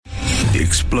The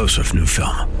explosive new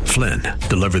film, Flynn,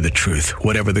 deliver the truth,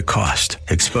 whatever the cost,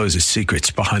 exposes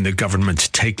secrets behind the government's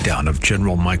takedown of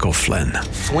General Michael Flynn.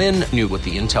 Flynn knew what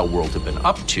the intel world had been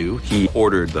up to. He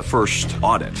ordered the first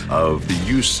audit of the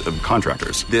use of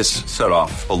contractors. This set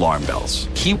off alarm bells.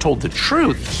 He told the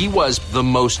truth. He was the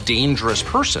most dangerous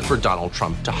person for Donald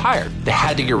Trump to hire. They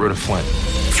had to get rid of Flynn.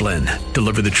 Flynn,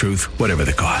 deliver the truth, whatever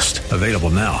the cost. Available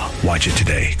now. Watch it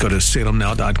today. Go to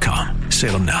salemnow.com.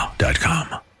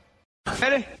 salemnow.com.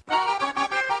 Ready?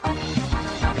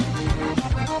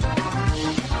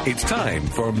 It's time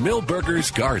for Milberger's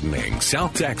Gardening,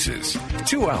 South Texas.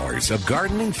 2 hours of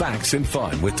gardening facts and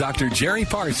fun with Dr. Jerry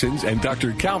Parsons and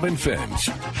Dr. Calvin Finch.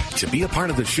 To be a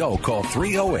part of the show, call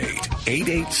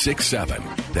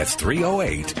 308-8867. That's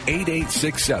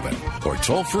 308-8867. Or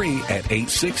toll free at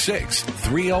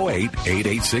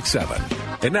 866-308-8867.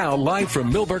 And now, live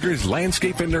from Milberger's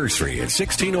Landscape and Nursery at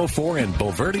 1604 and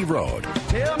Bulverde Road.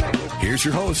 Here's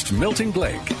your host, Milton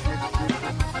Blake.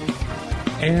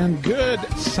 And good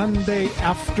Sunday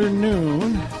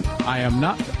afternoon. I am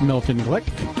not Milton Glick.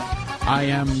 I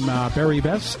am Barry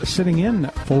Bess, sitting in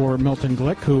for Milton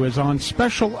Glick, who is on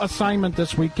special assignment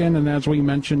this weekend. And as we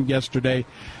mentioned yesterday,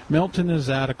 Milton is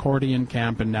at Accordion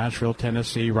Camp in Nashville,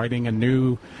 Tennessee, writing a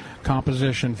new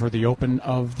composition for the open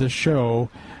of the show.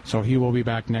 So he will be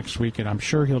back next week, and I'm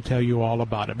sure he'll tell you all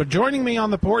about it. But joining me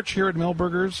on the porch here at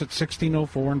Milberger's at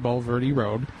 1604 and Bulverde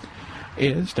Road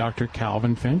is Dr.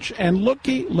 Calvin Finch. And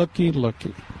looky.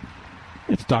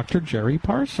 It's Dr. Jerry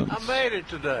Parsons. I made it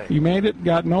today. You made it?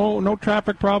 Got no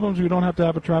traffic problems? We don't have to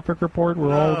have a traffic report?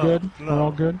 We're all good? No. We're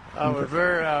all good? I was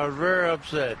very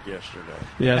upset yesterday.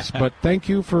 Yes, but thank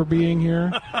you for being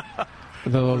here.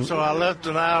 So I left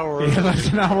an hour early. You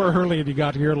left an hour early, and you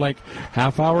got here like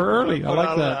half hour early. I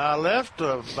like that. I left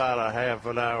about a half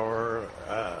an hour,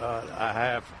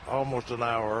 almost an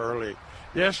hour early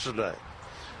yesterday.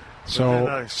 So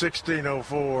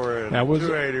 1604 and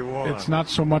 281. It's not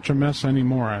so much a mess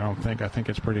anymore, I don't think. I think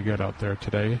it's pretty good out there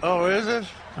today. Oh, is it?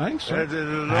 I think so.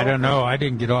 I don't know. I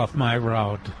didn't get off my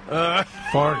route.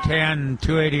 410,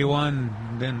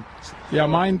 281, then... Yeah,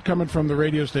 mine coming from the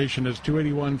radio station is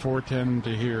 281, 410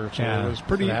 to here. So it was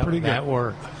pretty good. That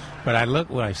worked. But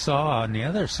what I saw on the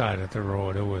other side of the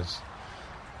road, it was...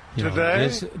 Today?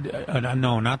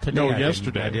 No, not today. No,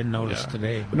 yesterday. I didn't notice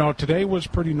today. No, today was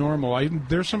pretty normal.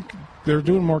 They're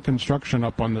doing more construction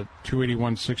up on the 281,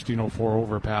 1604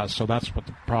 overpass, so that's what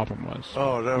the problem was.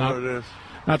 Oh, that's what it is.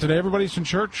 Not today. Everybody's in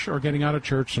church or getting out of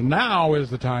church, so now is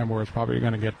the time where it's probably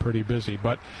going to get pretty busy.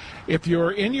 But if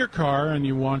you're in your car and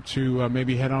you want to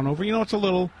maybe head on over, it's a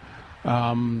little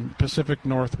Pacific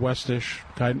Northwest-ish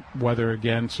kind of weather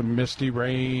again, some misty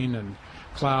rain and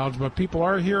clouds, but people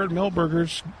are here at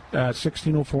Milberger's at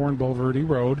 1604 and Bulverde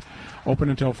Road, open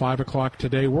until 5 o'clock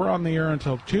today. We're on the air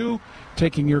until 2,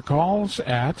 taking your calls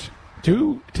at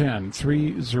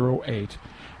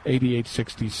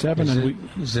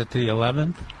 210-308-8867. Is it the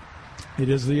 11th? It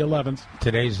is the 11th.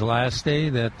 Today's the last day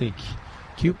that the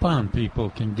coupon people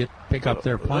can pick up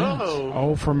their plants.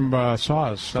 Oh, from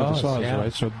Saws, yeah.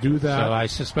 Right? So do that. So I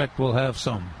suspect we'll have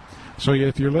some. So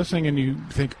if you're listening and you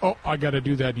think, I got to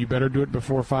do that, you better do it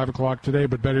before 5 o'clock today.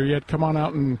 But better yet, come on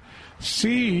out and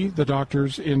see the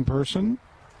doctors in person.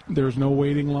 There's no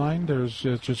waiting line. It's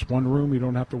just one room. You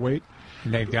don't have to wait.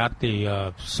 And they've got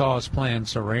the Saws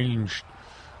plants arranged,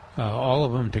 all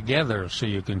of them together, so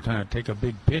you can kind of take a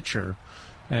big picture.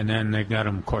 And then they've got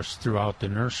them, of course, throughout the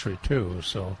nursery, too,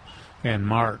 and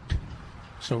marked.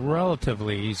 So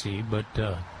relatively easy, but...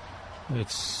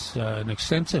 it's an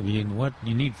extensive. You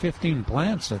need 15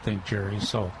 plants, I think, Jerry.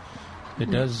 So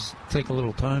it does take a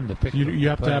little time to pick. You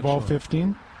have to have all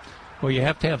 15. Well, you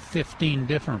have to have 15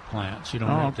 different plants. You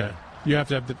don't. Okay. You have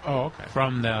to have okay.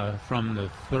 From the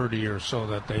 30 or so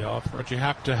that they offer. But you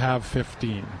have to have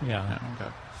 15. Yeah.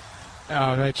 Okay.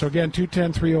 All right. So again,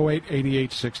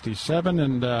 210-308-8867,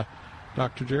 and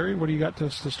Dr. Jerry, what do you got to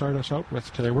start us out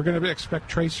with today? We're going to expect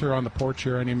Tracer on the porch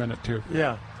here any minute too.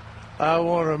 Yeah. I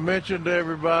want to mention to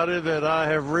everybody that I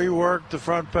have reworked the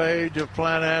front page of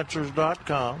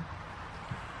plantanswers.com,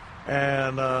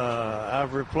 and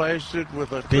I've replaced it with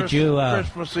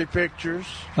Christmassy pictures.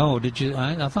 Oh, did you?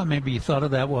 I thought maybe you thought of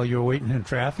that while you were waiting in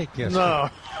traffic yesterday.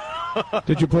 No.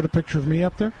 Did you put a picture of me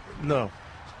up there? No.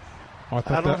 Oh,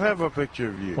 I don't have a picture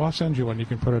of you. Well, I'll send you one. You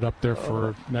can put it up there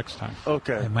for next time.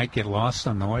 Okay. It might get lost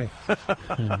on the way.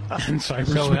 In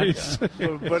cyberspace.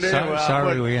 But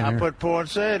anyway, I put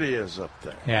poinsettias up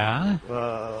there. Yeah?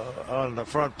 On the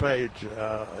front page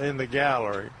in the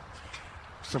gallery.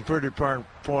 Some pretty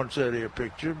poinsettia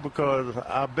pictures, because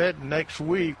I bet next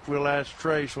week we'll ask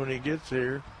Trace when he gets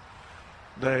here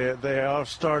They all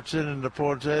start sending the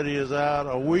poinsettias out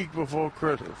a week before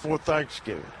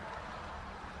Thanksgiving.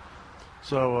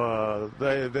 So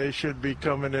they should be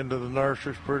coming into the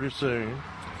nurseries pretty soon.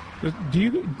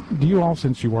 Do you all,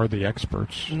 since you are the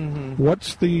experts,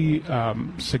 what's the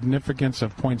significance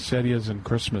of poinsettias in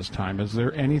Christmas time? Is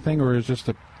there anything, or is it just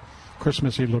a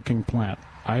Christmassy-looking plant?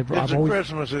 It's a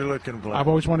Christmassy-looking plant. I've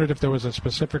always wondered if there was a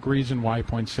specific reason why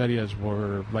poinsettias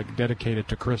were like dedicated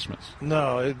to Christmas.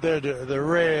 No, they're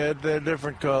red. They're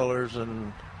different colors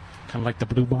and kind of like the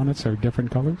bluebonnets are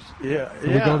different colors. Yeah,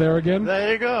 Can we go there again?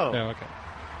 There you go. Yeah, okay.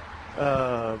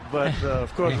 But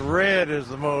of course, red is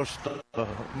the most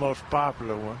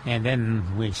popular one. And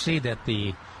then we see that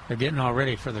they're getting all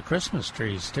ready for the Christmas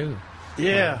trees too.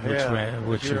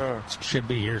 Which should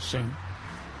be here soon.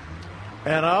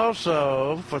 And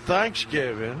also for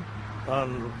Thanksgiving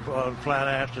on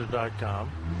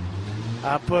PlantAnswers.com,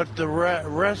 I put the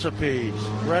recipes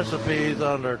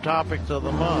under topics of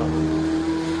the month.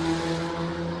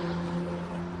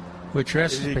 Which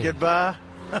recipe? Did you get by?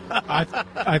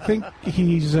 I think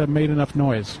he's made enough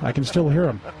noise. I can still hear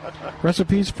him.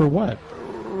 Recipes for what?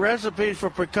 Recipes for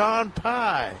pecan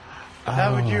pie.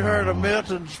 Haven't you heard of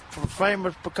Milton's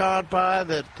famous pecan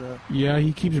pie? Yeah,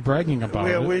 he keeps bragging about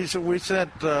it. We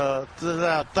sent out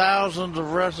thousands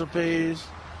of recipes,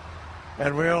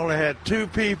 and we only had 2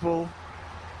 people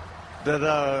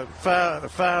that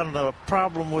found a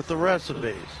problem with the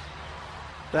recipes.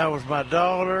 That was my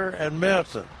daughter and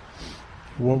Milton.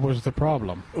 What was the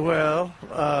problem? Well,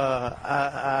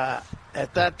 I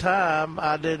at that time,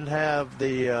 I didn't have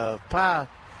the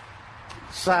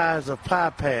size of pie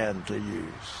pan to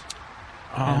use.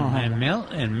 And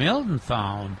Milton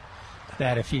found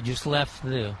that if you just left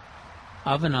the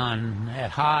oven on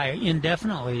at high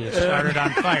indefinitely, it started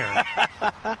on fire.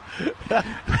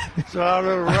 So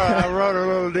I wrote a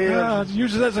little deal. Yeah,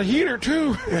 use it as a heater,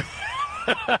 too.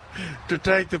 To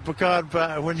take the pecan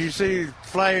pie, when you see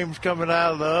flames coming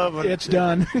out of the oven, it's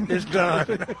done. It's done.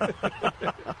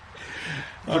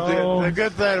 But the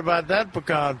good thing about that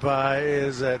pecan pie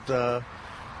is that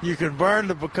you can burn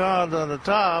the pecans on the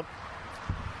top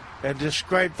and just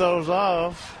scrape those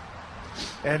off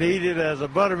and eat it as a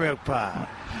buttermilk pie.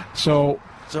 So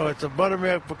it's a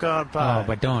buttermilk pecan pie. Oh,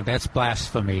 but don't. That's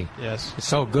blasphemy. Yes. It's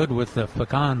so good with the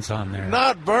pecans on there.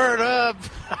 Not burn up.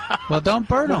 Well, don't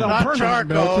burn them. Not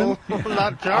charcoal.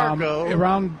 Not charcoal.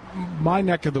 Around my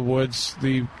neck of the woods,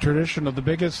 the tradition of the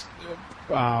biggest,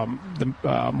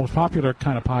 most popular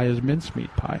kind of pie is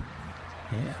mincemeat pie.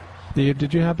 Yeah.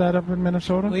 Did you have that up in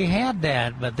Minnesota? We had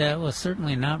that, but that was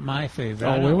certainly not my favorite.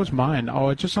 Oh, it was mine. Oh,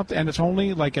 it's just something, and it's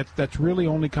only that's really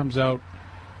only comes out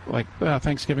like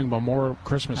Thanksgiving, but more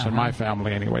Christmas in my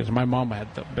family, anyways. My mom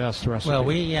had the best recipe. Well,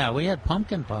 we had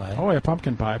pumpkin pie. Oh, yeah,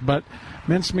 pumpkin pie, but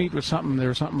mincemeat was something. There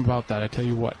was something about that. I tell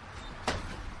you what.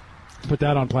 Put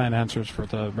that on Plant Answers for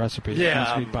the recipe. Yeah,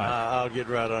 mincemeat pie. I'll get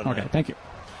right on that. Okay, thank you.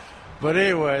 But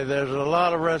anyway, there's a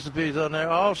lot of recipes on there.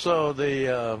 Also,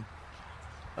 the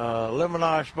lemon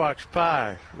box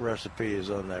pie recipe is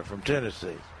on there from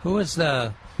Tennessee. Which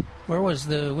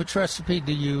recipe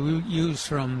do you use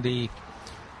from the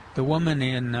woman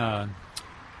in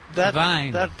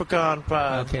Vine? That pecan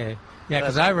pie. Okay. Yeah,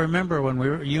 because I remember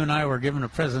when you and I were giving a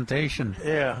presentation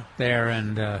there,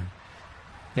 and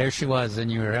there she was,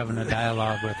 and you were having a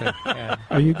dialogue with her. Yeah.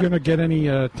 Are you going to get any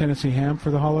Tennessee ham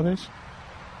for the holidays?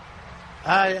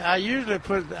 I usually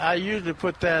put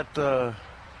that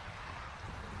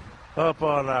up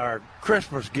on our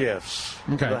Christmas gifts.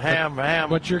 Okay. The ham.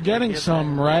 But you're getting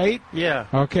some, right? Yeah.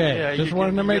 Okay. Yeah, just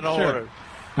wanted to make sure. Order.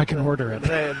 I can order it.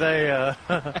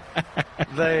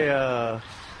 They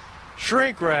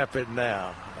shrink wrap it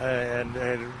now and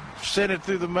send it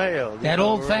through the mail. That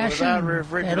old fashioned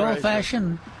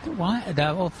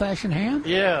ham.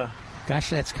 Yeah. Gosh,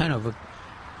 that's kind of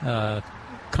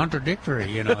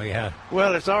contradictory, Yeah.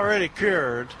 Well, it's already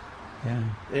cured. Yeah.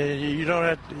 You don't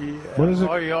have to. What is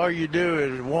it? All you do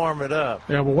is warm it up.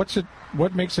 Yeah. Well,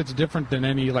 what makes it different than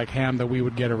any ham that we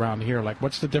would get around here?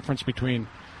 What's the difference between?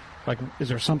 Is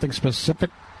there something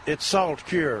specific? It's salt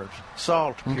cured.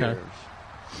 Okay.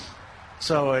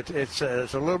 So it's a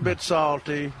little bit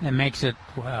salty. It makes it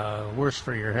worse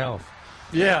for your health.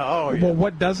 Yeah. Oh, yeah. Well,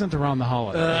 what doesn't around the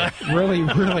holiday? Really,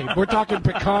 we're talking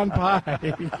pecan pie.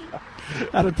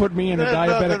 That would put me in a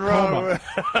diabetic coma.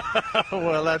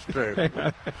 Well, that's true.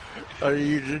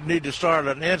 You need to start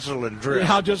an insulin drip.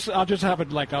 Yeah, I'll just have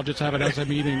it I'll just have it as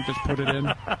I'm eating. Just put it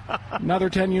in.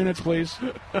 Another 10 units, please.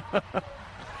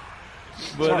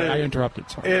 Sorry, I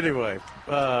interrupted. Sorry. Anyway,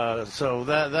 so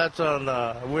that's on.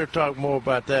 We'll talk more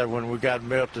about that when we got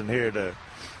Milton here to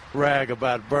rag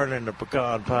about burning the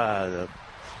pecan pie.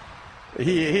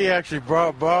 He actually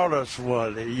brought us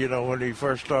one, when he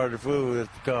first started food with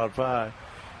pecan pie.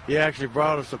 He actually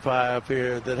brought us a pie up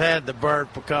here that had the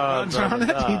burnt pecans on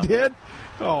it. He did?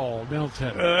 Oh,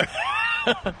 Milton.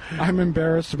 I'm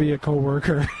embarrassed to be a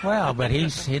coworker. Well, but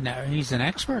he's an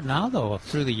expert now, though.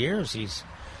 Through the years,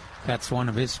 that's one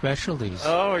of his specialties.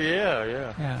 Oh,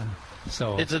 yeah. Yeah.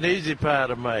 So it's an easy pie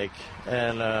to make,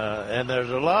 and there's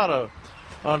a lot of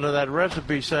under that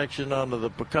recipe section under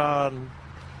the pecan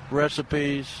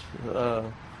recipes.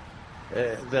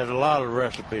 There's a lot of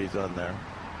recipes on there,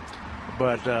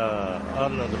 but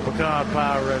under the pecan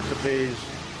pie recipes,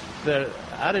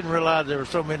 I didn't realize there were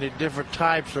so many different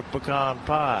types of pecan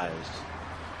pies.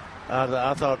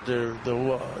 I thought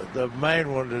the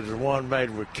main one is the one made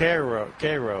with Cairo.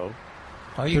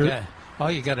 All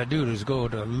you got to do is go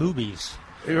to Luby's.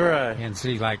 Right. And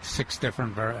see like 6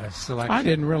 different selections. I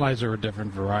didn't realize there were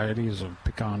different varieties of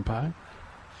pecan pie.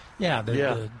 Yeah,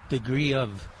 the degree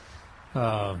of...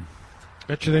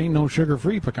 Bet you there ain't no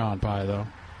sugar-free pecan pie, though.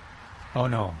 Oh,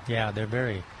 no. Yeah, they're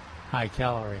very high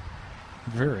calorie.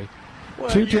 Very.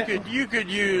 Well, you could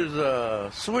use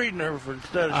sweetener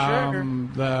instead of sugar.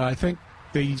 I think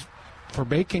for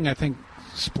baking, I think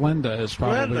Splenda is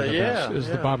probably the best. Is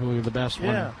probably the best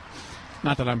one.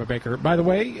 Not that I'm a baker. By the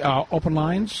way, open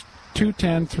lines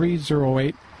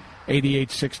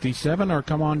 210-308-8867, or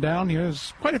come on down.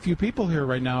 There's quite a few people here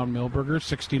right now in Millburger,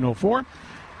 1604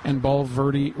 and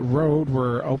Bulverde Road.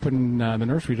 We're open. The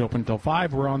nursery's open until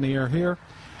 5. We're on the air here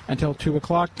until 2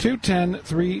 o'clock.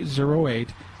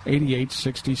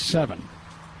 210-308-8867.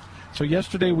 So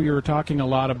yesterday we were talking a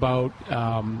lot about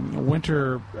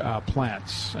winter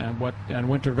plants and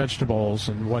winter vegetables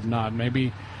and whatnot.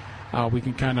 Maybe we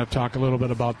can kind of talk a little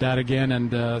bit about that again,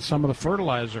 and some of the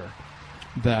fertilizer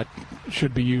that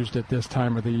should be used at this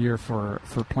time of the year for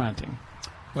planting.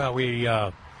 Well,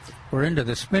 we're into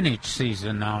the spinach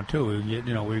season now too.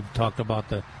 We've talked about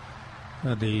the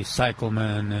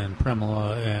cyclamen and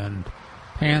primula and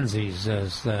pansies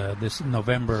as this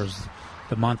November is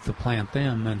the month to plant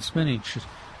them, and spinach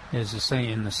is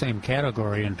in the same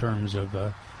category in terms of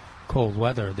cold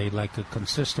weather. They like a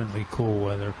consistently cool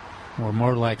weather. We're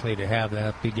more likely to have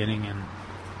that beginning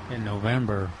in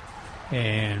November.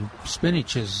 And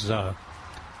spinach is, in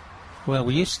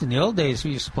the old days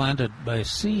we used to plant it by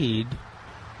seed,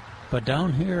 but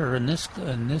down here in this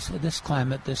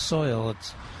climate, this soil,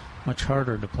 it's much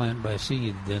harder to plant by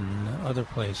seed than other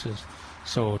places.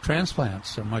 So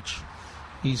transplants are much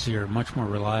easier, much more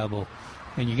reliable,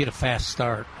 and you get a fast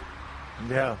start.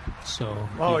 Yeah. So.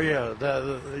 Oh yeah,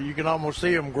 you can almost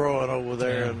see them growing over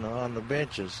there on the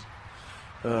benches.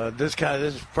 This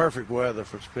is perfect weather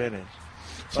for spinach,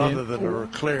 other than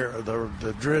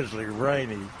the drizzly,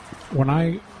 rainy. When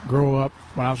I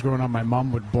was growing up, my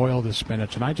mom would boil the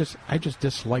spinach, and I just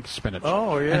disliked spinach.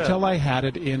 Oh yeah. Until I had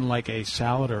it in like a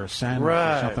salad or a sandwich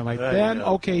or something like that. Then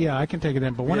I can take it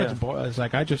in. But when it's boiled, it's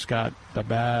like I just got the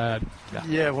bad.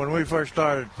 Yeah, when we first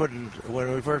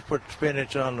put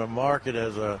spinach on the market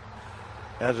as a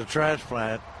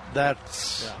transplant,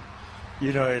 that's. Yeah.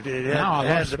 It had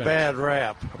the bad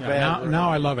rap.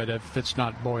 Now I love it if it's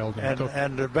not boiled.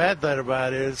 And the bad thing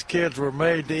about it is kids were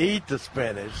made to eat the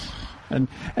spinach. And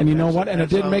you know what? And it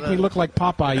didn't make me look like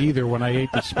Popeye either when I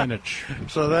ate the spinach.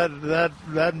 So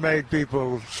that made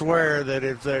people swear that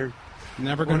if they're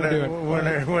never going to do it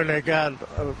when they got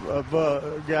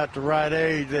the right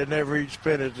age, they'd never eat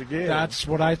spinach again. That's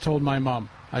what I told my mom.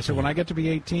 I said when I get to be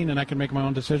 18 and I can make my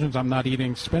own decisions, I'm not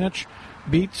eating spinach,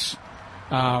 beets.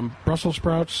 Brussels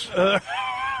sprouts, all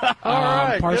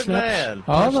right, parsnips, good man.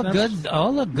 All the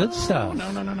good stuff.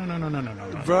 No.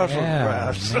 Brussels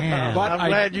sprouts. But I'm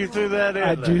glad you threw that in.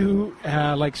 I do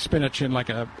like spinach in like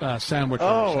a sandwich.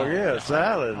 Oh yeah,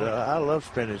 salad. I love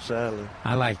spinach salad.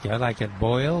 I like it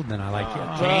boiled, and I like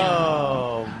it canned.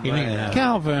 Oh man,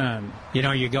 Calvin.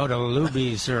 You go to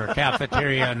Luby's or a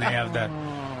cafeteria, and they have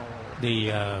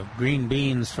the green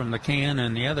beans from the can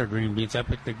and the other green beans. I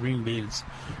picked the green beans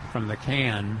from the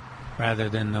can rather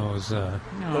than those. No.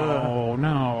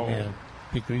 Yeah,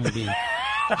 pick green beans.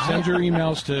 Send your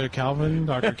emails to Calvin,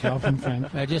 Dr. Calvin Finn.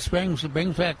 It just brings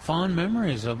back fond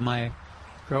memories of my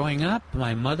growing up.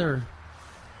 My mother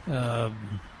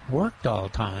worked all the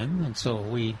time, and so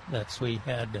we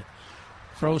had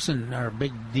frozen. Our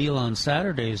big deal on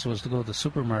Saturdays was to go to the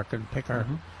supermarket and pick our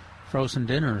frozen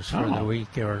dinners for the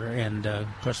week, and of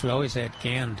course we always had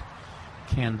canned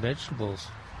vegetables,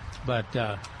 but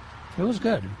it was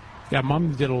good. Yeah,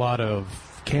 Mom did a lot of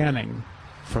canning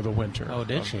for the winter. Oh,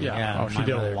 did she? Yeah. She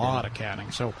did a lot of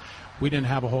canning. So we didn't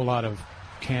have a whole lot of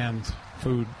canned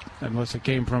food unless it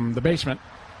came from the basement.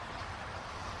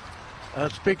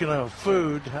 Speaking of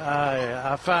food,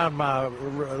 I found my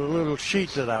little sheet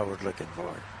that I was looking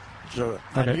for. So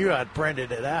I knew I'd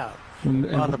printed it out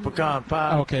on the pecan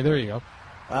pie. Okay, there you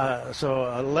go.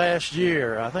 So last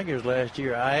year, I think it was last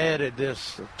year, I added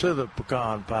this to the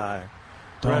pecan pie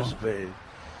recipe. It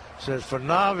says, for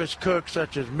novice cooks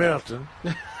such as Milton,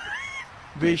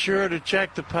 be sure to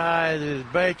check the pie that is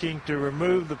baking to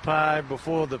remove the pie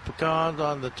before the pecans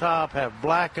on the top have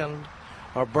blackened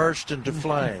or burst into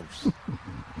flames.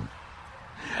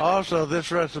 Also,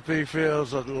 this recipe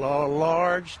fills a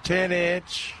large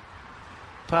 10-inch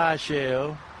pie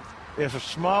shell. If a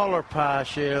smaller pie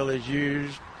shell is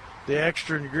used, the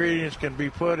extra ingredients can be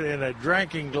put in a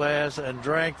drinking glass and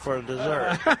drank for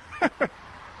dessert.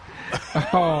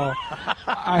 Oh,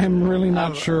 I'm really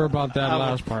not sure about that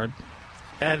last part.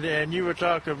 And you were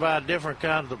talking about different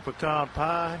kinds of pecan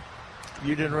pie.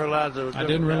 You didn't realize there was I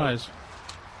didn't realize.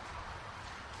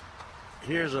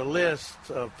 Here's a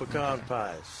list of pecan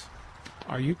pies.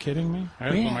 Are you kidding me?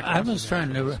 I was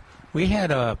trying to. We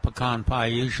had a pecan pie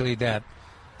usually that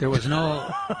there was no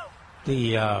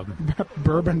the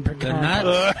bourbon pecan. The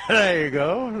nuts. There you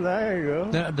go. There you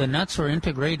go. The nuts were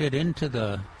integrated into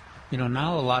the. You know,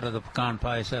 now a lot of the pecan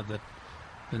pies have the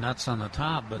nuts on the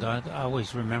top, but I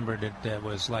always remembered it that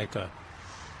was like a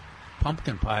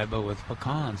pumpkin pie, but with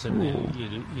pecans, and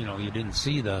you didn't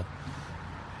see the.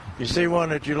 You see one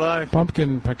that you like?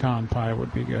 Pumpkin pecan pie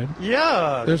would be good.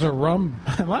 Yeah. There's a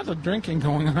lot of drinking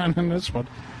going on in this one.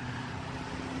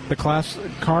 The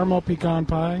caramel pecan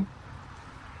pie,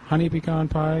 honey pecan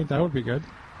pie, that would be good.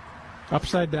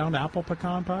 Upside down apple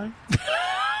pecan pie.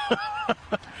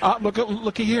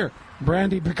 Looky here,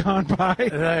 brandy pecan pie.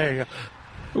 There you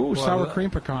go. Ooh, sour cream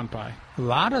pecan pie. A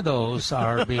lot of those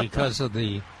are because of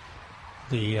the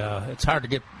it's hard to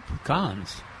get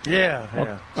pecans.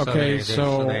 Yeah. Okay,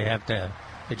 so they have to.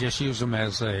 They just use them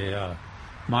as a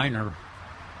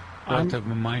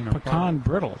relatively minor pecan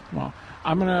brittle. Well,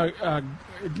 I'm gonna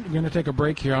take a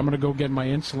break here. I'm gonna go get my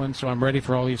insulin, so I'm ready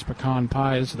for all these pecan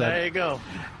pies. There you go.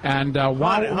 And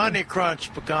honey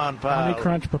crunch pecan pie. Honey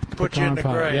crunch put you in the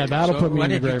grave. Yeah, that'll put me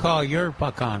in the grave. What did you call your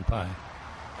pecan pie?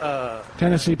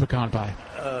 Tennessee pecan pie.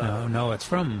 No, it's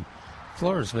from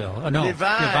Floresville. No,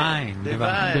 Divine.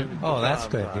 Oh, that's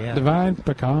good. Yeah. Divine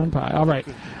pecan pie. All right.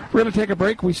 We're going to take a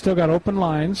break. We still got open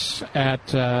lines at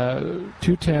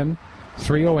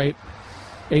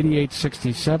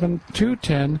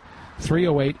 210-308-8867.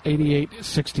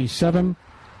 210-308-8867.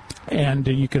 And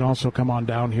you can also come on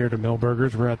down here to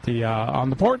Millburgers. We're at the on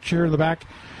the porch here in the back,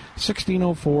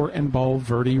 1604 and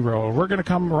Bulverde Road. We're going to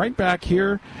come right back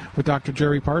here with Dr.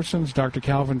 Jerry Parsons, Dr.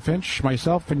 Calvin Finch,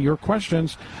 myself, and your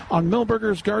questions on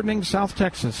Millburgers Gardening, South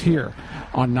Texas, here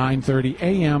on 930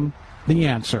 a.m. The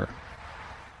Answer.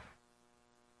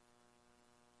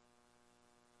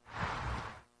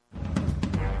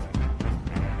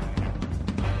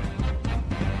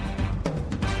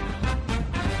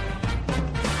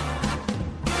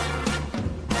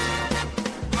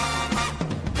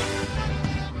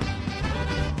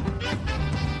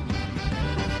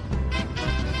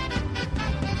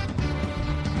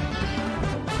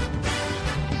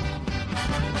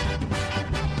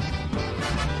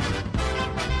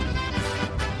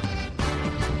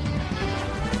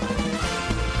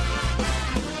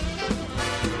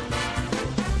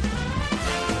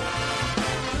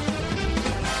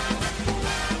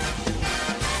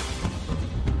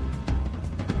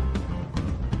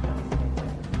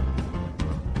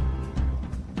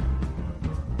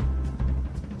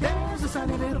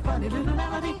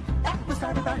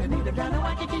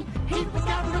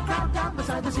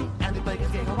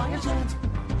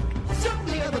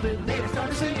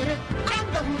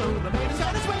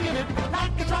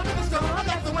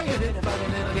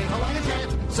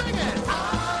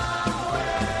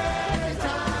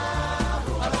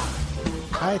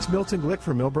 Hi, it's Milton Glick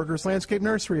from Millburgers Landscape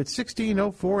Nursery at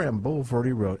 1604 and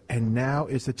Bulverde Road. And now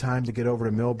is the time to get over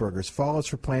to Millburgers. Fall is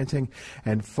for planting,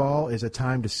 and fall is a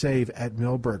time to save at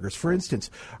Millburgers. For instance,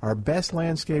 our best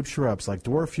landscape shrubs like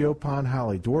dwarf Yaupon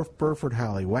holly, dwarf Burford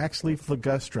holly, waxleaf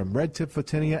ligustrum, red tip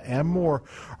photinia, and more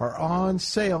are on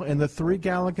sale in the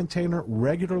 3-gallon container,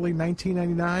 regularly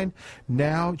 $19.99,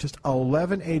 now just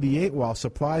 $11.88 while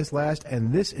supplies last,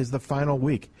 and this is the final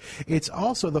week. It's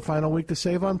also the final week to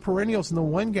save on perennials in the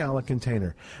 1-gallon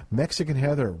container. Mexican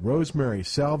heather, rosemary,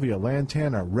 salvia,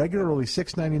 lantana, regularly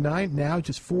 $6.99, now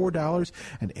just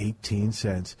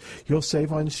 $4.18. You'll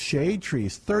save on shade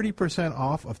trees, 30%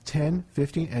 off of 10,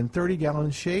 15, and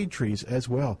 30-gallon shade trees as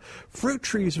well. Fruit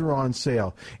trees are on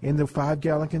sale. In the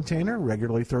 5-gallon container,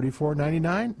 regularly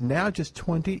 $34.99, now just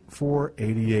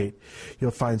 $24.88.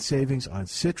 You'll find savings on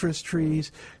citrus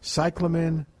trees,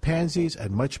 cyclamen, pansies,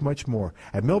 and much, much more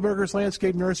at Milberger's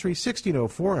Landscape Nursery,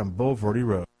 1604 on Bulverde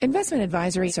Road. Investment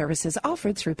advisory services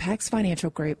offered through Pax Financial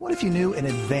Group. What if you knew in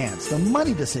advance the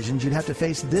money decisions you'd have to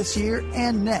face this year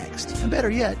and next? And better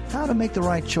yet, how to make the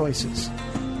right choices?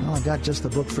 Well, I've got just the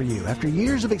book for you. After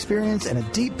years of experience and a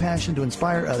deep passion to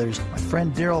inspire others, my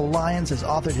friend Daryl Lyons has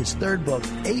authored his third book,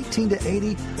 18 to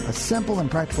 80, A Simple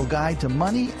and Practical Guide to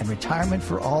Money and Retirement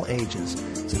for All Ages.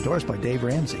 It's endorsed by Dave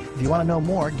Ramsey. If you want to know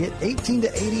more, get 18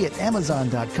 to 80 at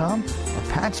Amazon.com or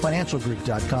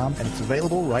PaxFinancialGroup.com, and it's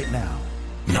available right now.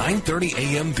 9:30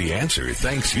 a.m. The Answer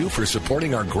thanks you for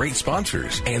supporting our great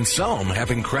sponsors, and some have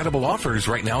incredible offers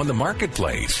right now in the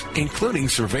marketplace, including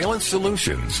Surveillance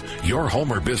Solutions. Your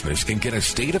home or business can get a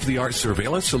state-of-the-art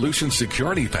Surveillance Solutions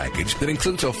security package that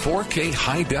includes a 4K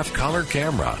high-def color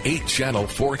camera, 8-channel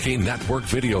 4K network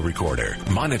video recorder,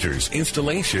 monitors,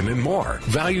 installation, and more.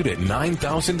 Valued at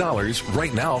 $9,000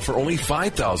 right now for only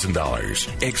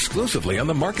 $5,000. Exclusively on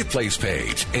the marketplace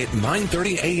page at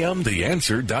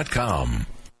 930amtheanswer.com.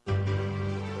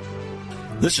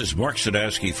 This is Mark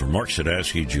Sadowski from Mark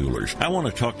Sadowski Jewelers. I want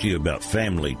to talk to you about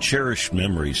family, cherished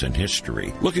memories, and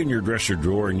history. Look in your dresser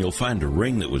drawer and you'll find a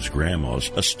ring that was Grandma's,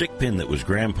 a stick pin that was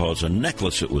Grandpa's, a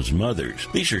necklace that was Mother's.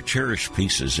 These are cherished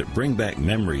pieces that bring back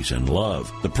memories and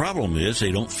love. The problem is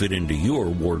they don't fit into your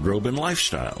wardrobe and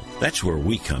lifestyle. That's where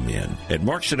we come in. At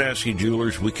Mark Sadowski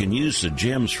Jewelers, we can use the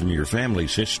gems from your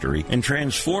family's history and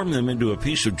transform them into a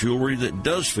piece of jewelry that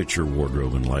does fit your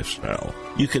wardrobe and lifestyle.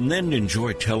 You can then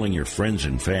enjoy telling your friends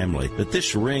and family that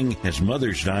this ring has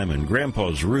Mother's diamond,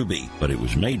 Grandpa's ruby, but it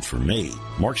was made for me.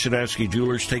 Mark Sadowski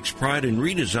Jewelers takes pride in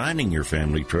redesigning your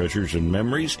family treasures and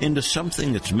memories into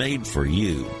something that's made for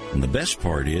you. And the best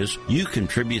part is, you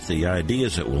contribute the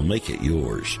ideas that will make it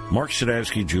yours. Mark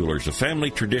Sadowski Jewelers, a family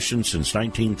tradition since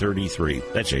 1933.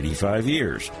 That's 85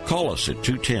 years. Call us at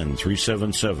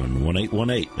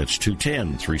 210-377-1818. That's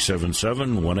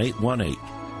 210-377-1818.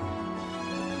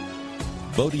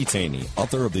 Bodie Taney,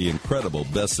 author of the incredible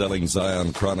best-selling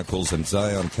Zion Chronicles and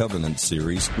Zion Covenant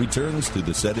series, returns to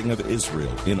the setting of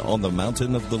Israel in On the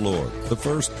Mountain of the Lord, the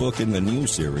first book in the new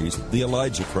series, the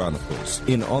Elijah Chronicles.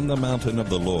 In On the Mountain of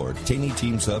the Lord, Taney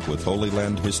teams up with Holy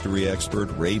Land history expert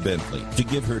Ray Bentley to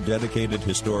give her dedicated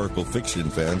historical fiction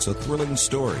fans a thrilling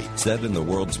story set in the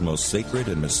world's most sacred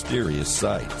and mysterious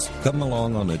sites. Come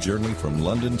along on a journey from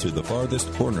London to the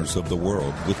farthest corners of the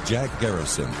world with Jack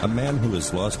Garrison, a man who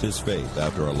has lost his faith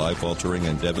after a life-altering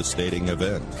and devastating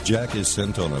event. Jack is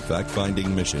sent on a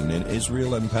fact-finding mission in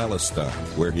Israel and Palestine,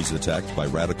 where he's attacked by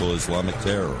radical Islamic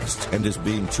terrorists and is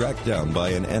being tracked down by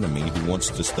an enemy who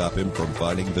wants to stop him from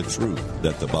finding the truth,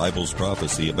 that the Bible's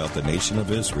prophecy about the nation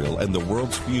of Israel and the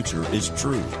world's future is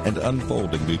true and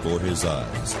unfolding before his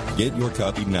eyes. Get your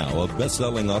copy now of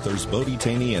best-selling authors Bodie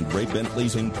Taney and Ray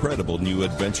Bentley's incredible new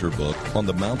adventure book, On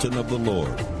the Mountain of the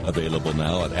Lord. Available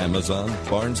now at Amazon,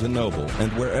 Barnes & Noble,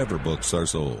 and wherever books are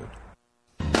sold.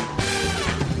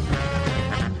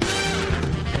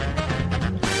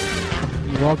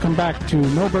 Welcome back to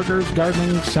Milberger's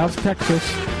Gardening, South Texas,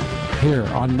 here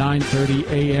on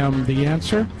 9:30 a.m. The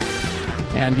Answer.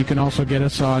 And you can also get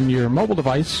us on your mobile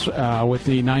device with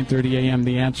the 9:30 a.m.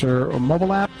 The Answer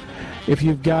mobile app. If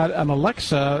you've got an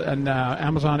Alexa and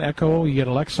Amazon Echo, you get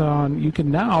Alexa on. You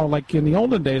can now, like in the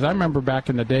olden days, I remember back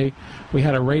in the day, we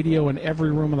had a radio in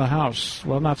every room of the house.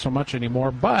 Well, not so much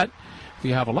anymore, but if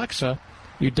you have Alexa,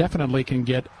 you definitely can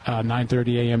get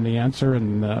 9:30 a.m. The Answer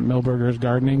and Milberger's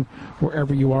Gardening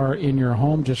wherever you are in your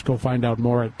home. Just go find out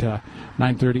more at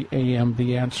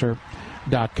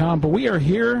 930amtheanswer.com. But we are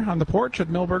here on the porch at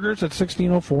Milberger's at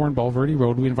 1604 on Bulverde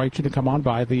Road. We invite you to come on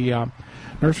by. The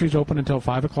nursery's open until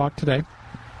 5 o'clock today.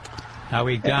 Now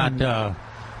we got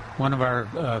one of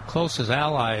our closest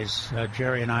allies,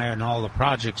 Jerry and I, and all the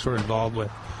projects we're involved with,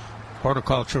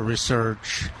 horticultural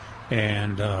research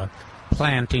and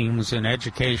plantings and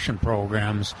education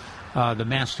programs, the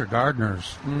Master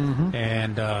Gardeners. Mm-hmm.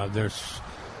 And there's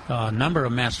a number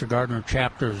of Master Gardener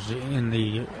chapters in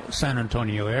the San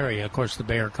Antonio area. Of course, the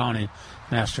Bexar County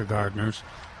Master Gardeners.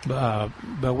 But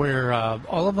we're,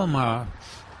 all of them are,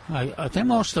 I think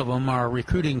most of them are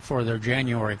recruiting for their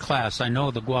January class. I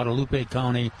know the Guadalupe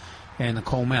County and the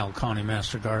Comal County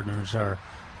Master Gardeners are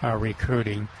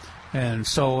recruiting. And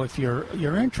so if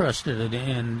you're interested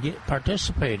in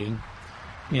participating,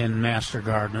 in Master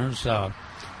Gardeners.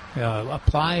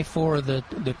 Apply for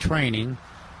the training.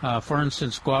 For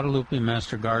instance, Guadalupe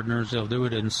Master Gardeners, they'll do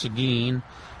it in Seguin,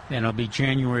 and it'll be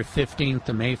January 15th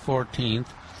to May 14th.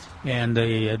 And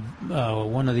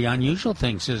one of the unusual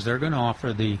things is they're going to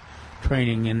offer the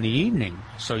training in the evening,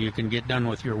 so you can get done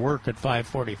with your work at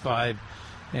 5:45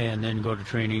 and then go to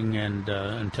training and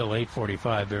until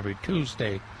 8:45 every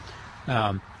Tuesday.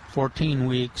 14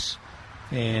 weeks,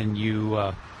 and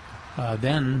you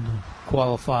then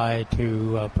qualify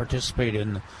to participate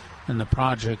in the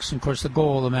projects. And of course, the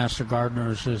goal of the Master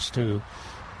Gardeners is to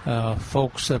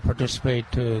folks that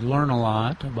participate to learn a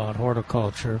lot about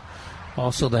horticulture,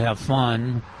 also to have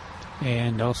fun,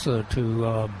 and also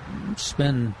to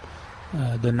spend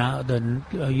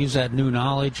use that new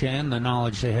knowledge and the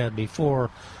knowledge they had before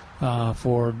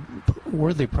for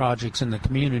worthy projects in the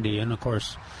community. And of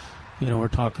course, we're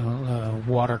talking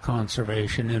water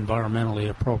conservation, environmentally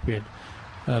appropriate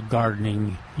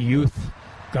gardening, youth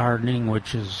gardening,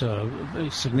 which is a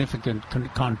significant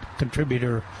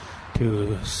contributor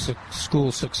to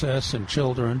school success and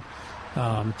children.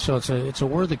 So it's a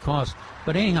worthy cause.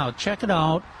 But anyhow, check it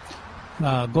out.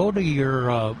 Go to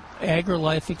your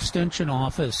AgriLife Extension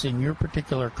office in your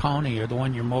particular county, or the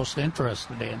one you're most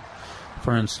interested in.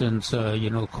 For instance,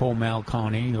 Comal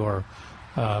County, or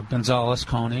Gonzales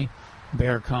County,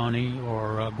 Bexar County,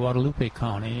 or Guadalupe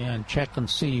County, and check and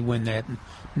see when that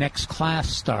next class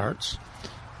starts.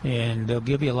 And they'll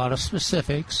give you a lot of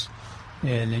specifics,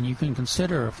 and then you can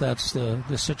consider if that's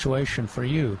the situation for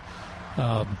you.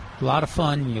 A lot of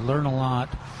fun, you learn a lot,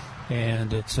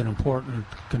 and it's an important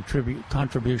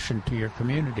contribution to your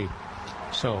community.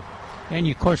 So, and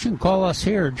of course, you can call us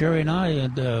here, Jerry and I,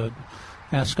 and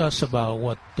ask us about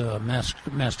what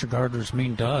Master Gardeners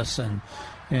mean to us and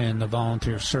the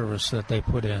volunteer service that they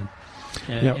put in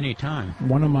at any time.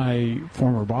 One of my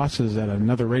former bosses at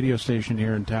another radio station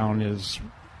here in town is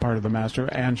part of the Master,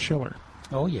 Ann Schiller.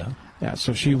 Oh, yeah. Yeah,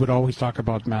 so she would always talk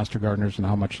about Master Gardeners and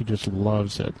how much she just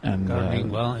loves it. And gardening,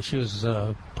 well, she was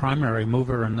a primary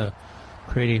mover in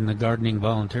creating the gardening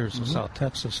volunteers in South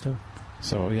Texas, too.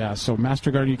 So, yeah, so Master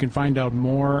Gardener, you can find out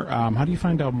more. How do you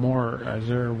find out more? Is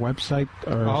there a website?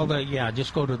 Or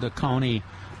just go to the county,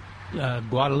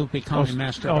 Guadalupe County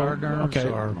Master Gardeners,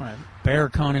 or Bexar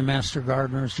County Master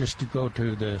Gardeners. Just to go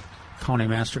to the County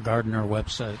Master Gardener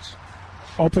websites.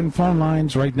 Open phone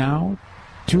lines right now,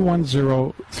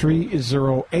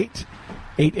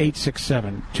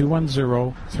 210-308-8867,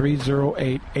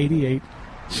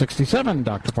 210-308-8867,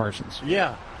 Dr. Parsons.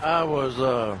 Yeah, I was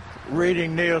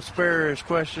reading Neil Sperry's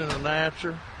question and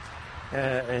answer,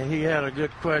 and he had a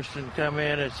good question come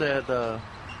in. It said,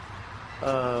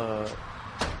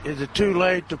 is it too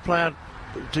late to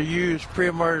use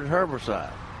pre-emergent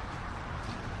herbicide?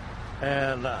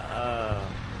 And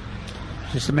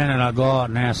just a minute, I'll go out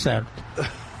and ask that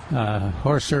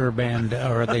horse herb and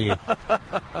or the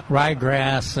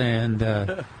ryegrass and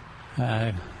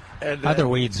other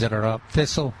weeds that are up,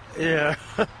 thistle. Yeah,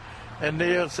 and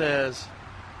Neil says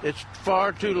it's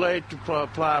far too late to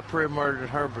apply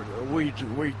pre-emergent herbicide, weed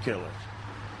killers.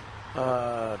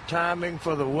 Timing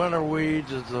for the winter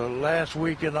weeds is the last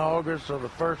week in August or the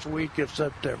first week of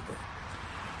September.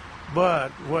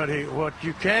 But what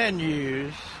you can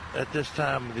use at this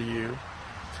time of the year,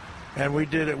 and we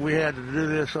did it. We had to do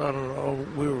this on.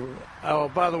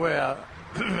 By the way,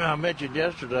 I mentioned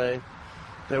yesterday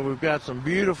that we've got some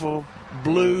beautiful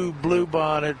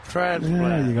blue-bonnet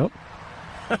transplants. There you go.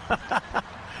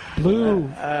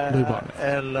 Blue-bonnet.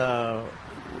 And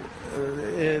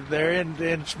they're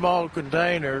in small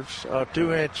containers,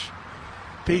 2-inch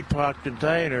peat pot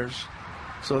containers.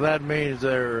 So that means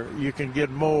you can get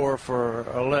more for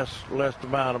a less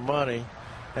amount of money.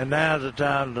 And now's the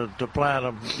time to plant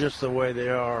them just the way they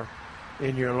are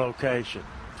in your location.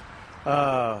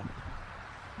 But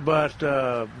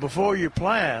before you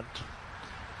plant,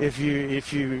 if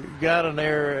you got an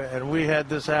area, and we had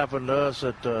this happen to us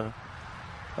at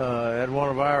one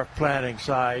of our planting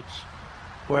sites,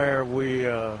 where we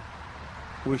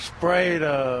sprayed.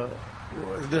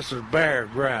 This is bare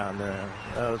ground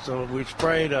now, so we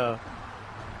sprayed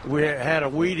we had a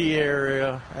weedy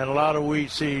area, and a lot of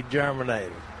weed seed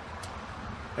germinated.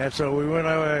 And so we went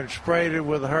over and sprayed it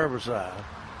with a herbicide.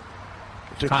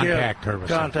 Contact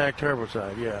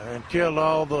herbicide, yeah, and killed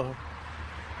all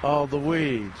the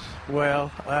weeds.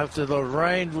 Well, after those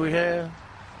rains we had,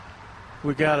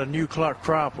 we got a new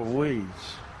crop of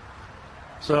weeds.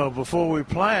 So before we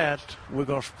plant, we're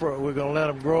gonna let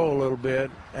them grow a little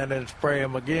bit and then spray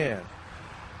them again.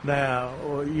 Now,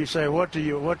 you say, what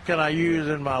can I use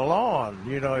in my lawn?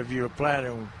 If you're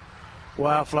planting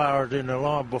wildflowers in the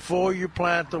lawn before you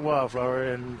plant the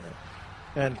wildflower.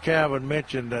 And Calvin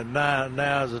mentioned that now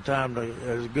is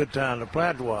is a good time to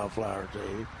plant the wildflower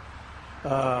seed.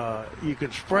 You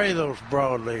can spray those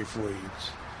broadleaf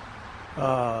weeds.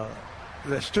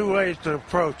 There's two ways to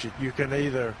approach it. You can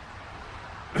either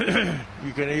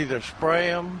spray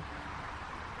them,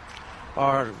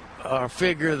 or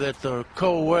figure that the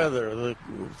cold weather, the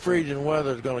freezing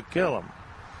weather, is going to kill them,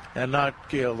 and not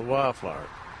kill the wildflower.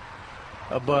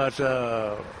 But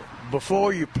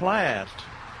before you plant,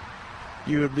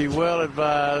 you would be well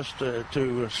advised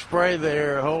to spray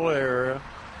the whole area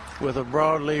with a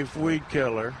broadleaf weed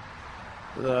killer.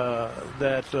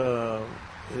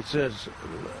 It says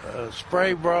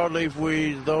spray broadleaf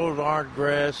weeds. Those aren't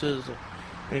grasses,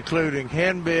 including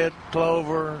henbit,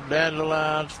 clover,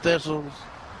 dandelions, thistles,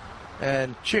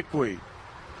 and chickweed,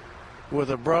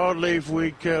 with a broadleaf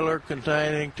weed killer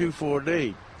containing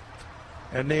 2,4-D.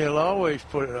 And Neil always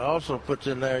also puts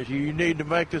in there, you need to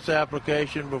make this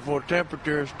application before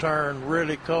temperatures turn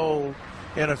really cold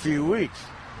in a few weeks.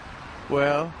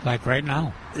 Well, like right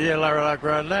now. Yeah, like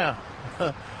right now.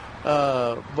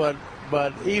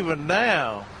 But even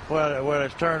now, when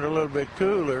it's turned a little bit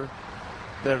cooler,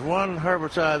 there's one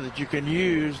herbicide that you can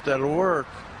use that'll work.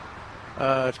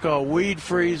 It's called Weed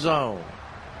Free Zone,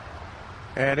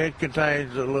 and it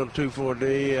contains a little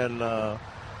 2,4-D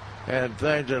and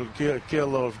things that'll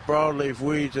kill those broadleaf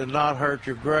weeds and not hurt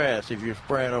your grass if you're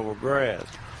spraying over grass.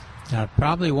 Now, it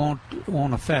probably won't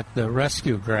affect the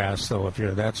rescue grass though, if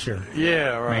that's your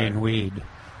main weed.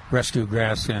 Rescue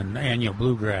grass and annual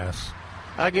bluegrass.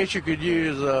 I guess you could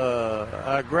use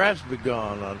grass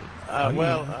begone.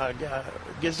 I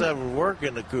guess that would work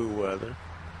in the cool weather.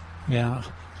 Yeah.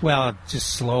 Well,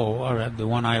 just slow. The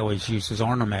one I always use is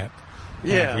Ornament.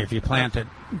 Yeah. If you plant it.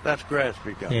 That's grass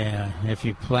begone. Yeah. If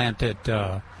you plant it,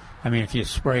 if you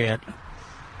spray it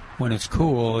when it's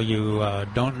cool, you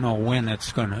don't know when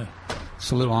it's going to.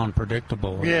 It's a little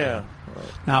unpredictable. Yeah.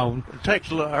 Now it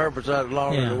takes a little herbicide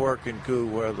longer to work in cool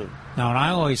weather. Now,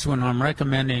 and when I'm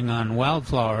recommending on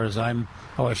wildflowers, I'm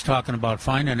always talking about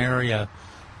find an area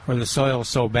where the soil's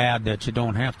so bad that you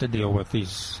don't have to deal with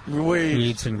these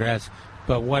weeds and grass.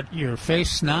 But what you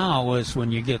face now is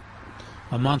when you get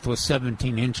a month with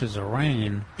 17 inches of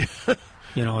rain,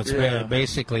 it's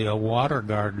basically a water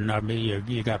garden. I mean,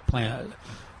 you got plant.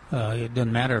 It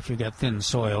doesn't matter if you got thin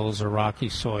soils or rocky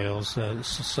soils.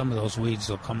 Some of those weeds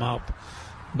will come up,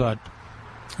 but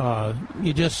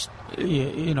you don't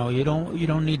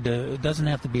need to. It doesn't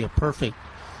have to be a perfect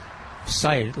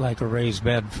site like a raised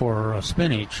bed for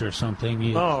spinach or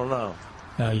something. No.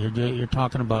 You're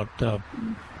talking about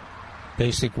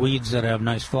basic weeds that have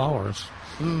nice flowers.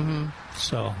 Mm-hmm.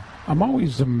 So I'm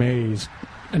always amazed,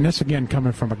 and this again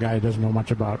coming from a guy who doesn't know much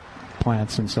about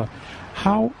plants and stuff,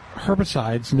 how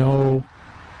herbicides know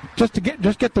just get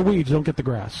the weeds, don't get the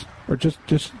grass, or just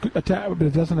attack, but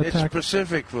it doesn't attack. It's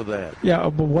specific for that. Yeah,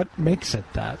 but what makes it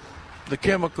that? The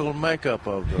chemical makeup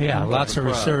of them. Yeah, lots of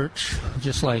research.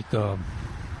 Just like you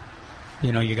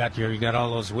got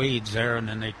all those weeds there, and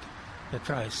then they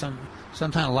try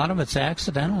sometimes a lot of it's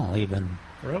accidental even.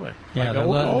 Really? Yeah,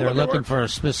 they're looking for a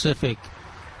specific.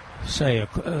 Say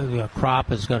a crop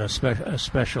has got a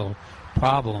special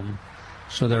problem.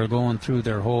 So they're going through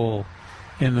their whole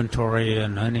inventory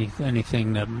and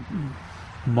anything that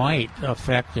might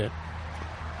affect it,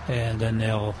 and then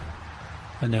they'll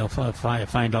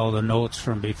find all the notes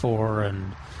from before,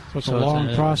 and so it's a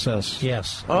long process.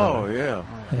 Yes. Oh yeah,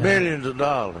 millions of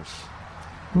dollars.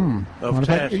 I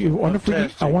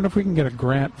wonder if we can get a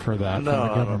grant for that. No, from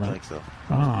the government. I don't think so.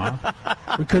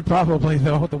 We could probably,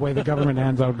 though, the way the government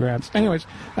hands out grants. Anyways,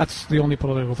 that's the only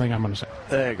political thing I'm going to say.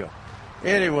 There you go.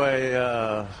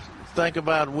 Anyway, think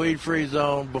about weed-free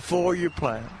zone before you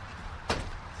plant.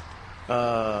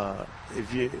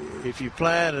 If you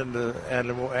plant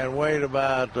and wait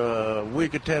about a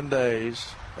week or 10 days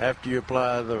after you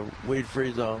apply the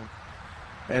weed-free zone,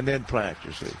 and then plant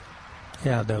your seed.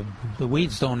 Yeah, the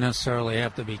weeds don't necessarily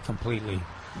have to be completely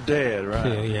dead,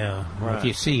 right? Yeah. Right. If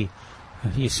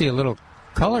you see a little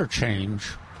color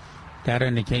change, that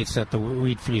indicates that the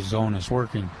weed-free zone is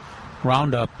working.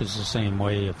 Roundup is the same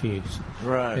way.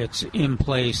 It's in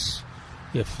place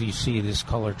if you see this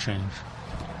color change.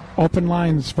 Open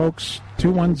lines, folks,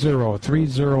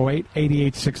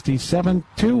 210-308-8867,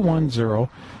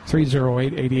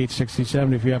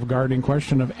 210-308-8867. If you have a gardening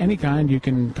question of any kind, you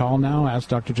can call now, ask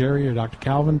Dr. Jerry or Dr.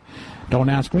 Calvin. Don't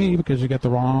ask me because you get the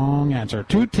wrong answer.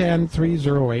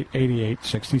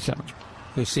 210-308-8867.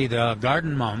 You see the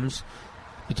garden mums,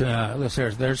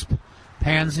 there's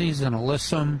pansies and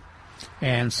alyssum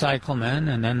and cyclamen,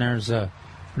 and then there's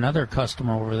another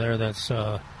customer over there that's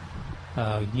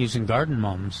using garden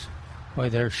mums. Boy,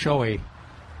 they're showy.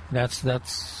 That's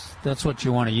what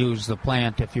you want to use the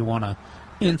plant if you want to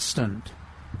instant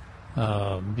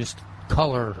just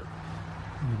color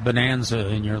bonanza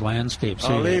in your landscape.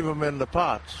 So I'll leave them in the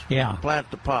pots. Yeah.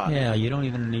 Plant the pot. Yeah, you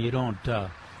don't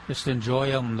just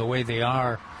enjoy them the way they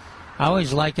are. I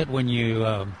always like it when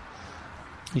you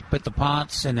put the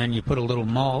pots and then you put a little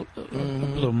mulch,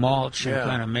 and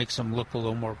kind of makes them look a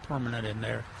little more permanent in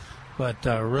there. But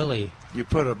really, you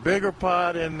put a bigger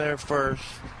pot in there first,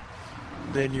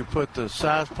 then you put the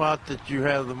size pot that you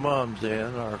have the mums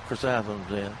in or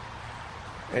chrysanthemums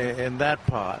in that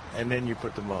pot, and then you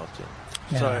put the mulch in.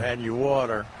 Yeah. So and you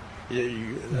water.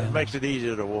 It makes it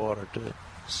easier to water too.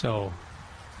 So,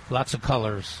 lots of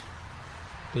colors.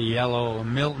 The yellow,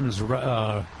 Milton's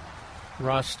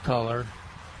rust color,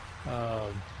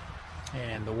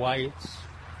 and the whites.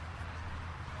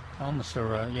 Almost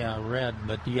red,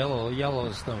 but yellow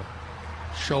is the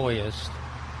showiest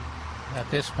at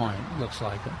this point. Looks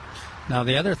like it. Now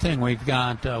the other thing we've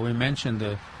got, we mentioned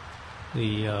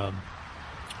the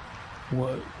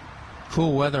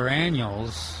cool weather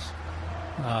annuals.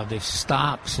 The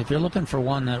stocks. If you're looking for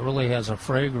one that really has a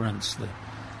fragrance,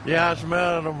 I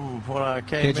smelled them when I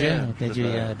came in. Did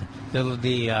you?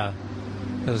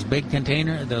 Those big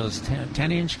container, those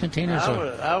 10-inch containers.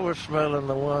 I was smelling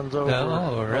the ones over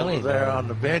there on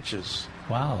the benches.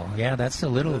 Wow, yeah, that's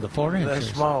the 4 inches.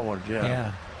 The small ones,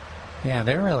 yeah. Yeah,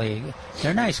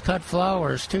 they're nice cut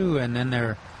flowers too, and then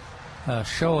they're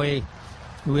showy.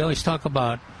 We always talk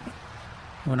about,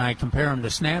 when I compare them to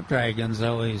snapdragons, I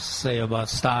always say about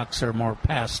stocks are more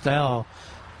pastel,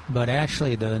 but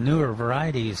actually the newer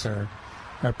varieties are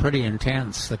pretty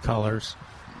intense, the colors,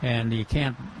 and you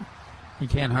can't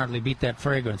hardly beat that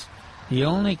fragrance. The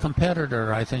only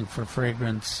competitor, I think, for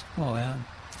fragrance,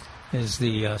 is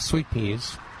the sweet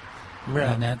peas.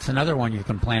 Yeah. And that's another one you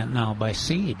can plant now by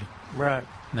seed. Right.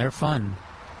 They're fun.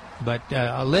 But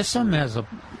alyssum has a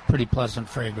pretty pleasant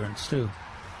fragrance, too.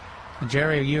 And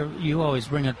Jerry, you always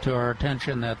bring it to our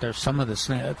attention that there's some of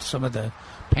the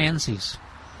pansies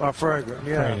are fragrant,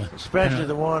 especially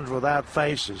the ones without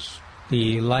faces.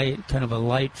 The kind of a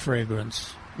light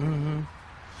fragrance. Mm-hmm.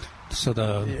 So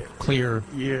the clear.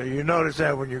 You notice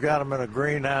that when you got them in a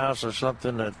greenhouse or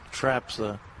something that traps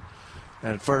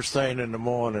and first thing in the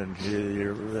morning,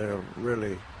 they're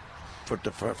really put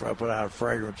out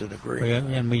fragrance in the greenhouse.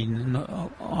 And we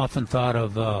often thought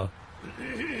of the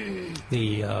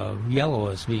yellow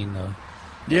as being the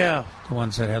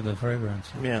ones that have the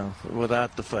fragrance. Yeah,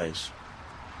 without the face.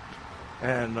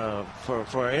 And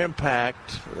for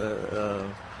impact, the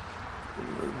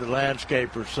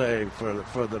landscapers say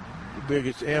for the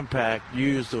biggest impact,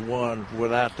 use the one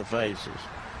without the faces.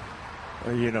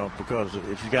 Because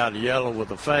if you got a yellow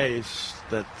with a face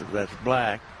that's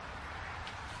black,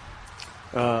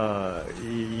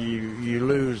 you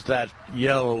lose that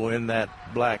yellow in that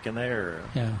blackened area.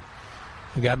 Yeah,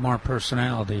 you got more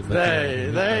personality. But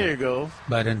there you go.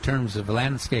 But in terms of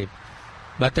landscape,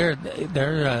 but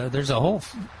there's a whole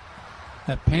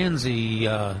pansy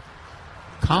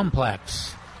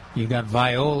complex. You got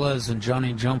violas and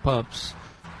Johnny jump ups,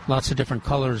 lots of different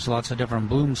colors, lots of different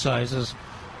bloom sizes,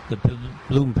 the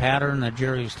bloom pattern that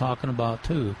Jerry's talking about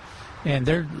too, and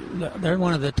they're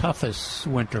one of the toughest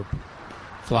winter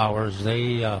flowers.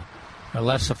 They are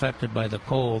less affected by the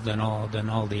cold than all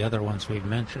the other ones we've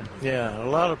mentioned. Yeah, a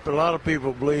lot of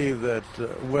people believe that.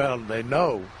 They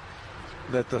know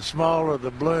that the smaller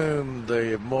the bloom,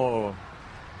 the more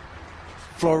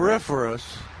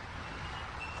floriferous.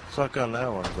 Suck on that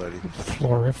one, buddy.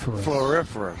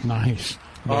 Floriferous. Nice.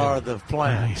 Are the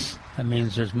plants. Nice. That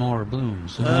means there's more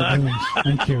blooms.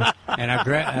 Thank you. And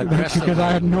aggressive. Because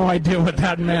I had no idea what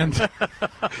that meant.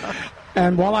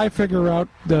 And while I figure out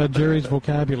Jerry's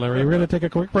vocabulary, we're going to take a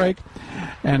quick break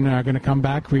and going to come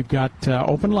back. We've got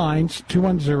open lines,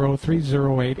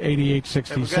 210-308-8867.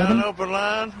 Have we got an open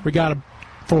line? We got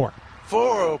 4.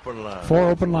 4 open lines. 4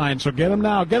 open lines. So get them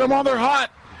now. Get them while they're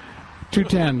hot.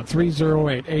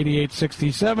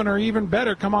 210-308-8867, or even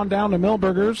better, come on down to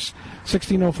Millburgers,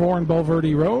 1604 on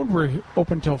Bulverde Road. We're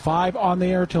open till 5, on the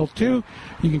air till 2.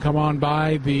 You can come on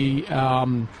by the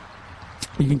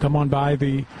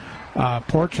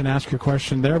porch and ask your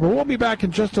question there. But we'll be back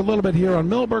in just a little bit here on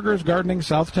Millburgers Gardening,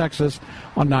 South Texas,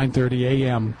 on 9:30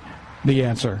 a.m. The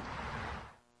Answer.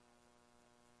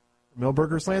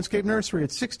 Millburgers Landscape Nursery at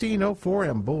 1604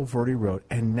 and Boulevardy Road.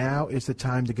 And now is the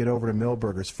time to get over to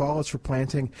Millburgers. Fall is for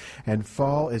planting, and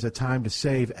fall is a time to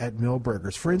save at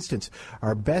Millburgers. For instance,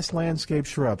 our best landscape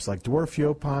shrubs like dwarf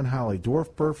Yaupon holly,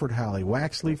 dwarf Burford holly,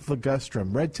 waxleaf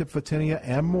ligustrum, red tip photinia,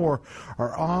 and more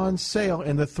are on sale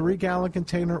in the 3-gallon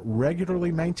container,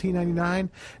 regularly $19.99,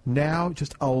 now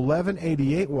just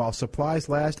 $11.88 while supplies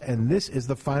last, and this is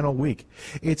the final week.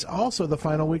 It's also the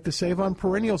final week to save on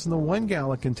perennials in the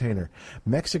 1-gallon container.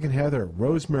 Mexican heather,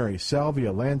 rosemary,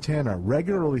 salvia, lantana,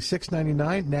 regularly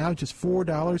 $6.99, now just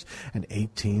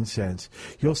 $4.18.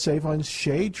 You'll save on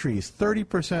shade trees,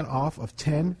 30% off of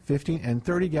 10, 15, and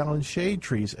 30-gallon shade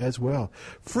trees as well.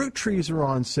 Fruit trees are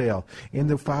on sale in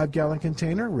the 5-gallon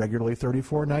container, regularly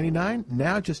 $34.99,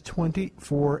 now just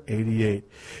 $24.88.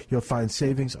 You'll find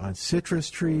savings on citrus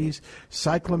trees,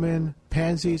 cyclamen,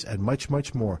 pansies, and much,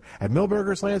 much more at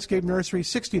Millburgers Landscape Nursery,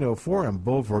 1604 on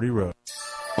Boulevardy Road.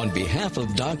 On behalf of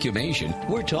Documation,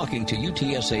 we're talking to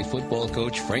UTSA football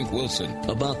coach Frank Wilson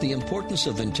about the importance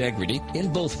of integrity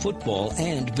in both football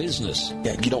and business.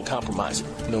 Yeah, you don't compromise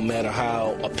it. No matter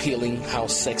how appealing, how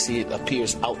sexy it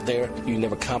appears out there, you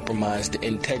never compromise the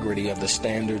integrity of the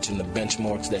standards and the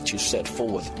benchmarks that you set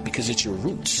forth, because it's your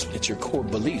roots, it's your core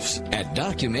beliefs. At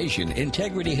Documation,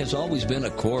 integrity has always been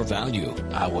a core value.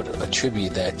 I would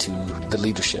attribute that to the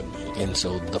leadership. And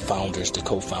so the founders, the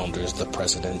co-founders, the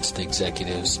presidents, the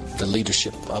executives, the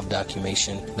leadership of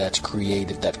Documation that's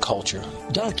created that culture.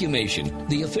 Documation,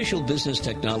 the official business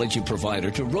technology provider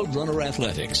to Roadrunner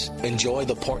Athletics. Enjoy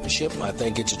the partnership. I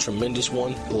think it's a tremendous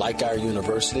one. Like our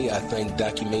university, I think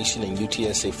Documation and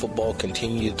UTSA football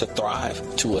continue to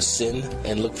thrive, to ascend,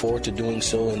 and look forward to doing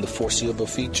so in the foreseeable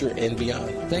future and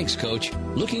beyond. Thanks, Coach.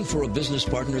 Looking for a business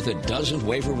partner that doesn't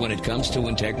waver when it comes to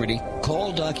integrity?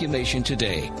 Call Documation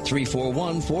today,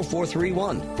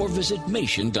 341-4431, or visit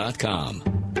Mation.com.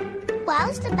 Why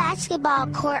was the basketball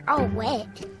court all wet?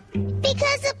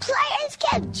 Because the players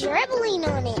kept dribbling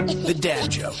on it. The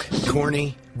dad joke.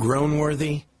 Corny,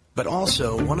 groan-worthy, but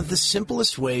also one of the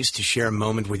simplest ways to share a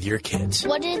moment with your kids.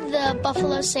 What did the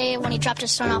buffalo say when he dropped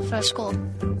his son off for school?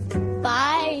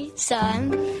 Bye,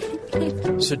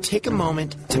 son. So take a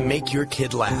moment to make your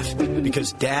kid laugh,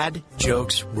 because dad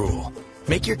jokes rule.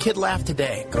 Make your kid laugh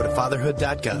today. Go to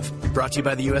fatherhood.gov. Brought to you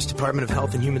by the U.S. Department of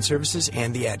Health and Human Services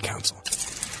and the Ad Council.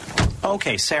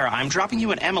 Okay, Sarah, I'm dropping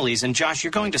you at Emily's, and Josh,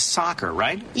 you're going to soccer,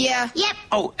 right? Yeah. Yep.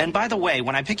 Oh, and by the way,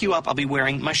 when I pick you up, I'll be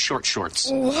wearing my short shorts.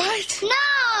 What?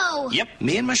 No! Yep,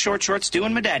 me and my short shorts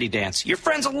doing my daddy dance. Your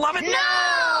friends will love it.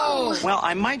 No! Well,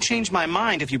 I might change my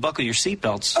mind if you buckle your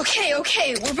seatbelts. Okay,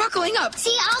 we're buckling up.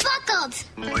 See, all buckled.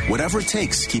 Whatever it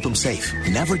takes, keep them safe.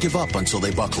 Never give up until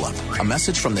they buckle up. A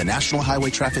message from the National Highway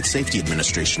Traffic Safety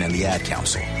Administration and the Ad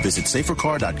Council. Visit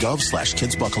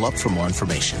safercar.gov/kidsbuckleup for more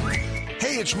information.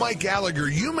 Hey, it's Mike Gallagher.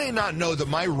 You may not know that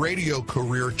my radio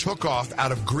career took off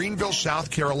out of Greenville,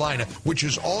 South Carolina, which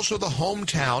is also the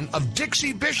hometown of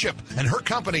Dixie Bishop and her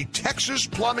company, Texas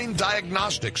Plumbing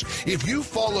Diagnostics. If you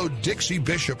follow Dixie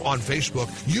Bishop on Facebook,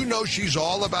 you know she's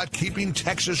all about keeping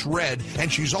Texas red,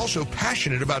 and she's also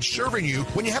passionate about serving you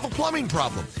when you have a plumbing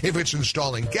problem. If it's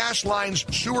installing gas lines,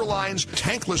 sewer lines,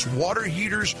 tankless water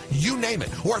heaters, you name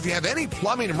it. Or if you have any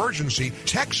plumbing emergency,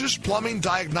 Texas Plumbing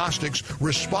Diagnostics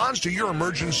responds to your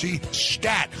emergency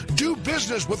stat. Do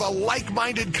business with a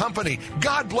like-minded company.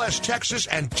 God bless Texas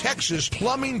and Texas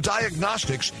Plumbing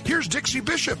Diagnostics. Here's Dixie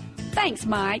Bishop. Thanks,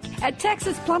 Mike. At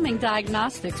Texas Plumbing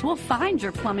Diagnostics, we'll find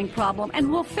your plumbing problem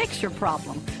and we'll fix your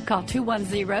problem. Call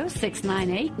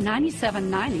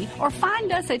 210-698-9790 or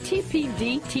find us at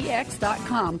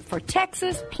tpdtx.com for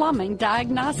Texas Plumbing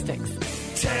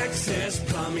Diagnostics. Texas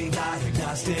Plumbing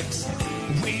Diagnostics.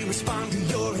 We respond to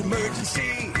your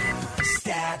emergency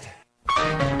stat.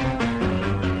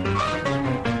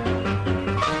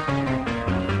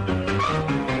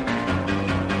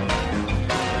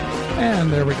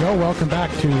 And there we go. Welcome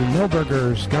back to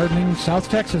Millburgers Gardening, South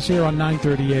Texas, here on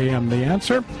 9:30 a.m. The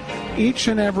Answer. Each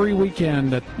and every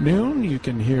weekend at noon, you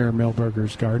can hear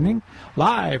Millburgers Gardening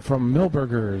live from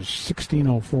Millburgers,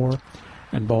 1604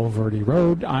 and Boulevardy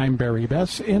Road. I'm Barry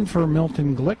Bess, in for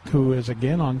Milton Glick, who is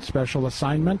again on special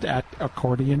assignment at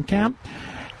Accordion Camp.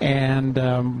 And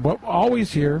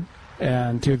always here,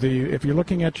 and if you're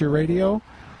looking at your radio,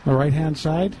 the right-hand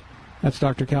side, that's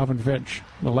Dr. Calvin Finch.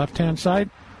 The left-hand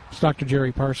side, it's Dr.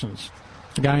 Jerry Parsons.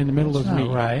 The guy in the middle is me.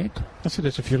 Right. Yes, it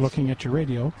is. If you're looking at your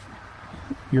radio,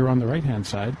 you're on the right-hand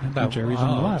side, and Jerry's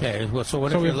on the left. Okay. Well, so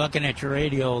if you're looking at your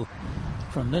radio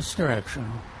from this direction?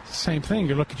 Same thing.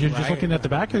 You're just looking at the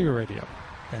back of your radio.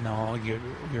 And all your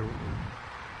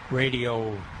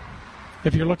radio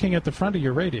If you're looking at the front of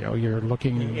your radio, you're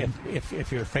looking...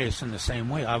 If you're facing the same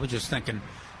way. I was just thinking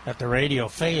that the radio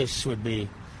face would be,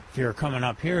 if you're coming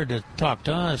up here to talk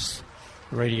to us,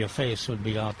 the radio face would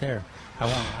be out there.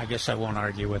 I guess I won't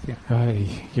argue with you.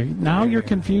 You're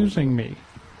confusing me.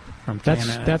 From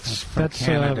Canada,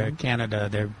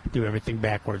 they do everything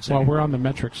backwards. Well, we're on the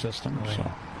metric system,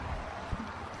 so...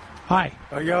 Hi.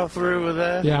 Are y'all through with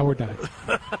that? Yeah, we're done.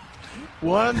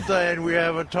 One thing we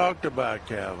haven't talked about,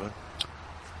 Calvin,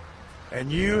 and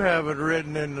you haven't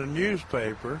written in the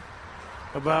newspaper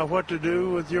about what to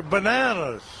do with your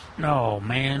bananas. No,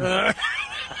 man.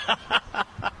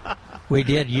 We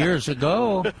did years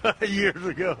ago. Years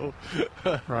ago.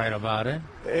 Right about it.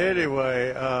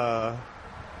 Anyway,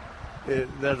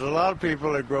 there's a lot of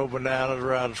people that grow bananas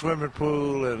around the swimming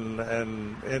pool and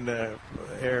in the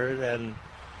area, and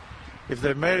if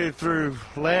they made it through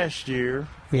last year.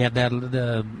 We had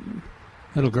the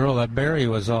little girl that Barry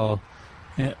was all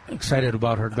excited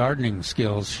about her gardening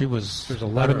skills. She was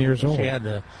 11 years old. She had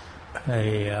a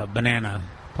banana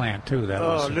plant too. That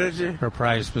was did you? Her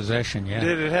prized possession. Yeah.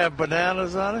 Did it have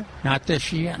bananas on it? Not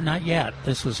yet.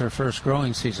 This was her first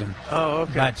growing season. Oh,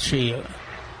 okay. But she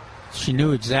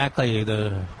knew exactly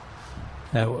that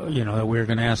we were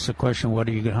going to ask the question, how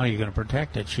are you going to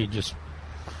protect it? She just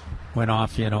went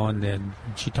off, and then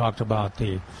she talked about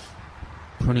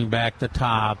pruning back the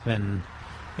top and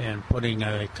putting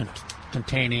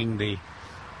containing the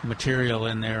material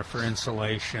in there for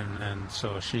insulation, and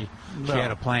so she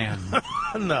had a plan.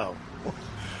 No.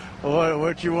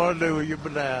 What you want to do with your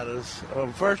bananas,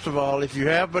 first of all, if you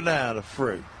have banana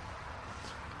fruit,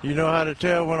 you know how to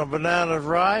tell when a banana's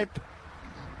ripe?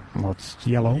 Well, it's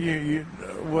yellow.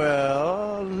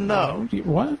 Well, no.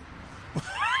 What?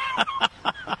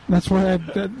 That's what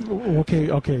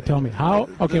okay, tell me. How?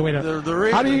 Okay, wait a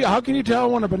minute. How can you tell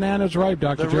when a banana's ripe,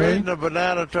 Dr. Jerry? The reason a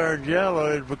banana turns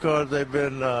yellow is because they've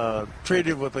been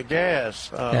treated with a gas.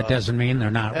 That doesn't mean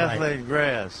they're not ripe. Ethylene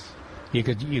gas. You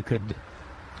could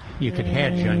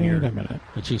hedge on your... Wait a minute.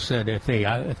 But you said if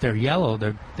they're yellow,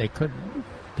 they could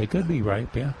be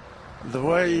ripe, yeah. The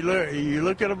way you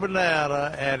look at a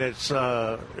banana and it's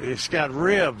got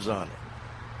ribs on it.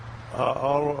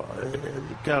 All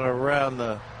kind of around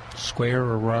the... Square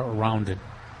or rounded?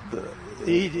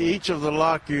 Each of the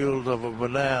locules of a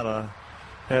banana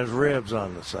has ribs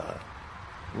on the side.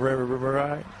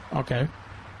 Right? Okay.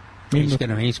 He's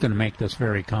gonna make this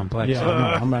very complex. Yeah,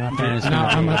 I'm gonna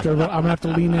have to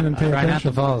lean in and pay attention. Try not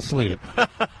to fall asleep.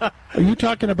 Are you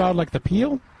talking about like the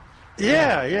peel?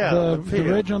 Yeah. The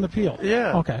ridge on the peel.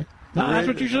 Yeah. Okay. Now that's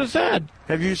what you should have said.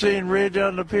 Have you seen ridge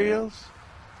on the peels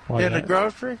in the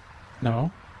grocery?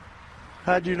 No.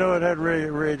 How'd you know it had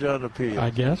ridge on the peel? I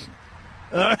guess.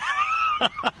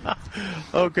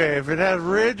 Okay, if it has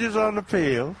ridges on the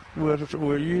peel,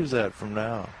 we'll use that from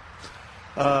now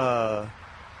on.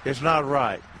 It's not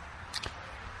right.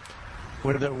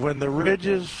 When the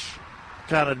ridges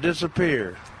kind of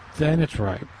disappear, then it's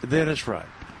right.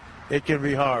 It can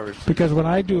be harvested. Because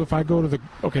if I go to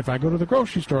the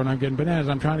grocery store and I'm getting bananas,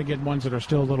 I'm trying to get ones that are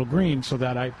still a little green so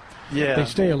that they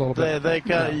stay a little bit.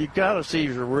 You got to see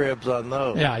the ribs on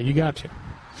those. Yeah, you got to.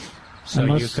 So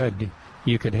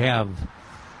you could have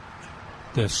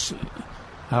this.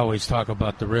 I always talk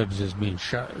about the ribs as being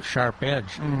sharp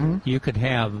edge. Mm-hmm. You could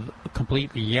have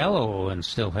completely yellow and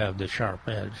still have the sharp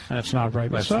edge. That's not right.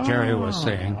 That's what Jerry was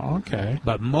saying. Okay.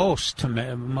 But most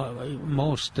bananas,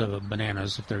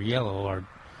 if they're yellow,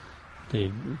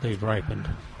 they've ripened.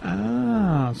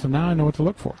 So now I know what to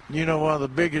look for. You know, one of the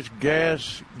biggest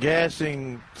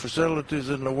gassing facilities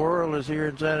in the world is here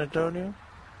in San Antonio.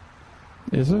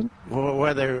 Is it? Well,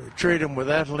 where they treat them with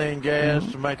ethylene gas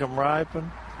to make them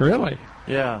ripen. Really?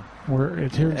 Yeah.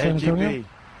 It's here in San Antonio?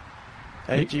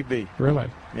 HEB. Really?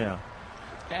 Yeah.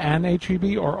 And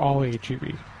HEB or all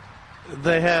HEB?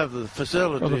 They have the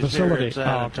facilities here in San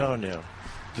Antonio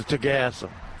to gas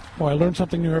them. Well, I learn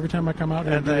something new every time I come out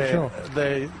here and do the show.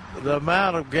 The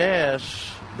amount of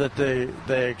gas that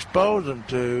they expose them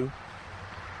to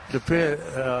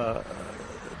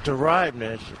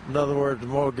ripeness. In other words, the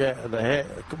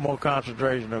more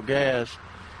concentration of gas,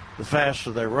 the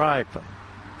faster they ripen.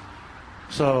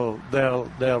 So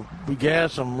they'll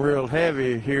gas them real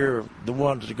heavy here, the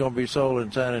ones that are going to be sold in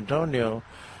San Antonio,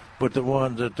 but the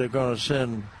ones that they're going to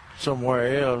send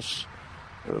somewhere else,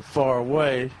 far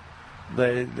away,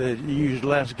 they use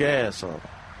less gas on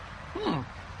them.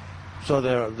 So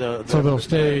they'll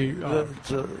stay.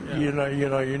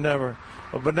 You never.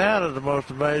 A banana is the most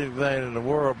amazing thing in the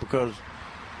world because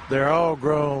they're all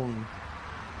grown.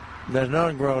 There's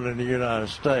none grown in the United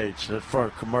States as far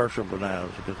as commercial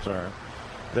bananas are concerned.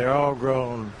 They're all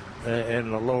grown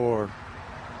in the lower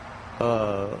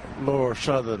lower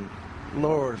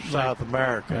South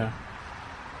America.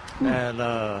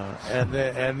 Yeah.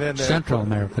 And then Central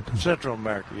America. Central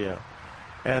America, yeah.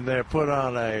 And they're put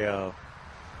on a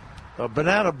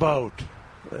banana boat.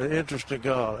 Interesting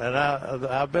call. And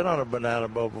I've been on a banana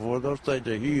boat before. Those things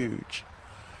are huge.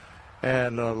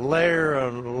 And a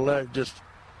layer just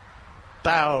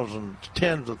thousands,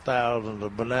 tens of thousands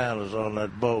of bananas on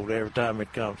that boat every time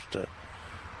it comes to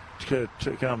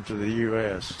come to the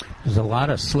U.S. There's a lot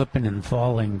of slipping and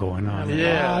falling going on.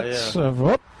 Lots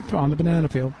of on the banana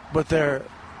field. But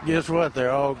guess what? They're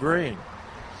all green.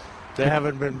 They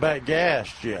haven't been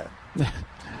gassed yet.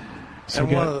 So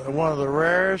and one of the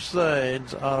rarest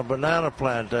things on a banana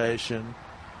plantation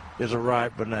is a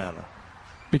ripe banana.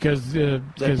 Because they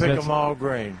pick them all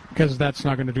green. Because that's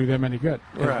not going to do them any good.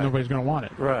 Right. Nobody's going to want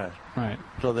it. Right. Right.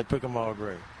 So they pick them all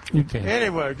green. Okay.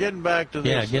 Anyway, getting back to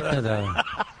this. Yeah, get to the...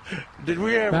 Did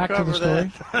we ever back cover to the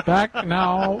story? that? Back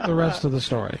now, the rest of the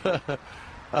story.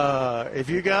 If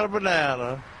you got a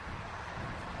banana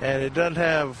and it doesn't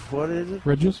have, what is it?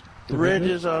 Ridges?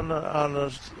 Ridges on the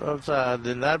side,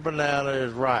 then that banana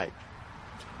is ripe.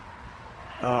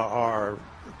 Or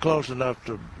close enough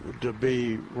to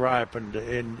be ripened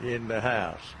in the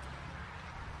house.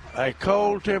 A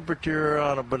cold temperature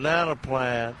on a banana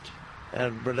plant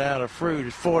and banana fruit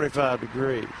is 45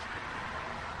 degrees.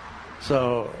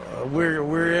 So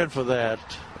we're in for that.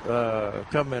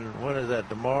 Coming, when is that?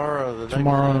 Tomorrow or the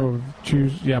tomorrow, next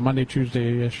Tuesday? Yeah, Monday,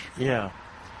 Tuesday-ish. Yeah.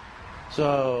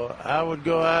 So I would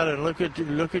go out and look at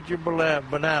your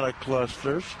banana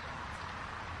clusters,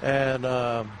 and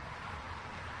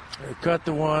cut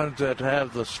the ones that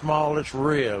have the smallest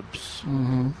ribs.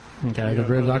 Mm-hmm. Okay, the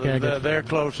ribs. Okay, they're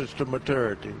closest to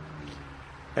maturity,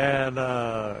 and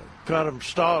cut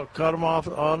them off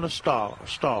on the stalk.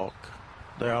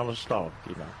 They're on the stalk,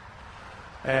 you know,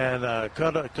 and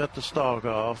cut the stalk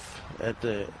off at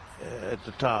the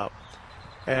top,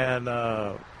 and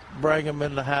bring them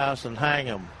in the house and hang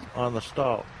them on the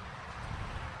stalk.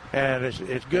 And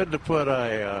it's good to put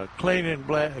a cleaning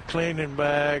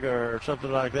bag or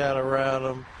something like that around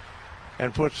them,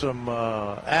 and put some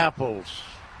apples,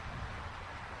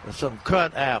 some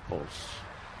cut apples,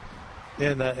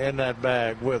 in that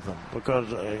bag with them, because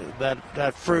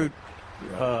that fruit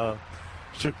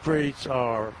secretes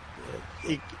or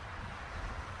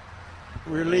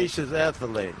releases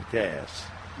ethylene gas,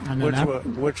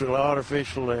 which will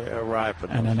artificially ripen.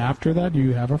 And then after that,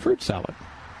 you have a fruit salad.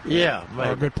 Yeah, maybe.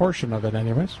 Or a good portion of it,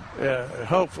 anyways. Yeah,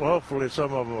 hopefully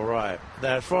some of them will ripe.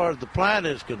 Now, as far as the plant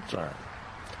is concerned,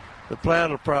 the plant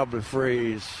will probably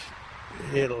freeze.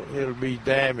 It'll be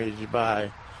damaged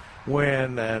by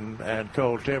wind and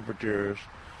cold temperatures.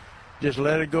 Just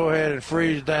let it go ahead and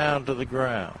freeze down to the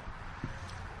ground,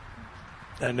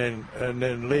 and then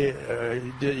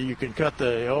you can cut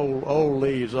the old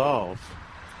leaves off,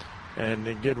 and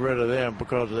then get rid of them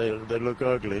because they look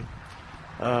ugly.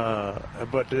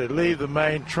 But to leave the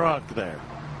main trunk there,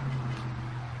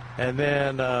 and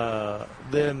then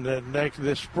next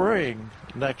spring,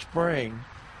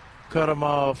 cut them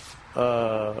off,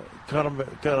 cut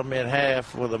them in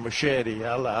half with a machete.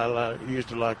 I used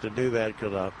to like to do that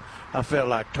because I felt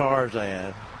like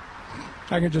Tarzan.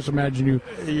 I can just imagine you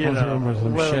with a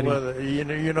machete.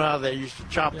 You know how they used to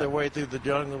chop their way through the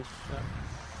jungles.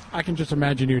 I can just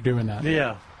imagine you doing that.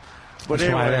 Yeah. But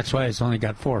that's why he's only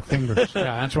got 4 fingers. Yeah,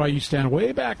 that's why you stand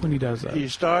way back when he does that. You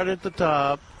start at the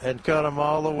top and cut them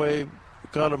all the way,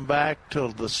 cut them back till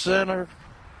the center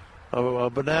of a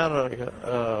banana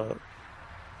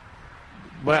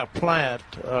plant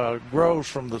grows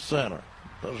from the center.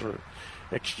 Those are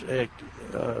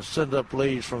send up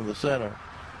leaves from the center,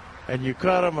 and you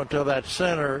cut them until that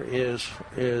center is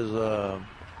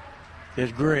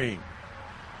green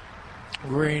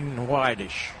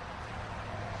whitish.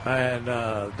 And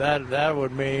that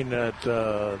would mean that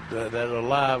a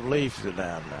live leaf is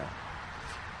down there.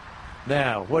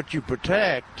 Now, what you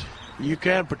protect, you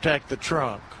can protect the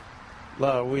trunk.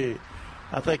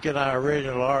 I think in our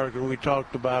original article we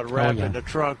talked about wrapping the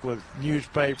trunk with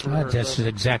newspaper. That's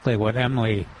exactly what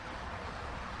Emily.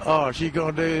 Oh, is she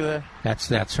gonna do that?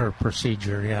 That's her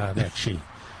procedure. Yeah, that she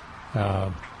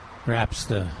protects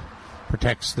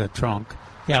the trunk.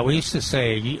 Yeah, we used to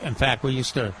say. In fact,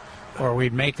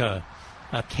 we'd make a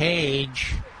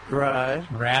cage, right,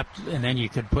 wrapped, and then you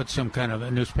could put some kind of a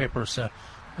newspaper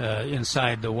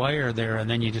inside the wire there, and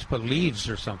then you just put leaves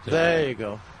or something. There you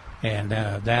go. And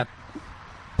that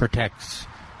protects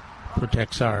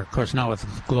our. Of course, now with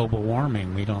global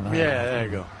warming, we don't know. Yeah, there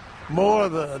you go. More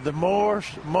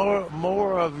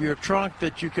of your trunk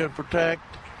that you can protect,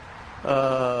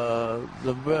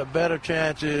 the better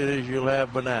chance is you'll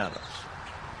have bananas.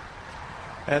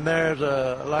 And there's,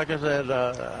 like I said,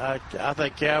 I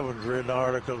think Calvin's written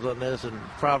articles on this and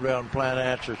probably on Plant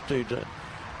Answers too.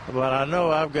 But I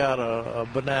know I've got a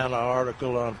banana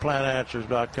article on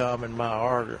plantanswers.com in my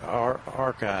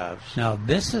archives. Now,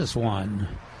 this is one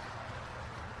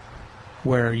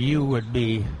where you would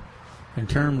be, in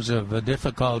terms of the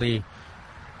difficulty,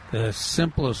 the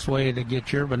simplest way to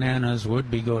get your bananas would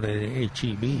be go to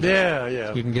HEB. Yeah,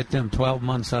 yeah. You can get them 12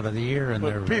 months out of the year, and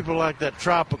but people like that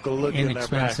tropical look in their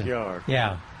backyard.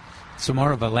 Yeah, it's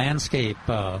more of a landscape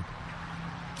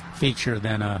feature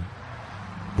than a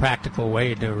practical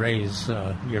way to raise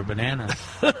your bananas.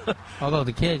 Although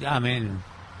the kid,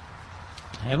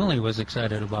 Emily was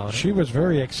excited about it. She was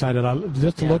very excited.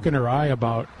 Just to look in her eye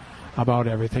about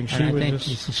everything. I think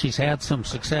she's had some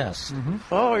success. Mm-hmm.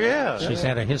 Oh, yeah. She's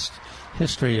had a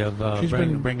history of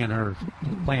bringing her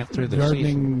plant through the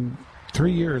gardening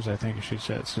 3 years, I think she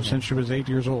said, since she was 8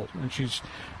 years old. And she's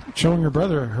showing her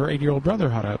 8-year-old brother,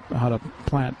 how to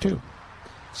plant, too.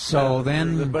 So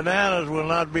then... The bananas will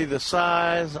not be the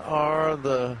size or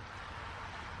the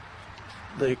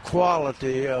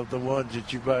quality of the ones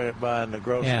that you buy in the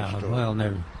grocery store. Yeah, well,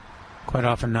 they're quite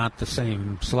often not the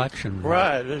same selection.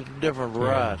 Right, there's different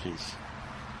varieties.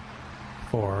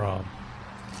 For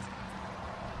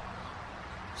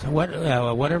so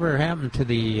whatever happened to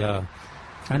the?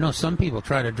 I know some people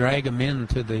try to drag them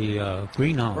into the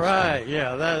greenhouse. Right,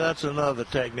 yeah, that's another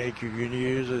technique you can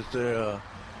use. Is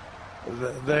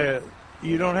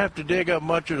you don't have to dig up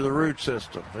much of the root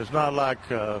system. It's not like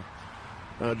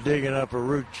digging up a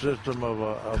root system of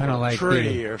a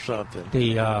tree or something.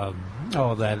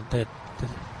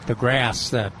 The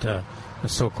grass that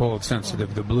is so cold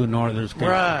sensitive, the blue northers.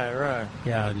 Right.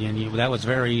 Yeah, and that was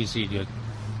very easy to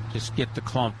just get the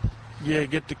clump. Yeah,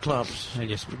 get the clumps.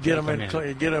 Just get them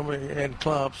in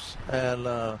clumps, and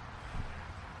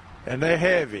they're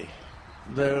heavy.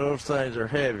 Those things are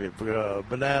heavy.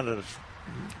 Bananas,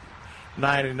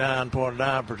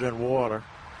 99.9% water.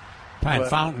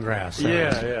 Fountain grass.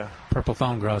 Yeah. Purple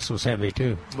fountain grass was heavy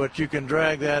too. But you can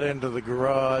drag that into the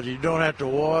garage. You don't have to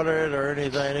water it or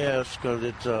anything else because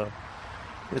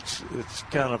it's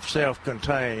kind of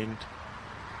self-contained,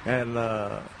 and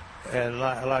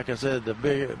like I said, the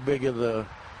bigger the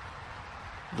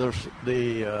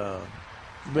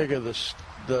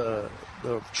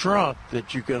trunk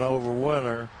that you can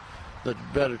overwinter, the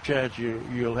better chance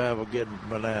you'll have of getting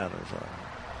bananas on.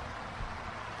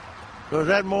 Was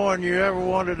that more than you ever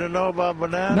wanted to know about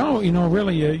bananas? No,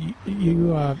 really,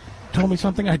 you told me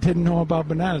something I didn't know about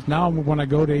bananas. Now, when I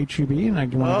go to HEB and I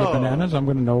want to get bananas, I'm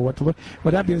going to know what to look.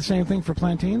 Would that be the same thing for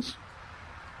plantains?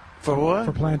 For what?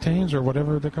 For plantains or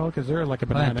whatever they're called? Because they're like a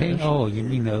banana. Plantain? Oh, you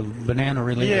mean the banana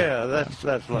related? Yeah, that's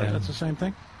like that's the same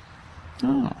thing.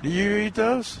 Oh. Do you eat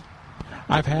those?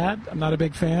 I've had. I'm not a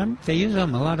big fan. They use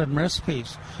them a lot in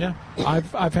recipes. Yeah,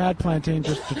 I've had plantain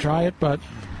just to try it, but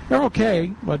they're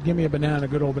okay. But give me a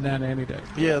good old banana any day.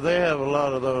 Yeah, they have a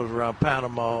lot of those around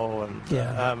Panama and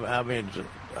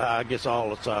I guess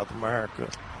all of South America.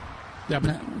 Yeah,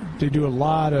 but they do a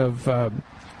lot of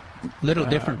little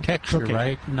different texture, cooking.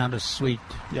 Right? Not as sweet.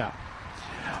 Yeah.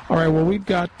 All right, well, we've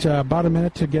got about a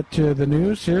minute to get to the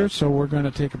news here, so we're going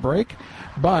to take a break.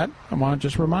 But I want to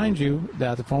just remind you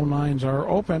that the phone lines are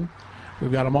open.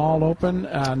 We've got them all open.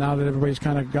 Now that everybody's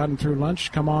kind of gotten through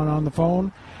lunch, come on the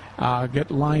phone.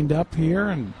 Get lined up here,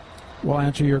 and we'll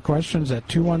answer your questions at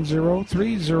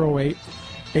 210-308-8867,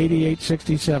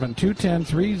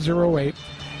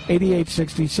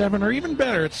 210-308-8867, or even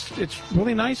better, it's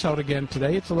really nice out again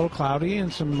today. It's a little cloudy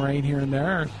and some rain here and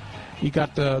there. You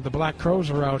got the black crows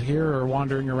are out here or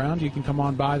wandering around. You can come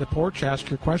on by the porch, ask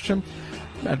your question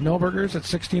at Milberger's at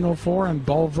 1604 on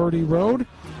Bulverde Road.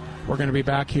 We're going to be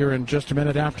back here in just a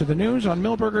minute after the news on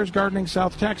Milberger's Gardening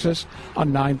South Texas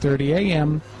on 9:30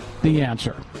 a.m. The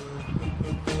Answer.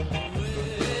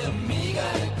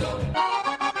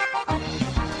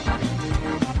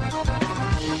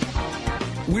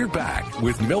 We're back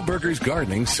with Milberger's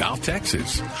Gardening South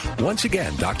Texas. Once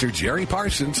again, Dr. Jerry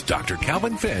Parsons, Dr.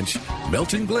 Calvin Finch,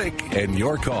 Milton Glick, and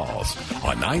your calls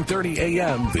on 9:30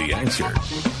 a.m. The Answer.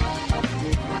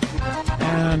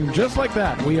 And just like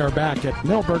that, we are back at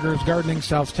Milberger's Gardening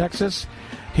South Texas,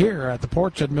 here at the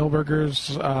porch at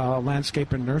Milberger's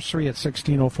Landscape and Nursery at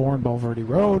 1604 on Bulverde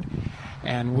Road.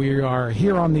 And we are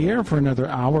here on the air for another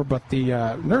hour, but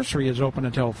the nursery is open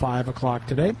until 5 o'clock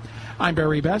today. I'm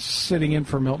Barry Best, sitting in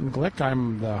for Milton Glick.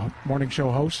 I'm the morning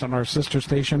show host on our sister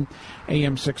station,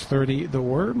 AM 630 The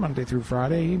Word, Monday through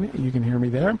Friday. You can hear me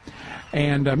there.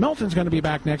 And Milton's going to be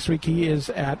back next week. He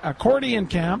is at accordion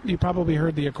camp. You probably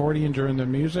heard the accordion during the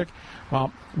music.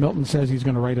 Well, Milton says he's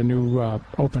going to write a new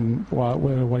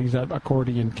when he's at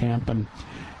accordion camp, and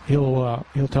he'll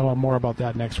tell more about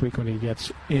that next week when he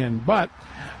gets in. But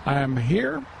I'm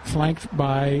here, flanked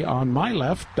by, on my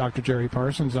left, Dr. Jerry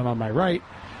Parsons, and on my right,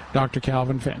 Dr.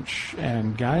 Calvin Finch.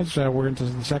 And guys, we're into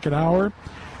the second hour,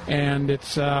 and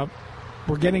it's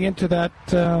we're getting into that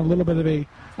little bit of a,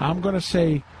 I'm going to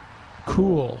say,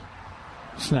 cool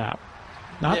snap.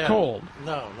 Not cold.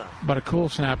 No. But a cool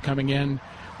snap coming in.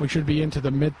 We should be into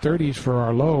the mid-30s for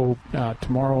our low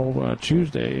tomorrow,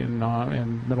 Tuesday, in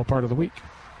middle part of the week.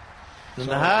 And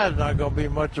the high's not going to be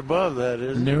much above that,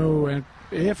 is it? No, and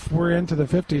if we're into the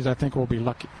 50s, I think we'll be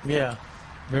lucky. Yeah.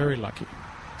 Very lucky.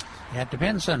 Yeah, it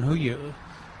depends on who you...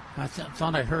 I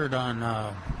thought I heard on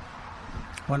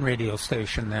one radio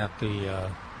station that the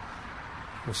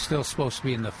was still supposed to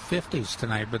be in the 50s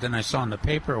tonight, but then I saw in the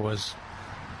paper it was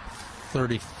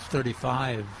 30,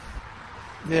 35.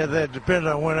 Yeah, that depends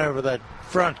on whenever that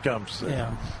front comes through.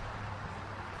 Yeah.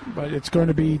 But it's going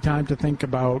to be time to think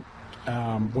about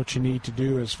what you need to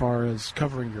do as far as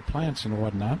covering your plants and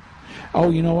whatnot.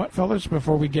 Oh, you know what, fellas?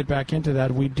 Before we get back into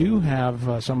that, we do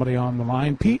have somebody on the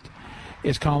line. Pete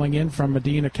is calling in from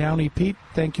Medina County. Pete,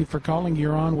 thank you for calling.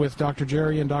 You're on with Dr.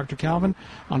 Jerry and Dr. Calvin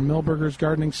on Milberger's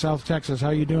Gardening, South Texas. How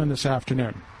are you doing this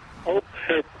afternoon? Oh,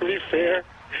 pretty fair.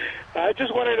 I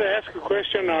just wanted to ask a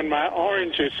question on my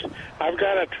oranges. I've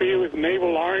got a tree with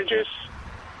navel oranges.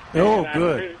 Oh,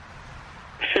 good.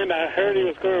 And I heard it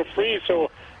was going to freeze, so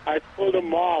I pulled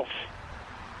them off.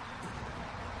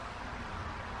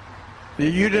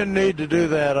 You didn't need to do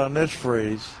that on this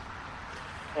freeze.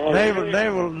 Oh,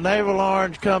 navel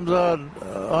orange comes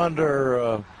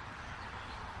under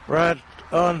right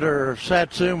under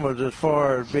satsumas as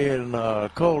far as being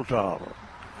cold tolerant.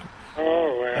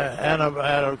 Oh, well. And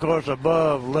of course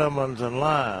above lemons and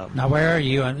limes. Now, where are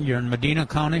you? You're in Medina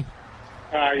County?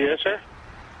 Yes, sir.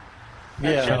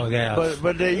 Yeah, So, yes.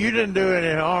 but you didn't do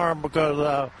any harm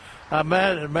because I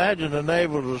imagine the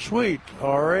navels are sweet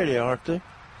already, aren't they?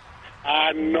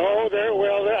 No, they're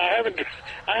well. I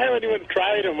haven't even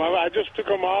tried them. I just took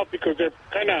them off because they're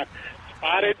kind of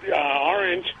spotted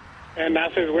orange, and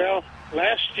I said, well,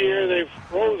 last year they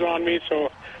froze on me, so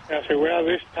I said, well,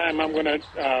 this time I'm going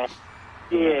to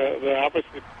do the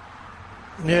opposite.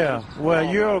 Yeah, well,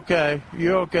 you're okay.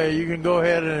 You're okay. You can go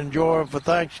ahead and enjoy them for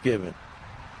Thanksgiving.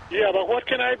 Yeah, but what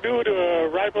can I do to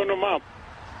ripen them up?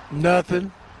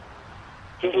 Nothing.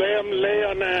 Just lay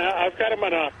on. I've got them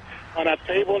on a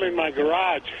table in my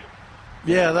garage.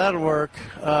 Yeah, that'll work.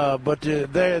 But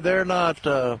they're not.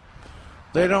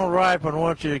 They don't ripen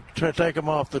once you take them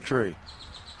off the tree.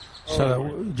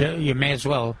 So you may as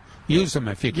well use them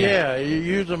if you can. Yeah, you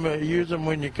use them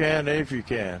when you can, if you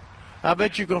can. I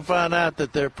bet you can find out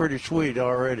that they're pretty sweet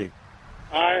already.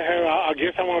 I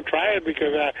guess I'm going to try it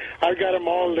because I got them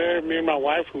all there, me and my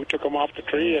wife, who took them off the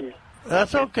tree. And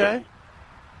that's okay.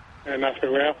 And I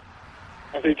said, well,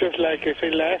 just like I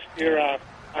said last year, I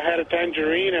had a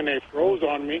tangerine and they froze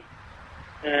on me.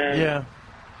 And yeah.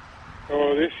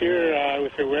 So this year, we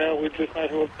said, well, we just might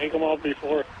as well take them off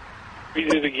before we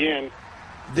did it again.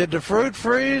 Did the fruit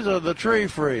freeze or the tree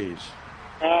freeze?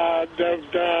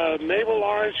 The navel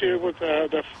orange with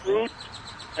the fruit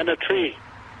and the tree.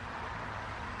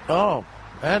 Oh,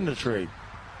 and the tree.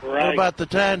 Right. What about the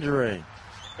tangerine?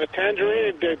 The tangerine,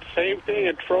 it did the same thing.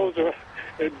 It froze.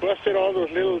 It busted all those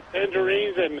little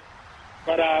tangerines,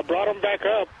 but I brought them back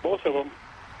up, both of them.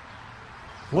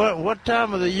 What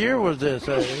time of the year was this?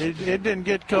 It didn't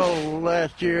get cold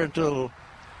last year until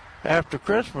after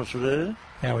Christmas, did it?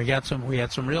 Yeah, we had some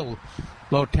real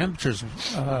low temperatures.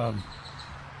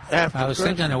 After I was Christmas.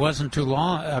 thinking it wasn't too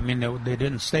long. I mean, they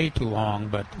didn't stay too long,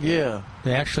 but yeah,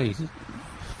 they actually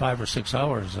 5 or 6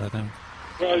 hours, I think.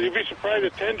 Well, you'd be surprised.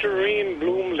 The tangerine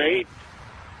bloomed late,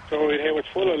 so it was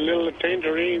full of little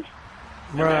tangerines.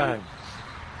 Right.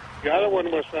 The other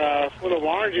one was full of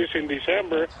oranges in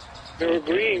December. They were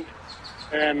green,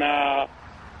 and I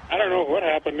don't know what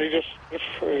happened.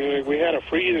 We had a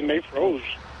freeze and they froze.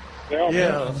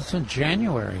 It's in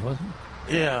January, wasn't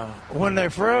it? Yeah. When they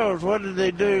froze, what did they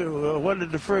do? What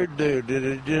did the fruit do?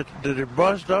 Did it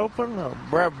burst open or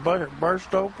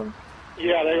burst open?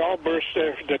 Yeah, they all burst.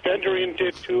 The tangerine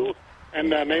did too,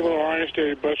 and the navel orange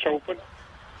did burst open.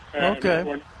 Okay. They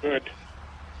weren't good.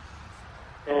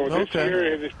 So this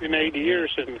year, it's been 8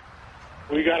 years, and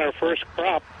we got our first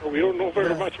crop, but we don't know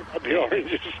very much about the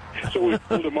oranges, so we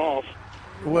pulled them off.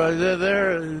 Well,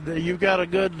 you've got a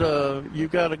good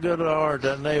orange,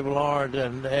 that navel orange,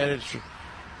 and it's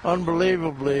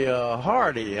unbelievably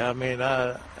hardy. I mean,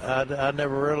 I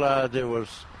never realized it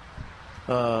was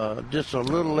just a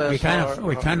little less.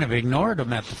 We kind of ignored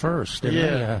them at the first,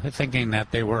 didn't we? Thinking that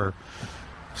they were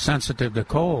sensitive to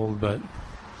cold, but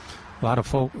a lot of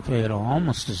folk,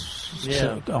 almost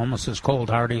as cold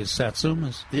hardy as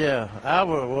Satsumas. Yeah,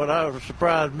 what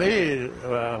surprised me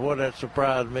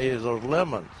is those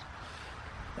lemons.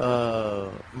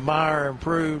 Meyer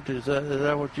Improved, is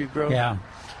that what you grow? Yeah.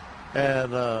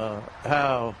 And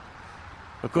how,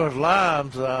 of course,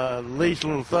 limes, least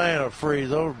little thing will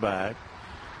freeze those back.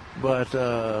 But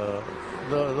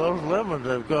those lemons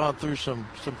have gone through some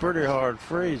pretty hard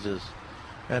freezes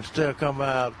and still come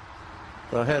out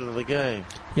ahead of the game.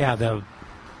 Yeah, they'll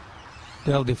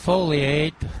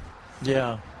defoliate.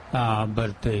 Yeah.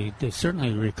 But they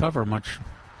certainly recover much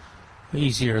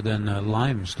easier than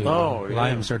limes do. Oh, yeah.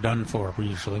 Limes are done for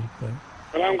usually. But.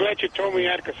 Well, I'm glad you told me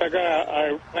that, because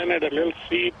I planted a little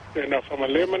seed from a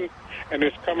lemon, and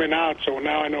it's coming out, so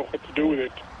now I know what to do with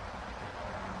it.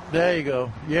 There you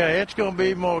go. Yeah, it's going to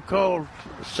be more cold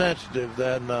sensitive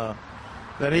than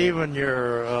even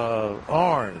your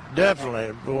orange.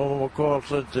 Definitely more cold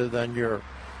sensitive than your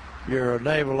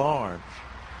navel orange.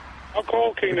 How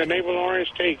cold can the navel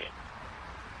orange take?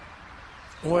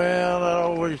 Well, it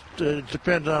always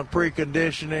depends on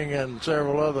preconditioning and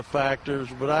several other factors,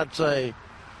 but I'd say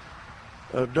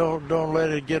don't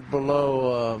let it get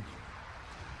below.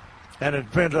 And it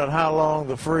depends on how long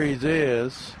the freeze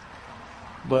is,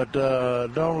 but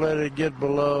don't let it get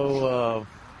below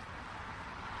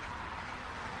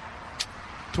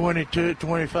 22,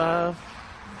 25,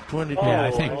 22.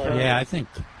 Yeah, I think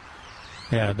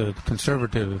the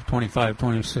conservative 25,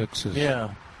 26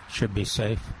 should be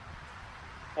safe.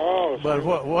 Oh, but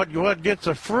what gets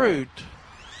a fruit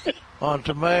on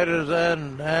tomatoes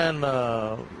and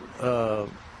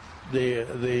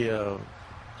the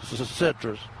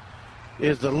citrus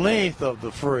is the length of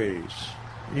the freeze.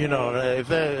 You know, if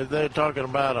they're talking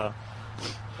about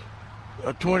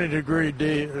a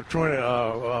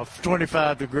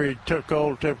 25 degree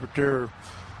cold temperature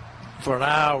for an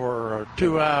hour or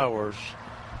 2 hours,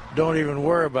 don't even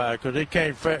worry about it, because it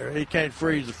can't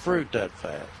freeze the fruit that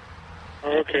fast.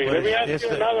 Okay, But let me ask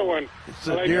you another one. It's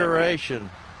the duration.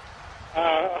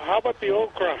 How about the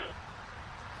okra?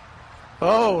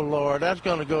 Oh, Lord, that's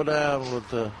going to go down with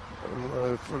the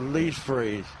least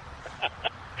freeze.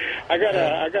 I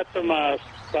got some about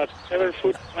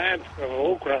 7-foot plants of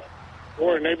okra,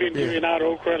 and they've been giving out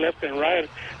okra left and right,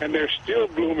 and they're still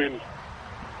blooming.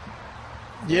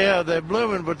 Yeah, they're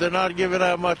blooming, but they're not giving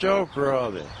out much okra,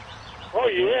 are they? Oh,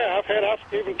 yeah,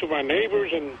 I've given to my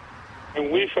neighbors, and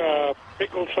we've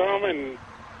pickled some, and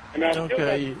I still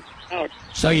got out.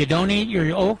 So you don't eat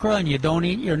your okra and you don't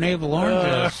eat your navel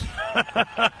oranges.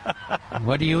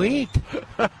 What do you eat?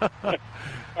 Yeah,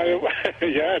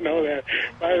 I know that.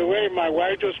 By the way, my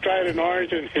wife just tried an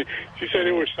orange, and she said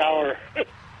it was sour.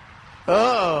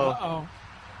 Uh-oh.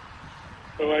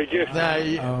 So I guess...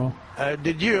 Now,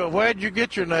 where'd you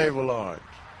get your navel orange?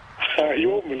 You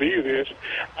won't believe this.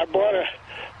 I bought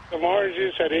some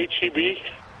oranges at H-E-B.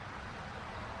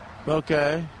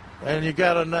 Okay. And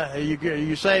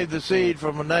you saved the seed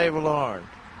from a navel orange.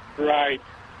 Right.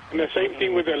 And the same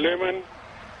thing with the lemon.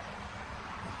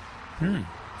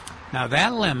 Now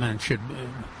that lemon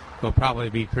will probably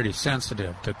be pretty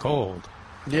sensitive to cold.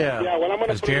 Yeah. Yeah, well, I'm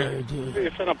going to put it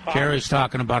in a pot. Jerry's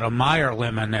talking about a Meyer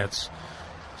lemon that's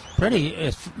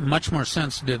it's much more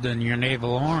sensitive than your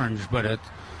navel orange, but it's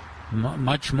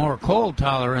much more cold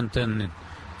tolerant than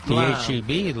the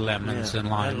H-E-B lemons and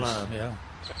limes. Yeah.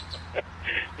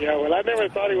 Yeah, well, I never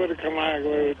thought it would come out.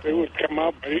 It would come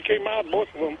up, but it came out, both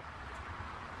of them.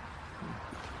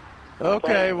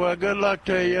 Okay, well, good luck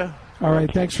to you. All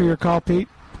right, thanks for your call, Pete.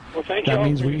 Well, thank you. That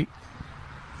means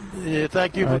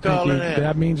thank you for calling in.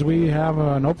 That means we have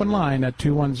an open line at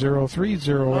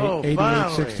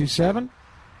 210-308-8867.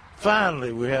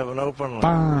 Finally, we have an open line.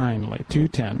 Finally,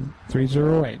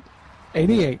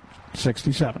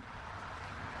 210-308-8867.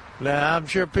 Now, I'm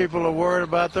sure people are worried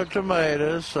about their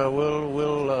tomatoes, so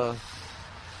we'll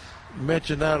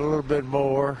mention that a little bit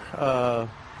more.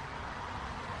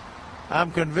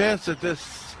 I'm convinced that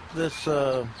this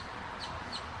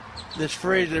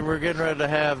freeze that we're getting ready to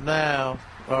have now,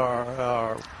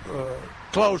 or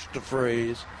close to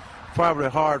freeze, probably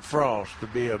hard frost to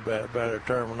be a better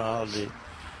terminology,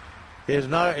 is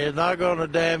not going to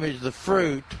damage the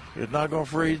fruit. It's not going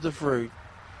to freeze the fruit.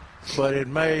 but it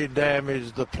may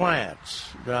damage the plants.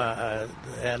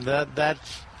 And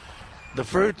that's the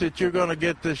fruit that you're going to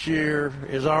get this year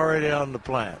is already on the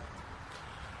plant.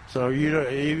 So you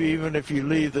don't, even if you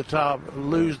lose the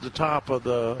top of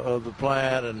the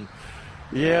plant, and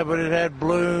but it had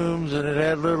blooms and it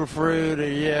had little fruit,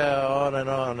 and on and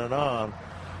on and on.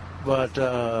 But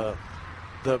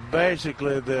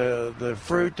basically the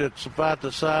fruit that's about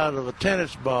the size of a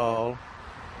tennis ball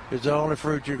is the only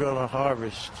fruit you're going to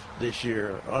harvest this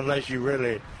year, unless you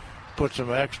really put some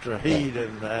extra heat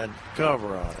and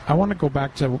cover on it. I want to go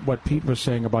back to what Pete was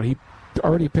saying about he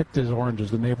already picked his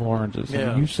oranges, the navel oranges.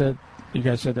 Yeah. And you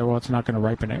guys said that, well, it's not going to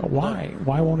ripen. Why?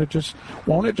 Why won't it just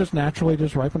naturally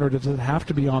just ripen, or does it have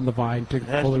to be on the vine to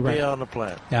fully ripen? It has to be on the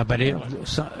plant. Yeah, but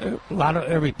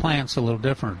every plant's a little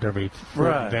different. Every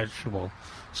fruit and vegetable,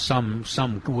 some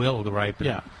will ripen.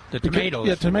 Yeah. The tomatoes.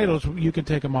 Yeah, tomatoes. You can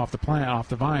take them off the plant, off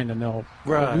the vine, and they'll.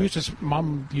 Right.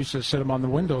 Mom used to sit them on the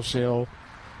windowsill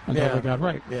until they got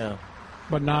ripe. Yeah.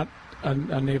 But not a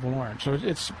navel orange. So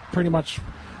it's pretty much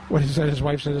what he said. His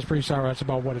wife said it's pretty sour. That's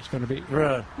about what it's going to be.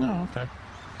 Right. Oh, okay.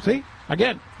 See,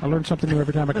 again, I learn something new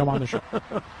every time I come on the show.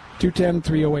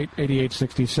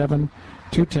 210-308-8867.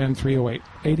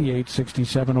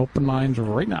 210-308-8867. Open lines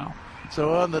right now.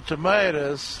 So on the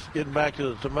tomatoes, getting back to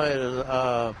the tomatoes,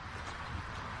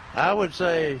 I would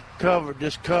say cover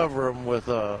them with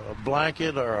a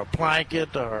blanket or a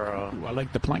planket or I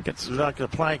like the blankets. Like a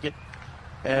blanket,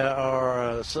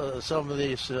 or some of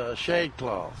these shade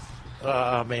cloth.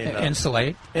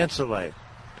 Insulate. Insulate.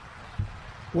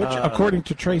 Which, according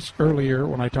to Trace earlier,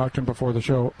 when I talked to him before the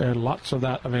show, lots of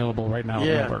that available right now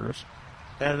at Milberger's.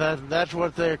 And that's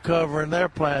what they're covering their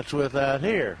plants with out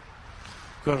here.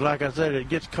 Because, like I said, it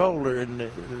gets colder, and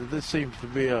this seems to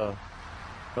be a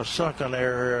sunken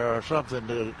area or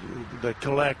something that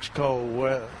collects coal.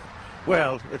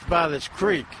 Well, it's by this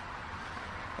creek,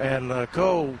 and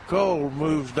coal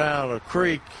moves down a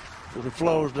creek. It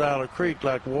flows down a creek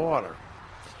like water.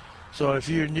 So if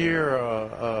you're near,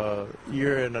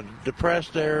 you're in a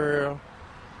depressed area,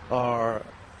 or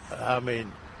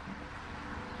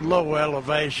low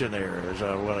elevation areas,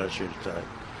 what I should say,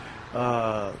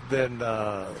 then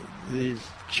these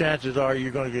chances are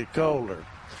you're going to get colder.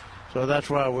 So that's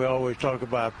why we always talk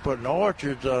about putting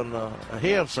orchards on a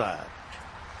hillside.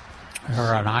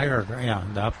 Or on higher,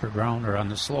 the upper ground or on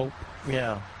the slope.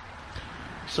 Yeah.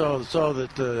 So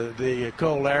that the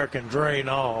cold air can drain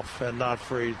off and not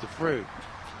freeze the fruit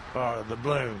or the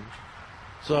blooms.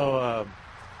 So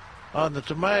on the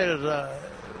tomatoes,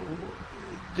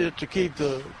 just to keep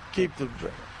the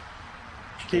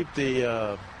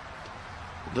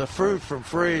fruit from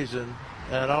freezing,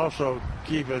 and also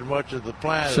keep as much of the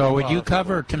plant. So would you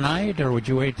cover tonight, or would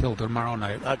you wait till tomorrow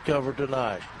night? I'd cover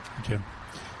tonight. Okay.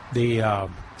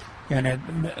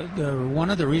 One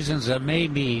of the reasons that may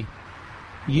be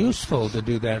useful to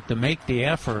do that, to make the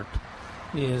effort,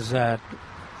 is that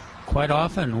quite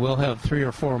often we'll have 3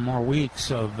 or 4 more weeks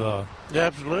of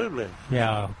absolutely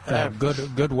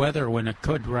good weather when it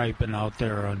could ripen out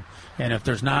there, and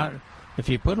if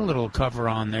you put a little cover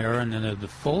on there and then the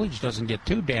foliage doesn't get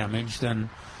too damaged, then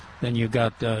you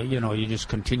got you just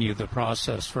continue the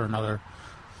process for another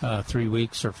 3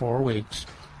 weeks or 4 weeks.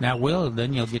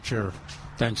 Then you'll get your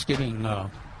Thanksgiving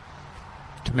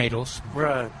tomatoes.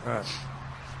 Right.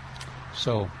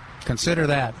 So consider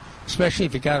that, especially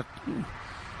if you got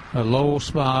a low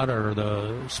spot or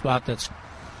the spot that's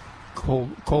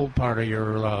cold part of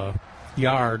your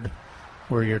yard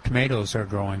where your tomatoes are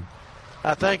growing.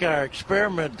 I think our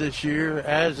experiment this year,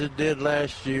 as it did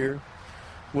last year,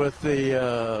 with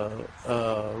the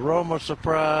Roma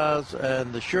Surprise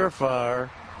and the Surefire,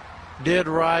 did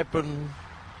ripen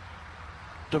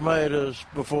tomatoes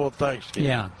before Thanksgiving.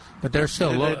 Yeah, but they're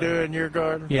still low. Did they do in your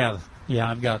garden? Yeah,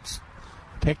 I've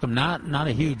picked them. Not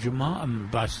a huge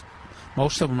amount, but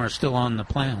most of them are still on the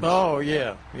plants. Oh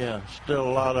yeah, still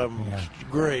a lot of them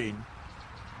green.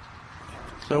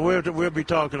 So we'll be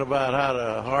talking about how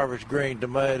to harvest green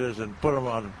tomatoes and put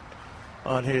them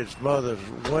on his mother's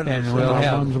windowsill.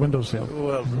 And windowsill.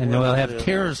 We'll have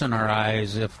tears in our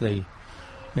eyes if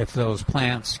those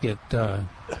plants get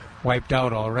wiped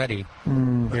out already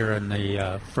here in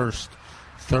the first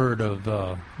third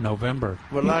of November.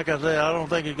 But like I said, I don't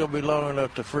think it's going to be long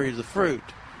enough to freeze the fruit,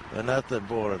 and that's the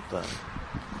important thing.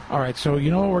 All right, so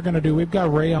you know what we're going to do? We've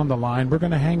got Ray on the line. We're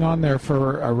going to hang on there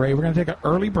for Ray. We're going to take an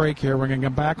early break here. We're going to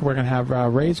come back. We're going to have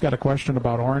Ray's got a question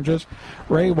about oranges.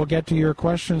 Ray, we'll get to your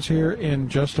questions here in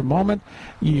just a moment.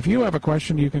 If you have a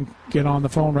question, you can get on the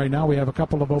phone right now. We have a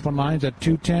couple of open lines at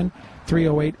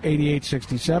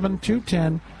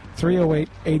 210-308-8867,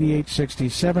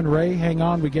 210-308-8867. Ray, hang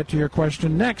on. We get to your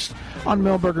question next on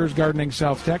Milberger's Gardening,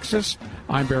 South Texas.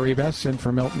 I'm Barry Bess in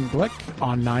for Milton Glick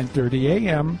on 9:30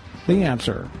 a.m. The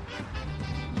Answer.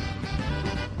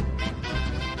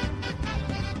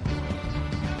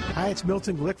 Hi, it's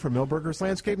Milton Glick from Milberger's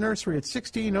Landscape Nursery at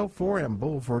 1604 M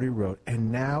Bulverde Road.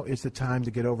 And now is the time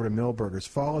to get over to Milberger's.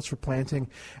 Fall is for planting,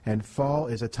 and fall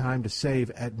is a time to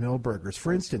save at Milberger's.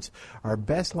 For instance, our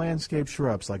best landscape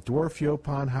shrubs like dwarf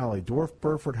Yaupon holly, dwarf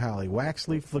Burford holly,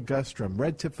 waxleaf ligustrum,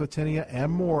 red tip photinia,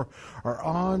 and more are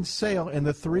on sale in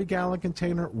the 3-gallon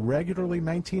container, regularly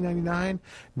 $19.99,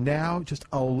 now just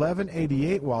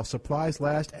 $11.88 while supplies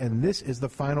last, and this is the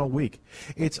final week.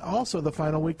 It's also the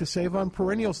final week to save on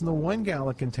perennials in the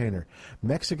 1-gallon container.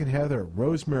 Mexican heather,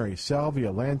 rosemary,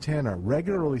 salvia, lantana,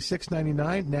 regularly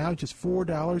 $6.99, now just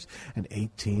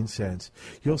 $4.18.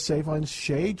 You'll save on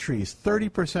shade trees,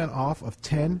 30% off of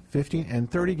 10, 15, and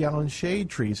 30-gallon shade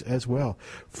trees as well.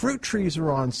 Fruit trees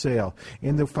are on sale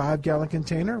in the 5-gallon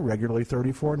container, regularly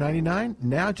 $34.99,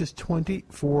 now just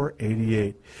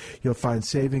 $24.88. You'll find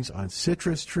savings on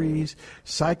citrus trees,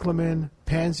 cyclamen,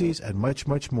 pansies, and much,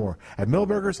 much more at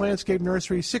Milberger's Landscape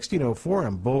Nursery, 1604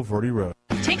 on Bulverde Road.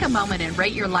 Take a moment and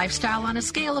rate your lifestyle on a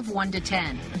scale of 1 to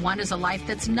 10. 1 is a life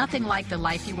that's nothing like the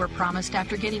life you were promised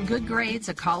after getting good grades,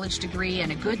 a college degree,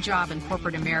 and a good job in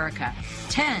corporate America.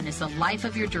 10 is the life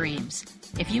of your dreams.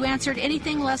 If you answered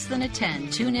anything less than a 10,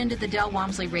 tune in to the Del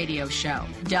Walmsley Radio Show.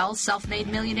 Del, self-made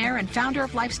millionaire and founder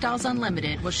of Lifestyles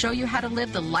Unlimited, will show you how to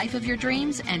live the life of your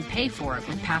dreams and pay for it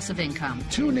with passive income.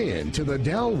 Tune in to the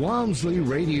Del Walmsley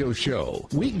Radio Show,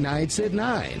 weeknights at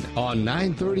 9 on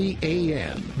 9:30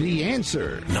 a.m. The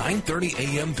Answer. 9:30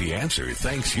 a.m. The Answer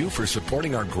thanks you for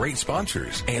supporting our great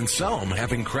sponsors. And some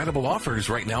have incredible offers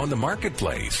right now in the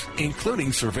marketplace,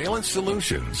 including Surveillance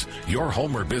Solutions. Your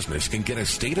home or business can get a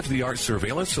state-of-the-art Surveillance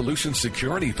Solutions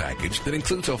security package that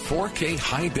includes a 4K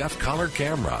high-def color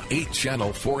camera,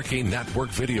 8-channel 4K network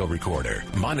video recorder,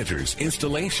 monitors,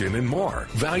 installation, and more.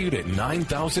 Valued at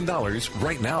 $9,000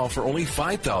 right now for only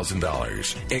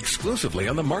 $5,000. Exclusively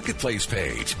on the Marketplace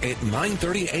page at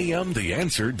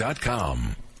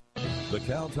 930amtheanswer.com. The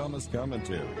Cal Thomas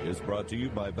Commentary is brought to you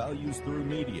by Values Through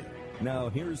Media. Now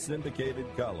here's syndicated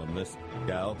columnist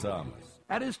Cal Thomas.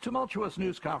 At his tumultuous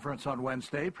news conference on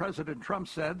Wednesday, President Trump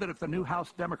said that if the new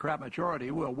House Democrat majority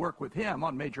will work with him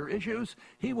on major issues,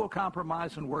 he will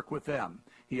compromise and work with them.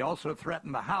 He also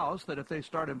threatened the House that if they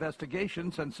start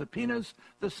investigations and subpoenas,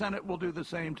 the Senate will do the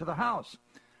same to the House.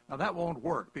 Now, that won't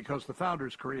work because the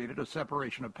founders created a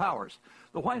separation of powers.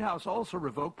 The White House also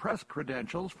revoked press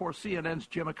credentials for CNN's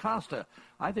Jim Acosta.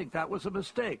 I think that was a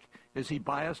mistake. Is he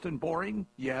biased and boring?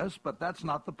 Yes, but that's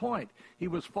not the point. He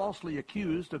was falsely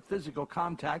accused of physical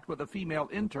contact with a female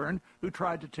intern who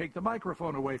tried to take the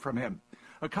microphone away from him.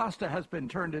 Acosta has been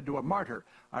turned into a martyr.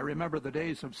 I remember the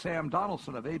days of Sam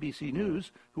Donaldson of ABC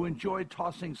News, who enjoyed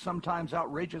tossing sometimes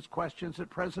outrageous questions at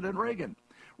President Reagan.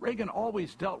 Reagan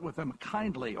always dealt with them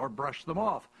kindly or brushed them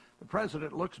off. The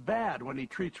president looks bad when he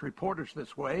treats reporters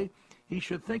this way. He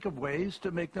should think of ways to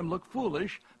make them look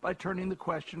foolish by turning the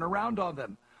question around on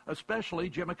them, especially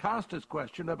Jim Acosta's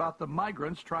question about the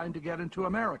migrants trying to get into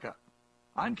America.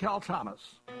 I'm Cal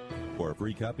Thomas. For a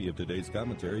free copy of today's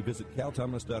commentary, visit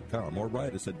calthomas.com or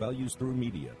write us at Values Through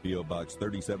Media, P.O. Box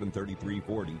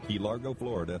 373340, Key Largo,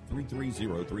 Florida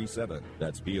 33037.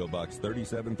 That's P.O. Box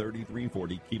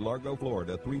 373340, Key Largo,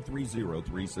 Florida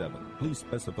 33037. Please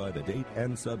specify the date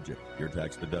and subject. Your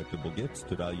tax-deductible gifts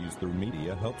to Values Through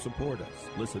Media help support us.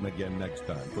 Listen again next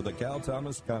time for the Cal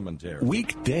Thomas Commentary.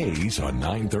 Weekdays on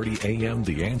 9:30 a.m.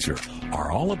 The Answer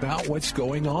are all about what's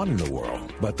going on in the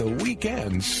world, but the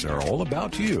weekends are all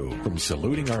about you. From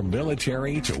saluting our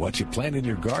military to what you plant in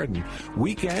your garden,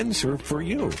 weekends are for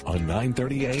you on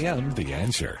 9:30 a.m. The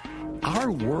Answer. Our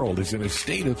world is in a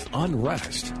state of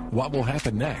unrest. What will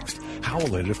happen next? How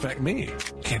will it affect me?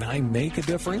 Can I make a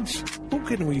difference? Who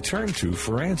can we turn to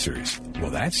for answers?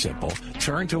 Well, that's simple.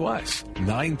 Turn to us.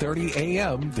 9:30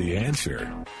 a.m. The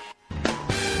Answer.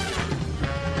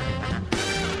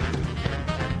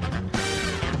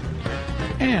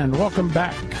 And welcome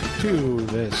back to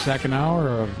the second hour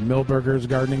of Milberger's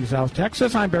Gardening, South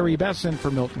Texas. I'm Barry Bess in for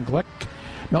Milton Glick.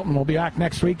 Milton will be back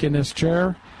next week in this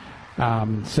chair,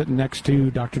 sitting next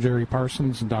to Dr. Jerry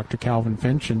Parsons and Dr. Calvin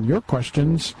Finch, and your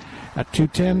questions at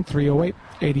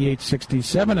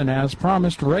 210-308-8867. And as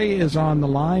promised, Ray is on the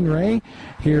line. Ray,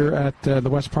 here at the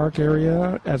West Park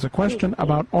area, as a question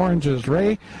about oranges.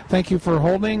 Ray, thank you for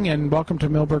holding, and welcome to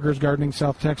Milberger's Gardening,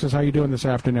 South Texas. How are you doing this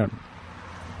afternoon?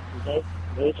 Okay.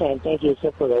 Very fine, thank you,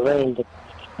 except for the rain. But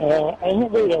I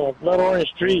have a blood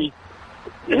orange tree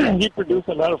he produced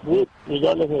a lot of fruit,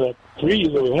 regardless of the trees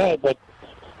that we had. But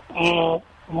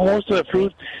most of the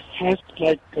fruit has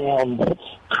like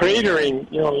cratering,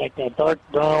 like a dark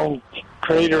brown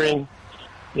cratering,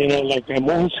 like a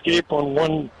moonscape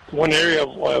on one area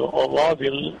of all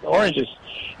the oranges.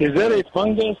 Is that a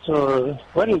fungus or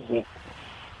what is it?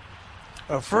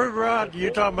 A fruit rot? You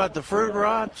talking about the fruit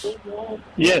rots?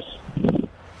 Yes.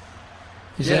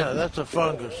 That's a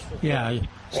fungus. Yeah.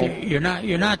 So you're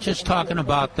not just talking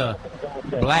about the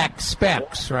black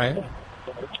specks, right?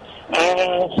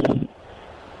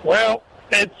 Well,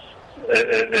 it's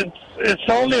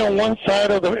only on one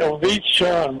side of each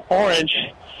orange,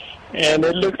 and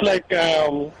it looks like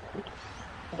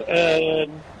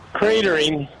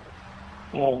cratering,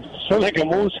 so like a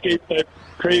moonscape type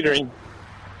cratering.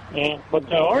 But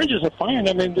the oranges are fine.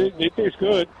 I mean, they taste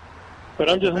good. But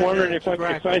I'm just wondering if I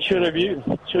should have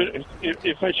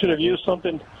used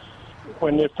something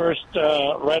when they first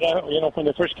when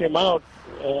they first came out.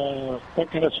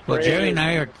 What kind of spray? Well, Jerry and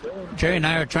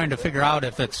I are trying to figure out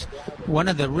if it's one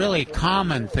of the really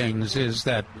common things is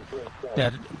that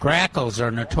grackles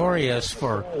are notorious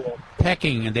for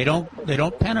pecking, and they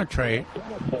don't penetrate,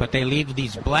 but they leave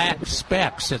these black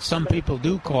specks that some people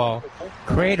do call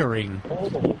cratering,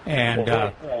 and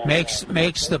makes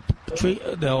the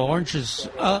oranges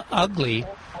ugly,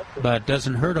 but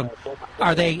doesn't hurt them.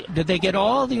 Did they get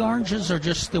all the oranges, or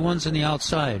just the ones on the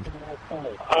outside?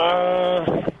 As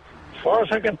far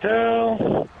as I can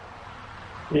tell,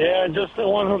 just the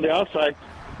ones on the outside.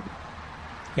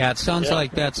 Yeah, it sounds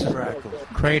like that's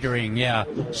cratering, yeah.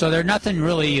 So there's nothing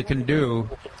really you can do.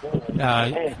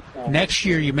 Next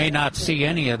year you may not see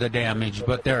any of the damage,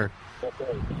 but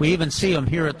we even see them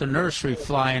here at the nursery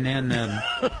flying in,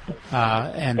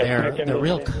 and they're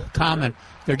real common.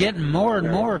 They're getting more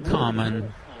and more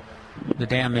common, the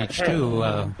damage, too.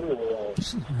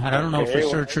 I don't know if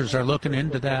researchers are looking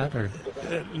into that. Or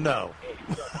No.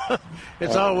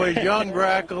 It's always young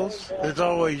grackles, it's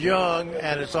always young,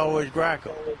 and it's always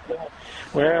grackle.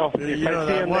 Well,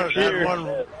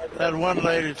 that one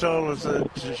lady told us that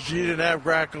she didn't have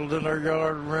grackles in her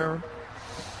yard, remember?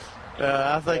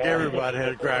 I think everybody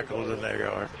had grackles in their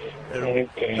yard.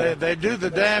 They do the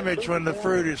damage when the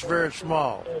fruit is very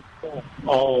small.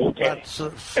 Oh, okay. That's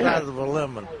the size of a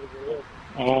lemon.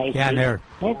 The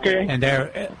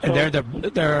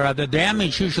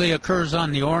damage usually occurs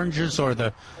on the oranges or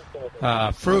the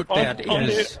fruit that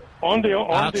is on the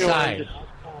outside.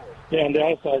 Yeah, on the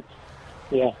outside.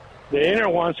 Yeah, the inner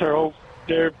ones they're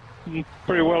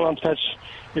pretty well untouched.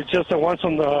 It's just the ones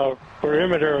on the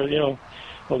perimeter,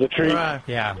 of the tree. Right.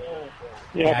 Yeah.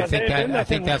 Yeah, I think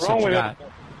that's what you got.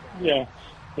 Yeah.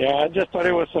 Yeah, I just thought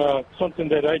it was something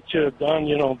that I should have done,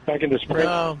 back in the spring.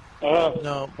 No.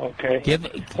 Okay. Give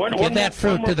that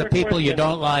fruit to the people you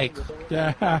don't like.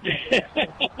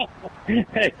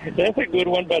 Hey, that's a good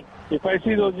one. But if I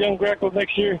see those young grackles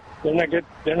next year, they're not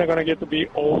going to get to be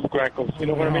old grackles. You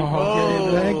know what I mean?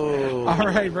 Oh. All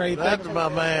right, Ray. That's my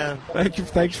man.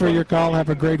 Thanks for your call. Have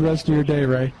a great rest of your day,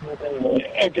 Ray.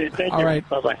 Okay, thank you. All right.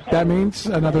 Bye-bye. That means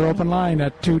another open line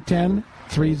at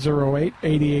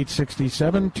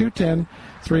 210-308-8867,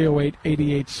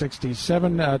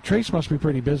 210-308-8867. Trace must be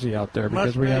pretty busy out there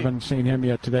because we haven't seen him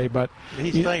yet today. But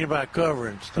he's thinking about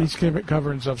covering stuff. He's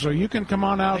covering stuff. So you can come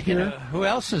on out here. Who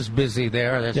else is busy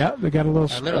there? They got a little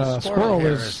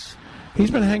squirrel. He's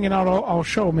been hanging out all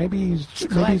show. Maybe he's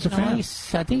a fan. I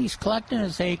think he's collecting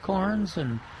his acorns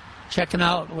and checking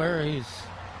out where he's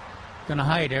going to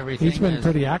hide everything. He's been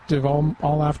pretty active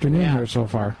all afternoon here so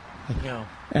far. Yeah.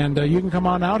 And you can come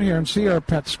on out here and see our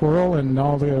pet squirrel and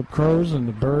all the crows and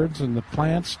the birds and the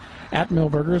plants at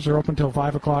Millburgers. They're open till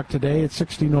 5 o'clock today at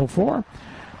 1604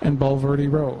 and Bulverde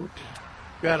Road.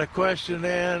 Got a question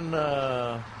in.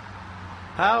 How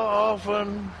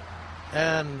often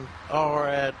or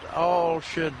at all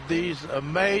should these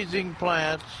amazing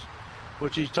plants,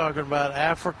 which he's talking about,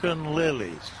 African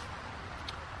lilies,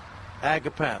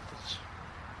 agapanthus,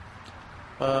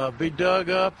 be dug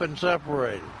up and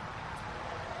separated?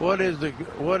 What is the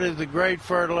great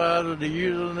fertilizer to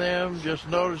use on them? Just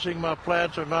noticing my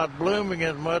plants are not blooming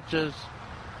as much as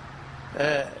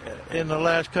in the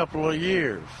last couple of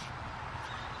years.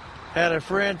 Had a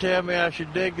friend tell me I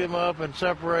should dig them up and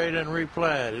separate and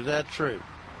replant. Is that true?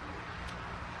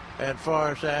 And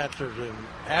Forrest answers him,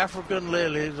 African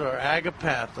lilies or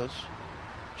agapanthus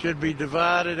should be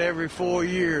divided every 4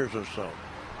 years or so.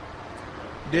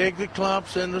 Dig the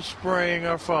clumps in the spring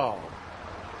or fall.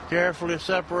 Carefully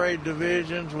separate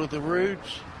divisions with the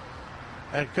roots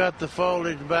and cut the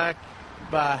foliage back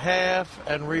by half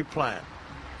and replant.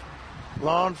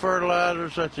 Lawn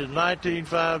fertilizers such as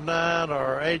 1959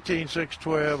 or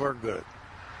 18612 are good.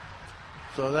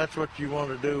 So that's what you want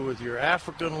to do with your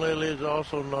African lilies,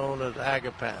 also known as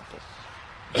agapanthus.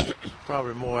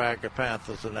 Probably more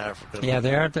agapanthus than African. Yeah,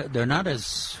 they're not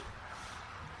as.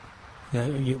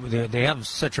 They have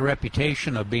such a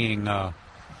reputation of being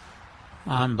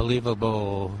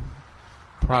unbelievable,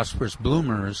 prosperous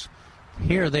bloomers.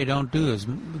 Here they don't do as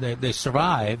they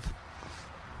survive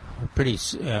pretty,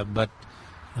 but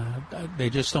they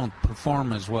just don't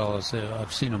perform as well as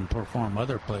I've seen them perform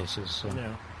other places. So.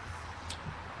 Yeah.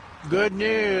 Good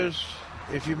news: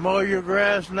 if you mow your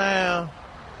grass now,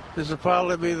 this will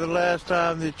probably be the last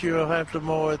time that you'll have to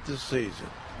mow it this season.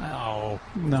 Oh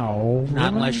no!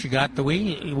 Not unless you got the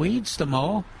weeds to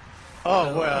mow.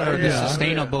 Oh well, or the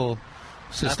sustainable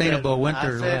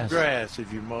winter. I said grass.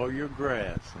 If you mow your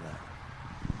grass now.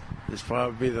 This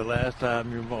probably be the last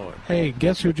time you mow it. Hey,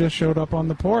 guess who just showed up on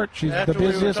the porch? He's the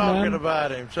busiest we were talking man.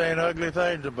 about him, saying ugly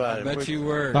things about him. I bet you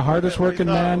were. The hardest working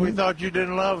man. We thought you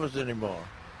didn't love us anymore.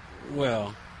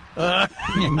 Well.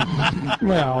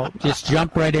 Well. Just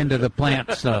jump right into the plant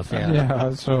stuff.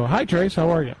 Yeah. So, hi, Trace. How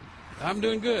are you? I'm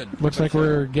doing good. Looks like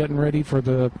we're getting ready for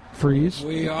the freeze.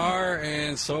 We are,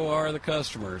 and so are the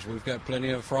customers. We've got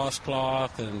plenty of frost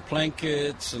cloth and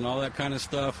blankets and all that kind of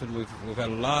stuff, and we've had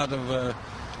a lot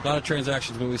of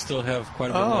transactions, but we still have quite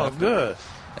a bit left. Oh,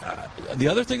 good. The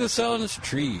other thing that's selling is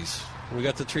trees. We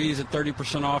got the trees at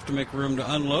 30% off to make room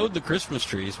to unload the Christmas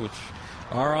trees, which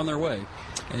are on their way.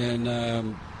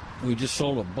 And we just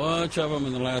sold a bunch of them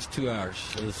in the last 2 hours.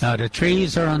 Now, the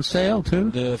trees are on sale, too?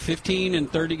 The 15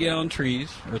 and 30-gallon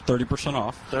trees are 30%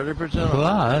 off. 30% off.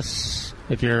 Plus,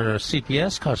 if you're a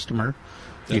CPS customer,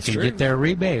 you can get their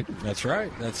rebate. That's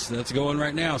right. That's going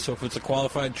right now. So if it's a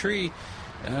qualified tree,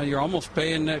 you're almost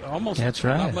paying That's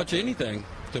right. not much anything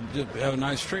to have a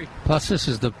nice tree. Plus, this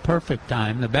is the perfect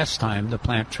time, the best time to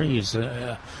plant trees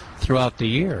throughout the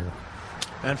year.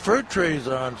 And fruit trees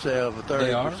are on sale for 30%,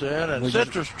 They are. and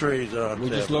citrus trees are on sale.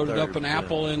 We just loaded up an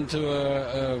apple into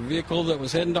a vehicle that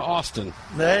was heading to Austin.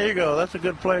 There you go. That's a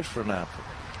good place for an apple.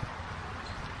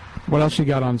 What else you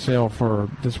got on sale for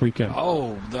this weekend?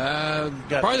 Oh,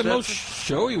 probably the most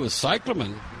showy was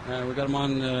cyclamen. We got them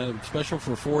on special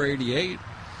for $4.88.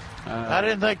 I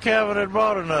didn't think Kevin had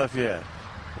bought enough yet.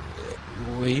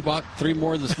 Well, he bought 3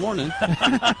 more this morning.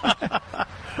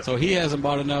 So he hasn't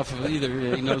bought enough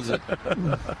either. He knows it.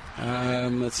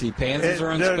 Let's see. Pansies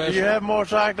are on special. Do you have more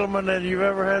cyclamen than you've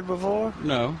ever had before?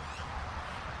 No.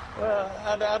 Well,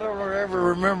 I don't ever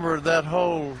remember that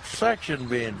whole section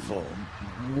being full.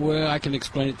 Well, I can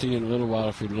explain it to you in a little while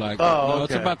if you'd like. Oh, no,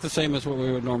 okay. It's about the same as what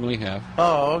we would normally have.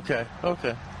 Oh, okay.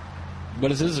 Okay. But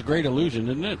this is a great illusion,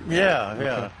 isn't it? Yeah, Okay.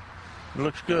 yeah. It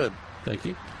looks good. Thank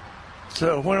you.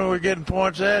 So when are we getting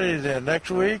poinsettias in? Next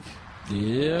week?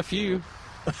 Yeah, a few.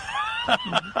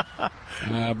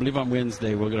 I believe on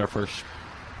Wednesday we'll get our first.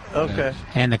 Okay.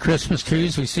 And the Christmas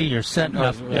trees, we see you're setting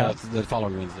up. Yeah, the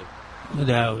following Wednesday.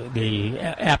 The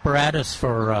apparatus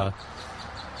for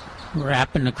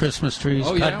wrapping the Christmas trees,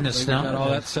 cutting the stump. Got all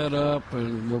that set up,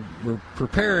 and we're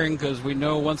preparing because we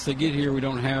know once they get here, we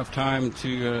don't have time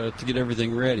to get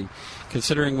everything ready.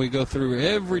 Considering we go through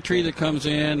every tree that comes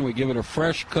in, we give it a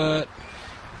fresh cut,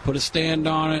 put a stand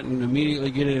on it, and immediately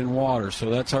get it in water. So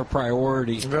that's our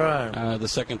priority. Right. The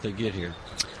second they get here.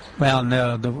 Well,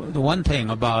 the one thing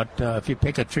about if you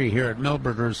pick a tree here at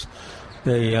Milberger's,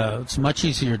 it's a much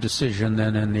easier decision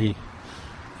than in the.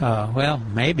 Well,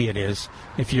 maybe it is.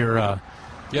 If you're.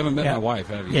 You haven't met my wife,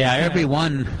 have you? Yeah, every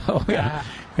one. Oh, yeah.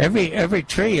 Every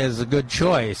tree is a good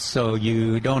choice, so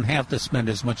you don't have to spend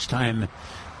as much time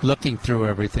looking through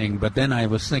everything. But then I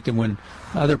was thinking when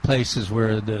other places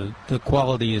where the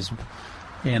quality is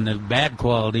and the bad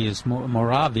quality is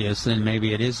more obvious, then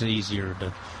maybe it is easier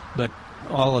to. But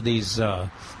all of these,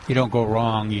 you don't go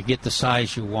wrong. You get the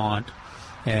size you want,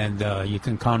 and you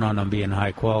can count on them being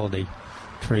high quality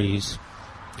trees.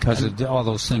 Because of all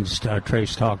those things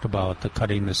Trace talked about, the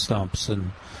cutting the stumps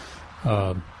and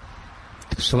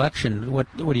selection. What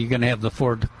are you going to have, the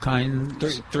 4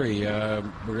 kinds? Three. We're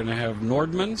going to have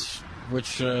Nordmans,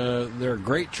 which they're a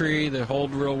great tree. They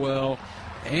hold real well.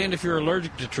 And if you're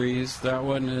allergic to trees, that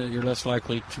one you're less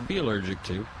likely to be allergic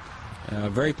to.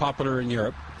 Very popular in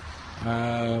Europe.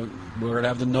 We're going to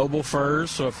have the noble firs.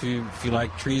 So if you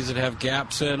like trees that have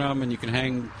gaps in them and you can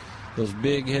hang those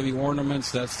big, heavy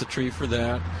ornaments, that's the tree for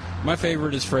that. My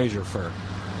favorite is Fraser fir.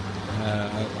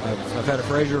 I've had a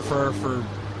Fraser fir for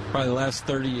probably the last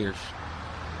 30 years.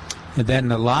 And then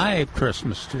the live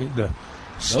Christmas tree,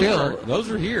 those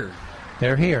are here.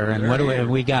 They're here, and what do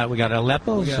we got? We got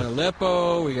Aleppo. We got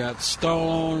Aleppo. We got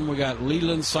stone. We got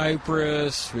Leland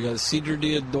cypress. We got cedar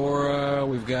deodora.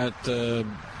 We've got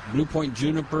Blue Point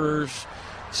junipers,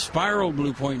 spiral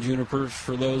Blue Point junipers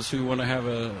for those who want to have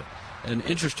an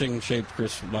interesting shaped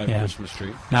Christmas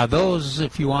tree. Now, those,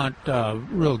 if you want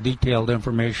real detailed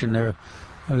information,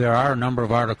 there are a number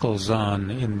of articles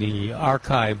in the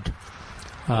archived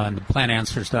on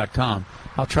plantanswers.com.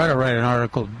 I'll try to write an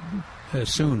article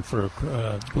soon for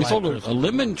we sold a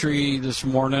lemon tree this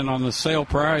morning on the sale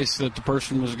price that the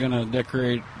person was going to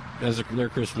decorate as their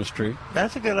Christmas tree.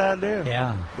 That's a good idea.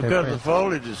 Yeah, because the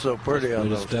foliage is so pretty on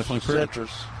those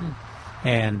citrus.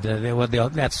 And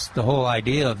that's the whole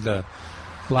idea of the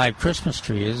live Christmas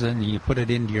tree is, and you put it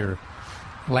into your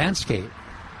landscape.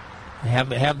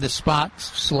 Have the spot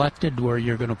selected where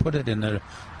you're going to put it in the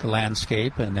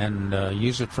landscape, and then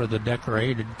use it for the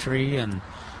decorated tree, and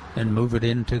then move it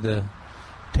into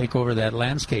take over that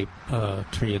landscape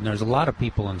tree. And there's a lot of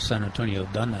people in San Antonio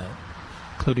who've done that,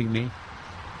 including me.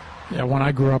 Yeah, when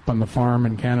I grew up on the farm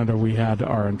in Canada, we had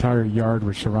our entire yard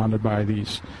was surrounded by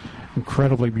these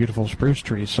incredibly beautiful spruce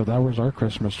trees. So that was our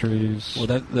Christmas trees. Well,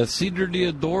 that cedar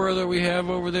deodora that we have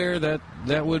over there,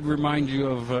 that would remind you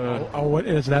of. What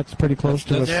is that's pretty close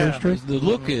to a spruce tree? The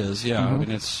look is, yeah. Mm-hmm. I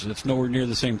mean, it's nowhere near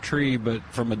the same tree, but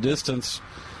from a distance,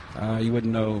 you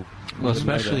wouldn't know. Well,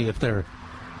 especially if they're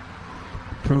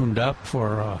pruned up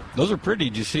for. Those are pretty.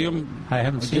 Did you see them? I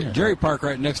haven't seen it. Jerry Park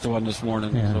right next to one this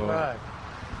morning. Yeah. So. Right.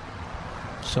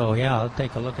 So yeah, I'll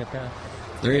take a look at that.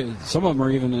 Some of them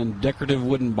are even in decorative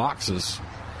wooden boxes,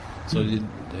 so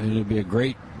it'd be a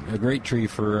great tree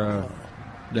for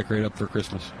decorate up for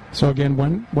Christmas. So again,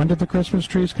 when did the Christmas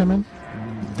trees come in?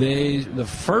 The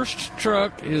first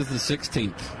truck is the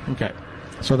 16th. Okay,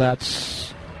 so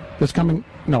that's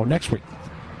next week.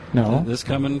 No, this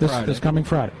coming Friday. This coming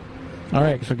Friday. All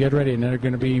right, so get ready, and they're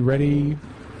going to be ready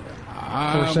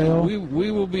for sale. We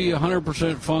will be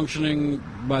 100% functioning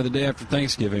by the day after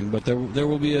Thanksgiving, but there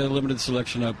will be a limited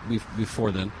selection up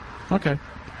before then. Okay.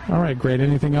 All right, great.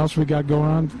 Anything else we got going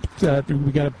on?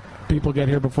 We got people get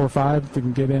here before 5. They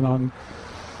can get in on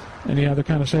any other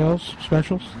kind of sales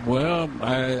specials? Well,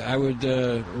 I would.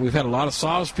 We've had a lot of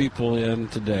SAWS people in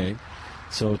today.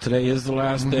 So today is the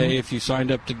last day. If you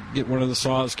signed up to get one of the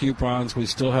SAWS coupons, we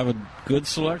still have a good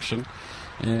selection,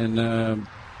 and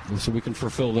so we can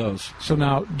fulfill those. So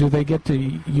now, do they get to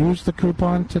use the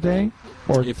coupon today?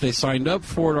 Or if they signed up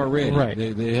for it already, right.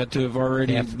 they had to have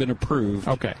already been approved.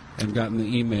 Okay. And gotten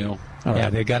the email. Yeah,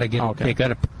 they got to get. Okay. They got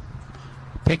to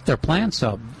pick their plants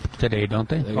up today, don't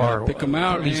they? Or pick them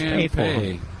out and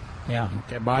pay. Yeah.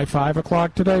 Okay, by 5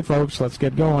 o'clock today, folks. Let's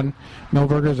get going.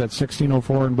 Millburgers at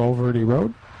 1604 in Bulverde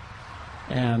Road.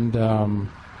 And,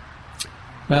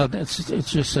 well, it's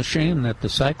just a shame that the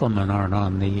cyclemen aren't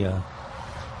on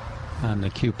the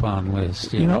coupon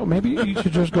list. You know, maybe you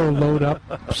should just go load up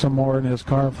some more in his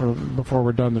car before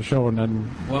we're done the show, and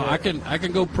then. Well, I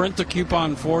can go print the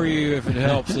coupon for you if it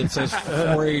helps. It says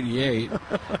 $4.88.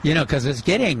 You know, because it's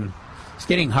getting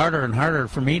harder and harder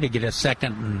for me to get a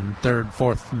second and third,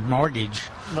 fourth mortgage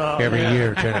every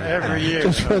year. Every year,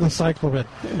 just for the cyclemen.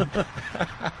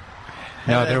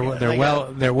 No,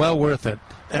 they're well worth it.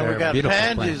 And we got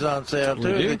pansies on sale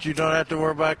too that you don't have to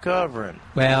worry about covering.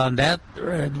 Well, and that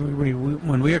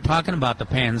when we were talking about the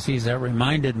pansies, that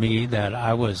reminded me that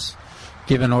I was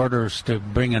given orders to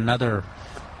bring another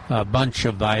bunch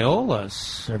of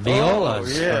violas. We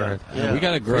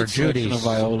got a great selection of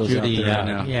violas Judy, out there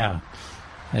now. Yeah,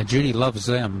 Judy loves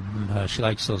them. She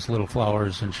likes those little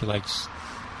flowers, and she likes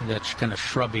that kind of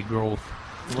shrubby growth.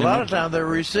 A lot of times they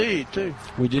reseed too.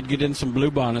 We did get in some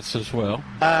bluebonnets as well.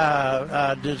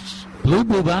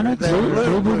 Bluebonnets?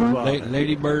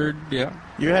 Ladybird, yeah.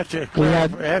 You have to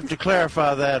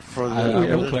clarify that for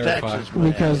the Texas.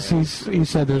 Because he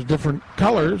said there's different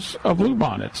colors of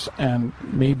bluebonnets, and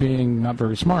me being not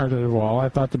very smart at all, I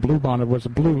thought the bluebonnet was a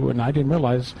blue, and I didn't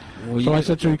realize. Well, so I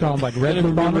said, should we call them like red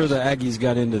bluebonnets? Remember the Aggies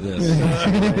got into this.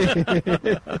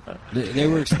 They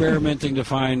were experimenting to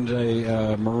find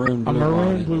a maroon bluebonnet. A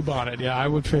maroon bluebonnet, yeah, I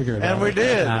would figure it out. And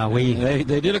we did.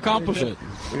 They did accomplish it.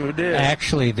 We did.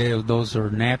 Actually, those are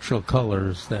natural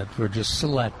colors that were just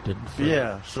selected.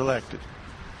 Selected.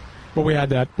 Well, we had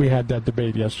that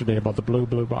debate yesterday about the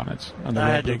bluebonnets. I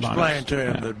had to explain to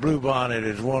him that bluebonnet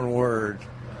is one word.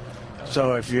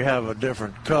 So if you have a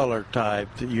different color type,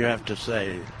 you have to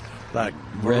say like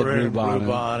red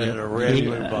bluebonnet or red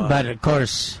bluebonnet. But of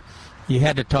course, You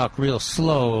had to talk real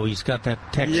slow. He's got that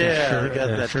Texas shirt. He got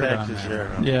that shirt Texas on shirt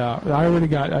on.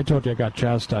 Yeah, I told you I got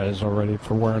chastised already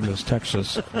for wearing this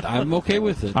Texas. I'm okay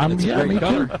with it. It's a great me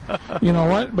color. too. You know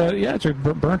what? But yeah, it's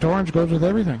burnt orange goes with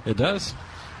everything. It does.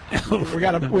 we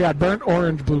got burnt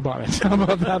orange bluebonnets. How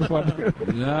about that one?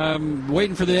 I'm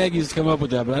waiting for the Aggies to come up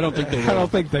with that, but I don't think they will. I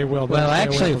don't think they will. Well,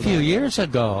 actually, a few years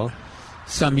ago,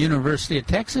 some University of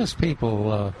Texas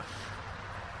people,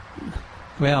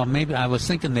 maybe I was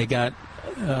thinking they got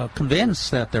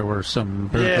convinced that there were some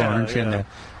burnt orange in there,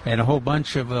 and a whole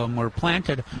bunch of them were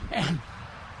planted, and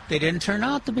they didn't turn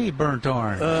out to be burnt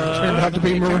orange. It turned out to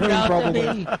be maroon, turned out probably.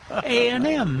 to be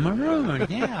A&M maroon.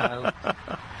 Yeah,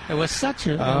 it was such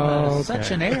an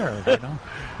error. You know?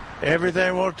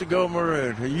 Everything wants to go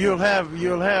maroon. You'll have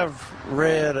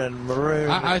red and maroon.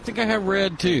 I think I have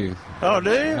red too. Oh, do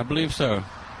you? I believe so.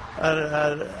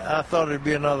 I thought it'd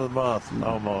be another month,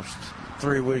 almost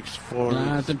 3 weeks, 4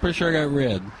 weeks. I'm pretty sure I got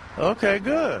red. Okay,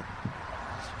 good.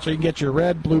 So you can get your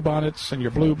red bluebonnets and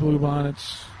your blue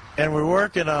bluebonnets. And we're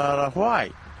working on a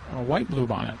white. A white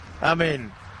bluebonnet. I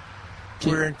mean,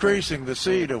 we're increasing the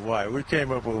seed of white. We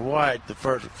came up with white. The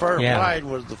first white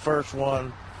was the first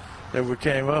one that we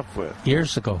came up with.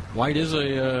 Years ago. White is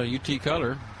a UT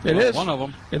color. It is. One of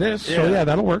them. It is. So, yeah,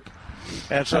 that'll work.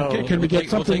 And so can we get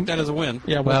something? We'll take that as a win.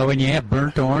 Yeah. Well, when you have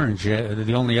burnt orange,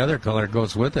 the only other color that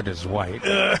goes with it is white.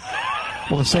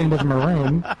 Well, the same with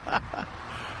maroon.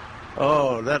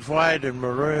 Oh, that white and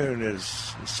maroon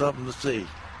is something to see.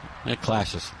 It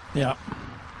clashes. Yeah.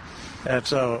 And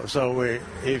so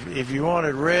if you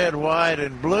wanted red, white,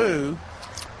 and blue.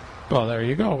 Well, there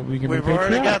you go. We've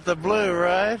already got the blue,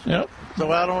 right? Yep. So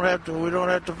we don't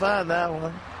have to find that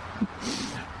one.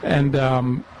 And I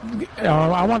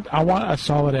want a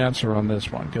solid answer on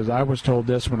this one, because I was told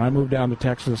this when I moved down to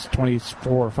Texas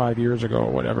 24 or 5 years ago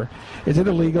or whatever. Is it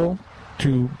illegal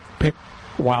to pick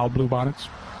wild bluebonnets?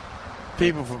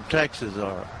 People from Texas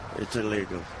are. It's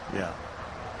illegal. Yeah.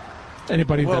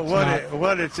 Anybody well, that's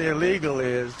what it's illegal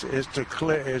is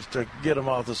to get them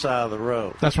off the side of the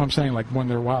road. That's what I'm saying. Like when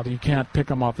they're wild, you can't pick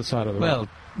them off the side of the road. Well,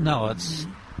 no, it's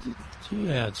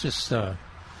just. I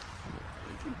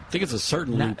think it's a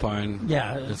certain lupine.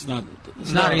 Yeah, it's not.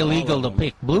 It's not illegal to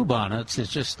pick bluebonnets.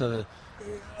 It's just off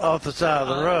the side of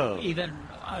the road. Even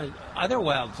other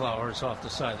wildflowers off the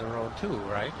side of the road too,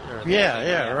 right?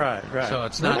 Right. So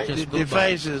it's not just it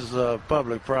faces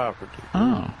public property.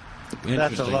 Oh.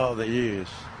 That's the law they use.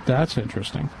 That's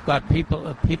interesting. But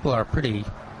people are pretty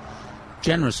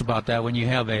generous about that. When you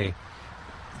have a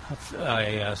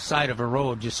side of a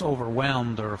road just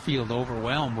overwhelmed or a field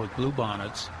overwhelmed with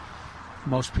bluebonnets,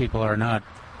 most people are not.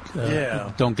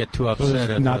 Don't get too upset.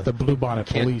 So not the bluebonnet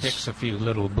kid police. Picks a few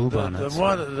little bluebonnets.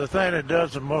 The thing that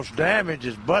does the most damage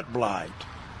is butt blight.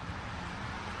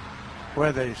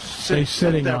 Where they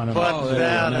sitting on them.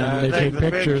 Down and they take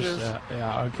the pictures.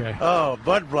 Yeah, okay. Oh,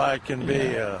 butt blight can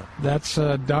be. That's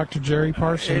Dr. Jerry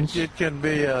Parsons. It can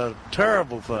be a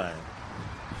terrible thing.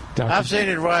 Dr. I've seen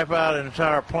it wipe out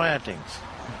entire plantings.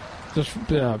 Just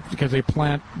because they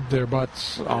plant their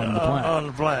butts on the plant. On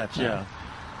the plants, yeah.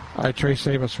 All right, Trey,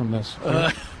 save us from this.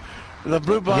 The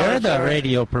blue bonnets. You're the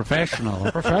radio professional.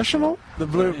 Professional? The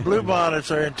blue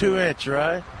bonnets are in 2-inch,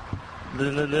 right?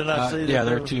 Did I see yeah,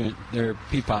 they're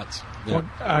pea pots. Yeah.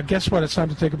 Well, guess what? It's time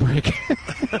to take a break.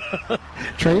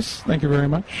 Trace, thank you very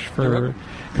much for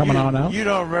coming on out. You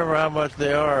don't remember how much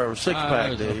they are, a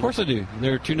six-pack, do you? Of course I do.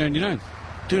 They're $2.99.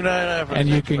 $2.99 for and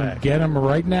you can get them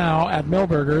right now at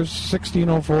Millburgers,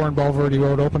 1604 on Bulverde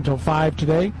Road, open till 5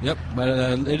 today. Yep, but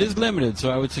it is limited,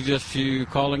 so I would suggest you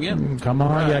calling in. Come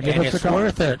on, give us a call.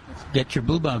 It's worth it. Get your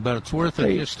bluebonnet, but it's worth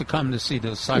it just to come to see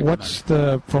the site. What's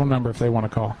the phone number if they want to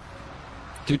call?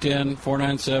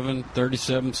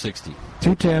 210-497-3760.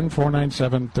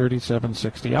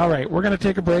 210-497-3760. All right, we're going to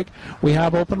take a break. We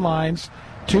have open lines,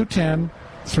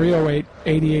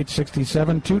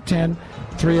 210-308-8867,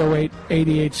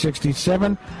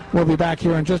 210-308-8867. We'll be back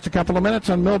here in just a couple of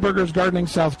minutes on Millburgers Gardening,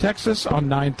 South Texas on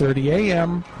 9:30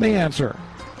 a.m. The Answer.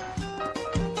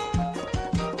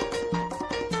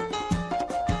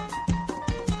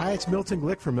 Hi, it's Milton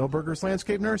Glick from Millburgers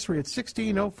Landscape Nursery at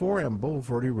 1604 on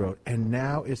Bulverde Road. And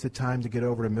now is the time to get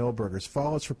over to Millburgers.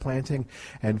 Fall is for planting,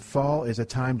 and fall is a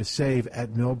time to save at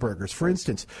Millburgers. For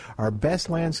instance, our best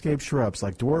landscape shrubs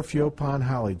like dwarf Yaupon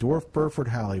holly, dwarf Burford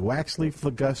holly, waxleaf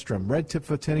ligustrum, red tip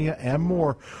photinia, and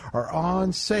more are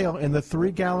on sale in the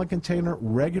 3-gallon container,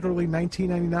 regularly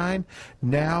 $19.99.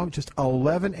 Now just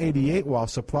 $11.88 while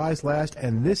supplies last,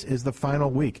 and this is the final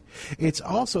week. It's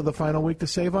also the final week to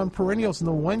save on perennials in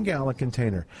the 1-gallon 1-gallon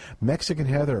container. Mexican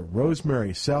heather,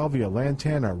 rosemary, salvia,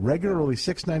 lantana, regularly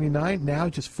 $6.99, now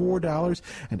just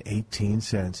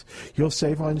 $4.18. You'll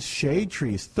save on shade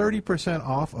trees, 30%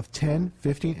 off of 10,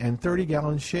 15, and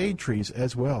 30-gallon shade trees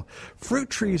as well. Fruit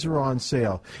trees are on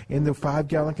sale in the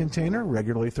 5-gallon container,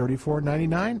 regularly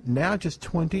 $34.99, now just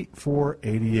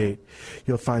 $24.88.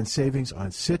 You'll find savings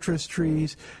on citrus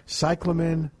trees,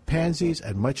 cyclamen, pansies,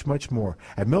 and much, much more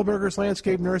at Milberger's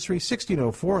Landscape Nursery,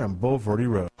 1604 on Bulverde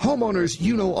Road. Homeowners,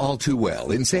 you know all too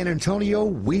well, in San Antonio,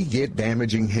 we get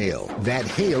damaging hail. That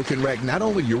hail can wreck not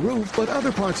only your roof, but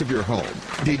other parts of your home.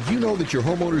 Did you know that your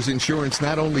homeowner's insurance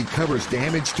not only covers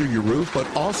damage to your roof, but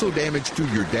also damage to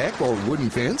your deck or wooden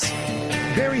fence?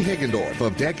 Barry Higgendorf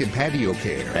of Deck and Patio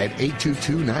Care at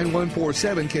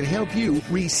 822-9147 can help you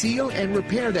reseal and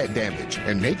repair that damage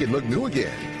and make it look new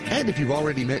again. And if you've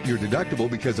already met your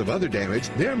deductible because of other damage,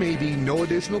 there may be no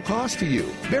additional cost to you.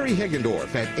 Barry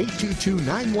Higgendorf at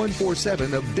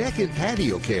 822-9147 of Deck and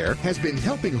Patio Care has been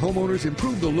helping homeowners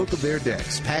improve the look of their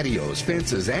decks, patios,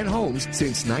 fences, and homes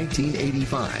since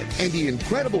 1985. And the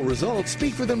incredible results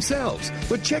speak for themselves.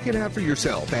 But check it out for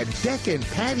yourself at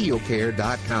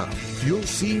deckandpatiocare.com. You'll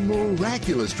see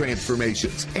miraculous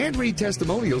transformations and read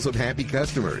testimonials of happy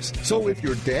customers. So if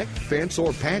your deck, fence,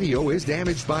 or patio is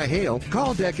damaged by hail,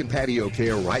 call Deck and Patio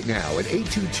Care right now at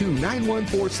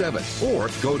 822-9147 or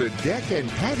go to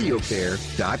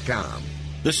deckandpatiocare.com.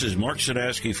 This is Mark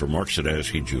Sadowski for Mark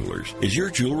Sadowski Jewelers. Is your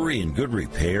jewelry in good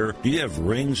repair? Do you have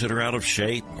rings that are out of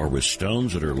shape or with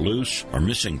stones that are loose or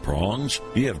missing prongs?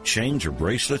 Do you have chains or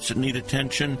bracelets that need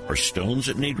attention or stones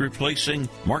that need replacing?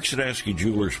 Mark Sadowski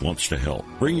Jewelers wants to help.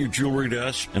 Bring your jewelry to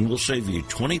us and we'll save you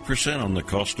 20% on the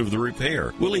cost of the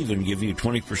repair. We'll even give you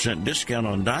 20% discount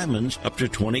on diamonds up to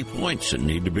 20 points that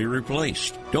need to be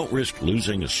replaced. Don't risk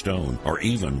losing a stone or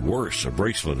even worse, a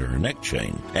bracelet or a neck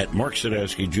chain. At Mark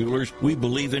Sadowski Jewelers, we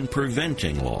believe in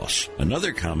preventing loss.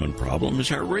 Another common problem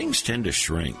is our rings tend to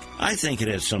shrink. I think it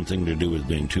has something to do with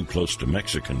being too close to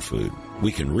Mexican food.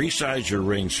 We can resize your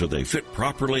rings so they fit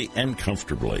properly and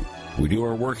comfortably. We do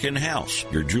our work in-house.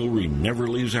 Your jewelry never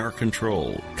leaves our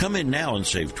control. Come in now and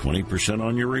save 20%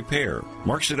 on your repair.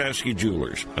 Mark Sadowski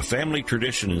Jewelers, a family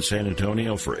tradition in San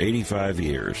Antonio for 85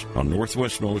 years on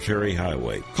Northwest Military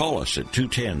Highway. Call us at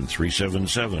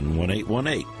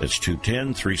 210-377-1818. That's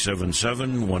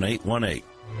 210-377-1818.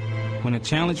 When a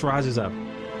challenge rises up,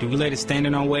 do we let it stand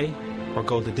in our way or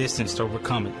go the distance to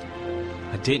overcome it?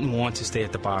 I didn't want to stay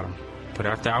at the bottom, but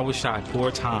after I was shot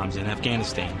 4 times in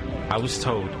Afghanistan, I was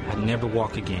told I'd never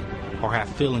walk again or have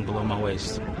feeling below my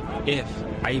waist. If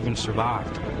I even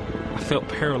survived, I felt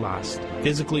paralyzed,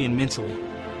 physically and mentally.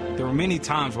 There were many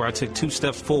times where I took 2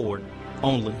 steps forward,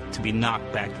 only to be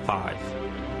knocked back 5.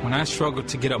 When I struggled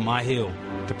to get up my hill,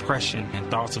 depression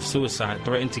and thoughts of suicide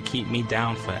threatened to keep me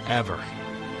down forever.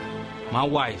 My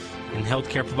wife and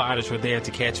healthcare providers were there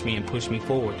to catch me and push me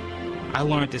forward. I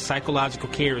learned that psychological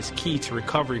care is key to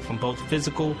recovery from both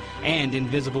physical and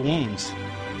invisible wounds.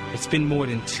 It's been more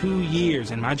than 2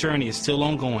 years and my journey is still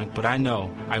ongoing, but I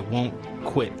know I won't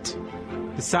quit.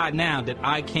 Decide now that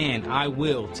I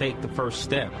will take the first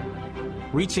step.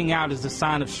 Reaching out is a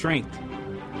sign of strength.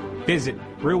 Visit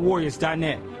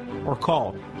realwarriors.net or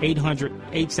call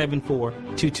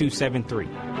 800-874-2273.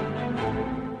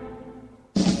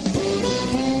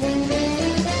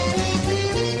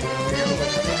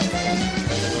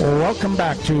 Welcome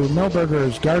back to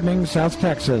Milberger's Gardening, South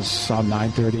Texas on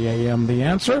 9:30 a.m. The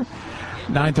Answer,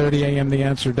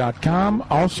 930amtheanswer.com.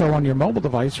 Also on your mobile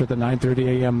device with the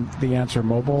 9:30 a.m. The Answer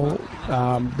mobile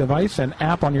device and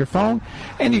app on your phone.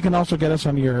 And you can also get us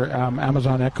on your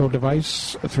Amazon Echo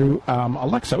device through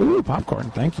Alexa. Ooh,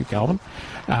 popcorn. Thank you, Calvin.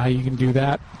 You can do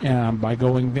that by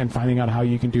going and finding out how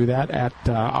you can do that at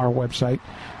our website,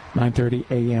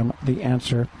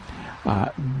 930amtheanswer.com.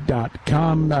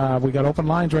 We got open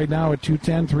lines right now at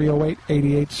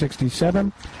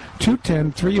 210-308-8867,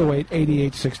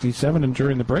 210-308-8867, and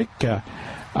during the break,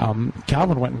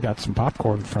 Calvin went and got some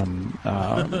popcorn from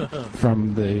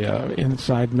the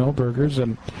Inside Milbergers,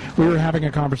 and we were having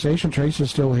a conversation. Trace is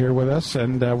still here with us,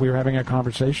 and we were having a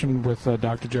conversation with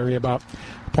Dr. Jerry about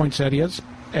poinsettias.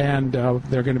 And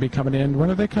they're going to be coming in. When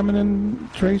are they coming in,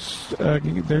 Trace?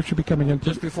 They should be coming in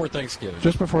just before Thanksgiving.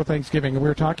 Just before Thanksgiving. And we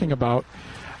were talking about,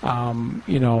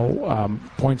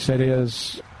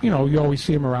 poinsettias. You always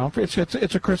see them around. It's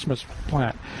a Christmas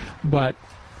plant, but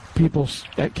people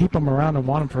keep them around and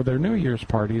want them for their New Year's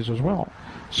parties as well.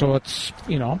 So it's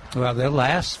Well, they'll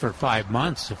last for 5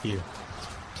 months if you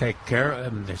take care of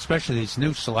them. Especially these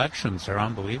new selections are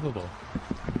unbelievable.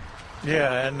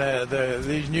 Yeah, and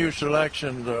these new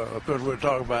selections, of course, we'll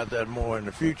talk about that more in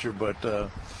the future, but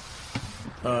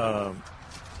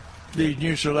these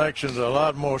new selections are a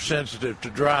lot more sensitive to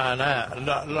drying out,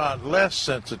 a lot less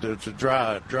sensitive to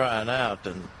drying out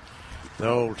than the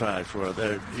old types were.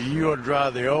 You would dry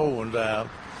the old ones out,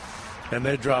 and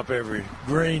they drop every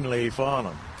green leaf on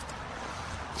them.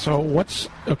 So what's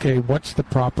the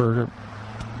proper?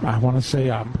 I'm going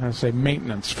to say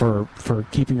maintenance for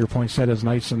keeping your poinsettias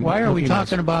nice and. Why are we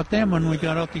talking nice. about them when we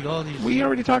got all these? We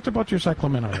already talked about your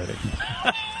cyclamen already.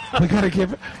 We got to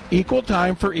give equal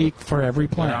time for every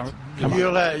plant.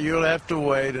 You'll have to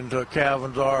wait until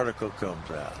Calvin's article comes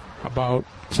out. About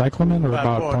cyclamen or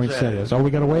about poinsettias? Oh,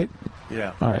 we got to wait?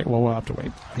 Yeah. All right, well, we'll have to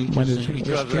wait. He's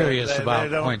just curious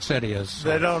about poinsettias. So.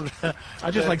 They don't.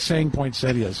 I just like saying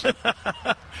poinsettias.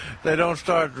 They don't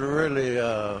start really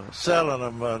selling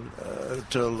them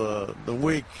until the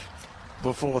week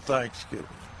before Thanksgiving.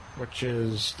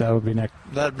 That would be next.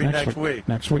 That'd be next week.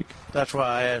 Next week. That's why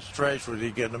I asked Trace, was he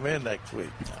getting them in next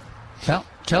week?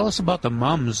 Tell us about the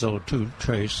mums, though, too,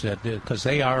 Trace, because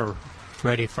they are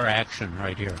ready for action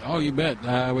right here. Oh, you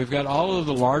bet. We've got all of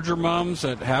the larger mums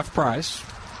at half price,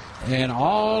 and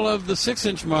all of the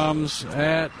 6-inch mums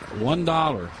at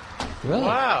 $1. Really?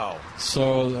 Wow.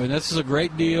 So this is a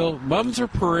great deal. Mums are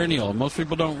perennial. Most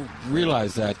people don't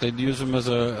realize that. They'd use them as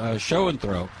a show and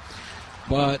throw.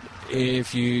 But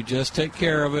if you just take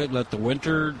care of it, let the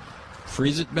winter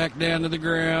freeze it back down to the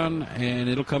ground, and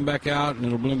it'll come back out, and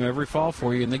it'll bloom every fall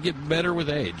for you, and they get better with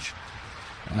age.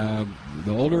 The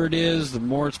older it is, the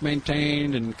more it's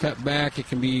maintained and cut back, it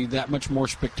can be that much more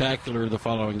spectacular the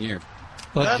following year.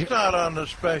 That's not on the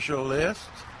special list.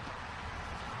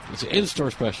 It's an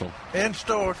in-store special.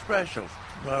 In-store special.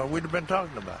 We'd have been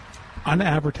talking about.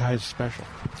 Unadvertised special.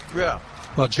 Yeah.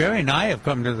 Well, Jerry and I have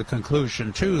come to the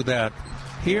conclusion, too, that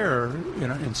here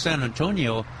in San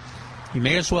Antonio, you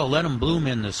may as well let them bloom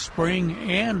in the spring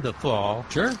and the fall.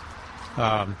 Sure.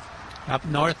 Up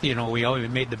north, we always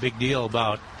made the big deal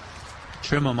about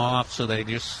trim them off so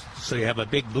you have a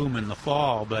big bloom in the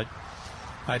fall, but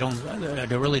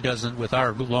there really doesn't, with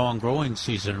our long growing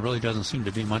season, it really doesn't seem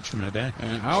to be much of an event.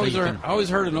 I always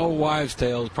heard an old wives'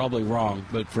 tale, it's probably wrong,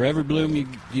 but for every bloom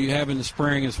you have in the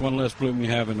spring, it's one less bloom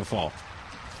you have in the fall.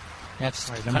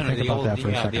 That's kind of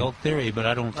the old theory, but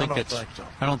I don't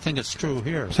think it's true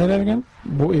here. Say that again.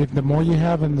 The more you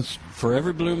have in the for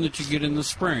every bloom that you get in the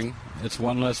spring, it's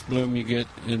one less bloom you get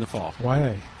in the fall.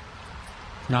 Why?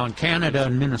 Now in Canada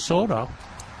and Minnesota,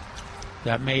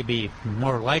 that may be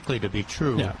more likely to be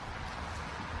true. Yeah.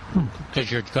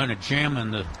 Because you're kind of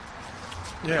jamming the.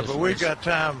 Yeah, but we've got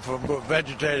time for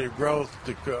vegetative growth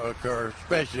to occur,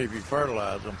 especially if you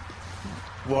fertilize them,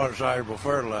 water-soluble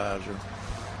fertilizer.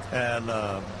 And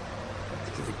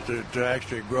to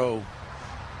actually grow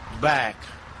back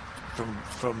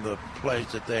from the place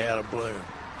that they had a bloom.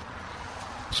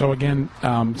 So again,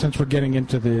 since we're getting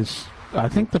into this, I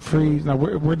think the freeze. Now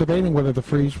we're debating whether the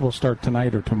freeze will start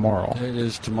tonight or tomorrow. It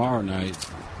is tomorrow night.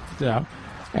 Yeah,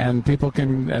 and people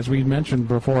can, as we mentioned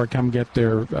before, come get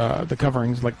their the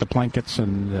coverings like the blankets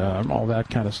and all that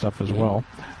kind of stuff as well.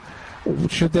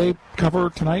 Should they cover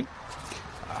tonight?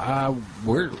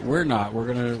 We're not.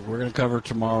 We're gonna cover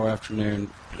tomorrow afternoon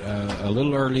a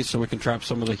little early so we can trap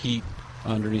some of the heat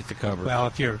underneath the cover. Well,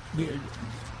 if you're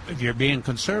being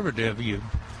conservative,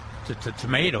 the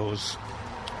tomatoes,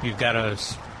 you've got a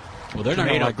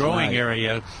tomato growing tonight.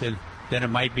 Area, then it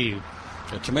might be.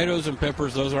 The tomatoes and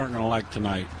peppers, those aren't going to like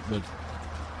tonight, but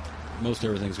most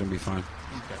everything's going to be fine.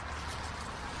 Okay.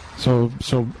 So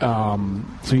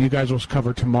you guys will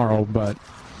cover tomorrow, but.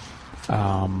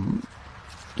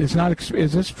 It's not.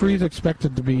 Is this freeze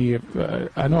expected to be?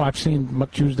 I know I've seen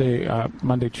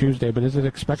Monday, Tuesday, but is it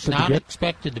expected to get? Not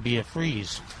expected to be a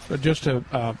freeze. Just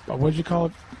what did you call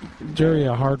it, Jerry?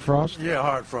 A hard frost? Yeah,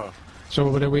 hard frost.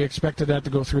 So, did we expected that to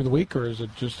go through the week, or is it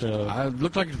just? It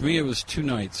looked like to me it was 2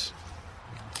 nights.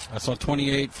 I saw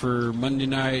 28 for Monday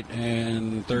night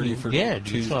and 30 for Tuesday.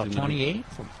 You saw 28?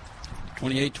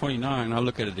 28, 29. I'll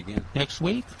look at it again next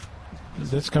week.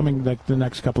 That's coming like the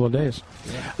next couple of days.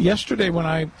 Yeah. Yesterday, when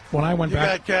I went back, you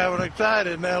got Calvin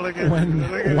excited now. Look at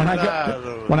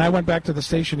when I went back to the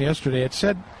station yesterday, it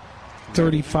said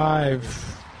 35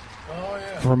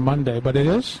 for Monday, but it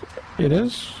is.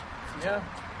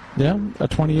 Yeah, a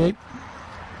 28.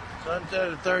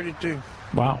 Sunset at 32.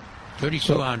 Wow.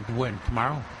 32 on when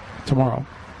tomorrow. Tomorrow.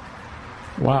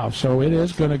 Wow. So it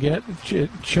is going to get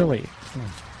chilly.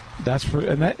 That's for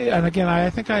and again.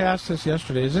 I think I asked this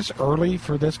yesterday. Is this early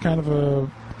for this kind of a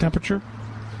temperature?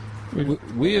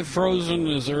 We have frozen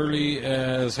as early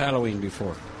as Halloween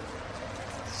before.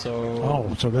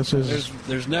 So so this is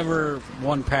there's never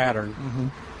one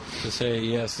pattern to say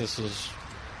yes, this is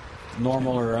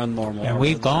normal or unnormal. And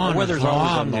we've gone weather's as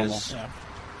long always as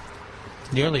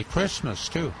nearly Christmas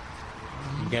too.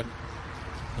 We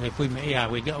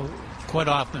go quite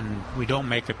often. We don't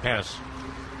make it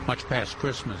much past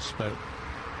Christmas, but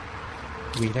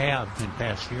we have in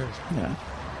past years. Yeah.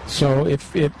 So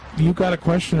if you got a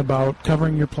question about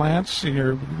covering your plants and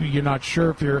you're not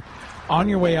sure if you're on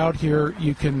your way out here,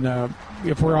 you can.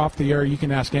 If we're off the air, you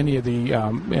can ask any of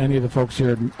the folks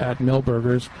here at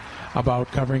Millburgers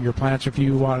about covering your plants. If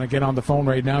you want to get on the phone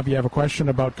right now, if you have a question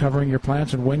about covering your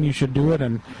plants and when you should do it,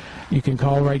 and you can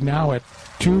call right now at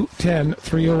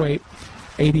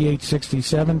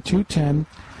 210-308-8867,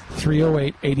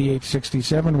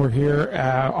 210-308-8867. We're here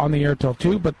on the air till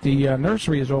 2, but the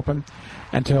nursery is open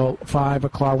until 5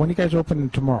 o'clock. When are you guys open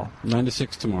tomorrow? 9 to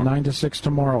 6 tomorrow. 9 to 6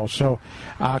 tomorrow. So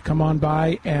come on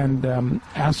by and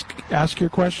ask your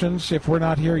questions. If we're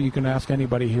not here, you can ask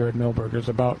anybody here at Millburgers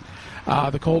about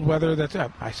the cold weather that's,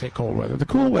 I say cold weather, the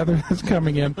cool weather that's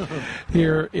coming in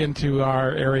here into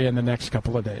our area in the next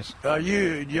couple of days.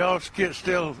 Y'all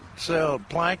still sell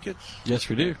blankets? Yes,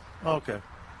 we do. Okay.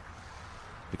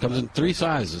 It comes in 3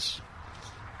 sizes.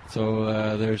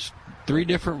 So there's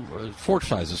 4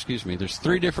 sizes, excuse me. There's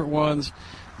 3 different ones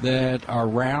that are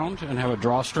round and have a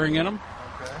drawstring in them.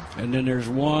 Okay. And then there's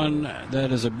one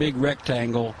that is a big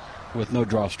rectangle with no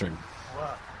drawstring.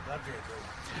 Wow, that'd be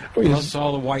good. Plus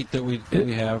all the white that we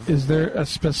have. Is there a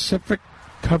specific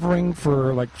covering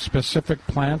for like specific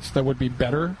plants that would be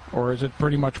better, or is it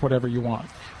pretty much whatever you want?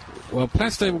 Well,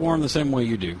 plants stay warm the same way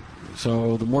you do.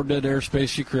 So the more dead air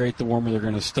space you create, the warmer they're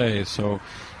going to stay. So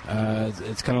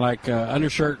it's kind of like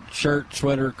undershirt, shirt,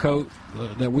 sweater, coat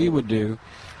that we would do.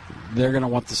 They're going to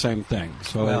want the same thing.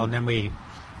 So well, and then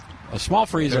a small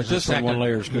freeze like this one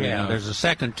layer is good enough. There's a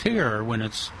second tier when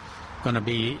it's going to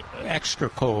be extra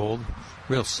cold,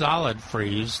 real solid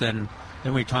freeze. Then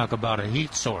we talk about a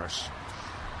heat source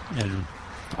and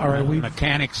all right,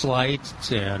 mechanics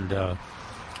lights and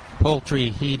poultry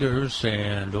heaters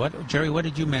and what, Jerry? What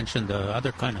did you mention? The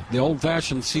other kind of the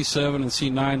old-fashioned C7 and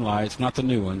C9 lights, not the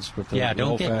new ones, but the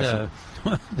don't old-fashioned.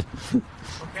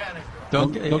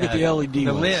 Don't get the LED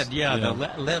the ones.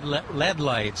 The LED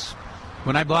lights.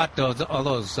 When I bought all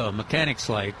those mechanics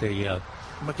light, the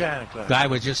mechanic light guy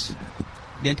was just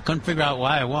couldn't figure out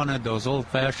why I wanted those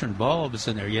old-fashioned bulbs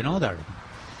in there. Hey,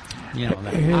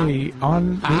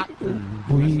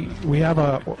 we have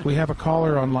a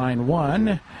caller on line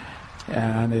 1.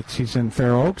 And he's in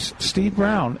Fair Oaks. Steve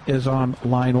Brown is on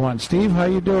line 1. Steve, how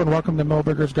you doing? Welcome to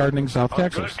Millburgers Gardening, South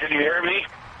Texas. Good. Can you hear me?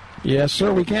 Yes,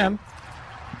 sir, we can.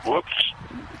 Whoops.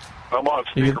 I'm on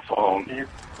speakerphone.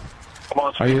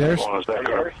 Are you there? Is that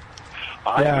correct?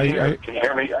 Yeah. Can you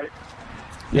hear me?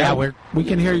 Yeah, we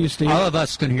can hear you, Steve. All of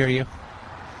us can hear you.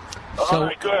 All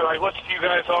right, good. I listen to you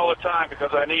guys all the time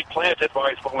because I need plant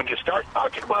advice, but when you start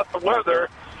talking about the weather,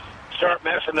 start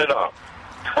messing it up.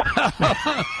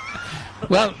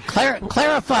 Well,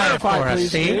 clarify it for us,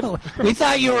 Steve. We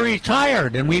thought you were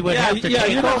retired, and we would have to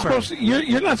take over.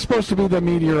 You're not supposed to be the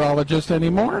meteorologist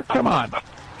anymore. Come on.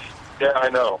 Yeah, I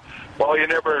know. Well,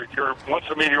 you're once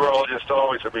a meteorologist,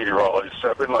 always a meteorologist.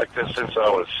 I've been like this since I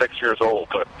was 6 years old.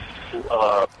 But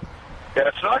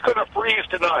it's not going to freeze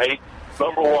tonight,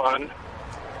 number one.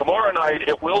 Tomorrow night,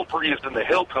 it will freeze in the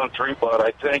hill country, but I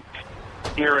think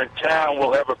here in town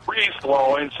we'll have a breeze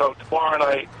blowing, so tomorrow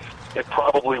night it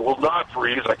probably will not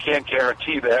freeze. I can't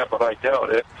guarantee that, but I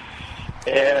doubt it.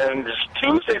 And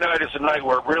Tuesday night is the night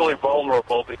we're really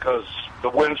vulnerable because the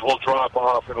winds will drop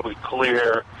off, it'll be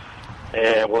clear,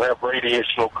 and we'll have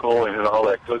radiational cooling and all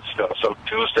that good stuff. So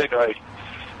Tuesday night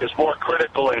is more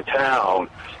critical in town.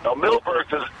 Now,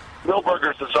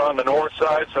 Millburgers is on the north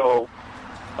side, so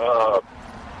I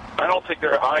don't think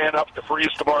they're high enough to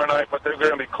freeze tomorrow night, but they're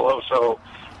going to be close, so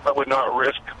I would not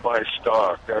risk my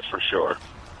stock, that's for sure.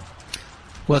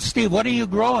 Well, Steve, what are you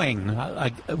growing?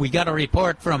 We got a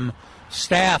report from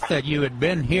staff that you had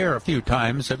been here a few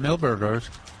times at Millburgers.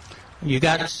 You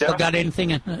still got anything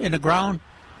in the ground?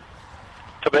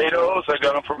 Tomatoes, I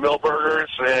got them from Millburgers,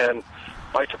 and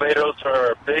my tomatoes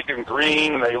are big and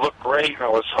green, and they look great. I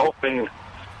was hoping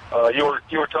you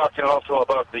were talking also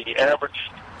about the average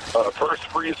first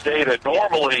freeze day that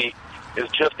normally is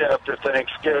just after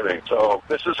Thanksgiving. So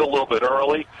this is a little bit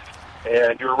early,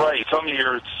 and you're right. Some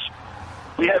years,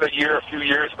 we had a few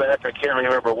years back, I can't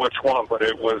remember which one, but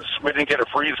we didn't get a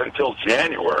freeze until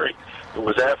January. It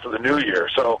was after the New Year.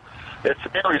 So it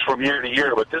varies from year to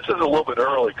year, but this is a little bit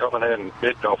early coming in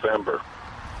mid-November.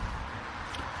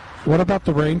 What about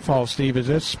the rainfall, Steve? Is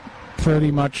this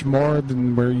pretty much more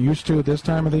than we're used to at this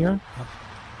time of the year?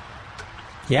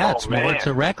 Yeah, it's more. It's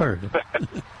a record.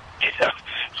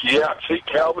 Yeah. See,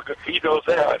 Calvin, he knows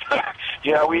that.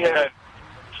 Yeah, we had...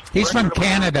 He's from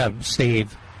Canada,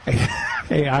 Steve.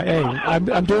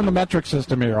 I'm doing the metric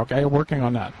system here, okay? Working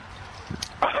on that.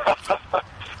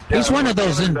 He's one of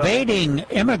those invading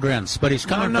immigrants, but he's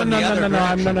coming from the other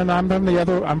direction. No,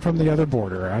 I'm from the other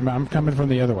border. I'm coming from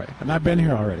the other way, and I've been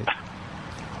here already.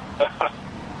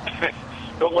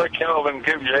 Don't let Calvin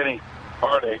give you any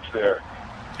heartaches there.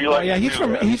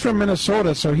 He's from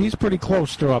Minnesota, so he's pretty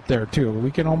close to up there too. We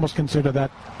can almost consider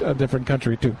that a different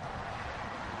country too.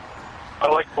 I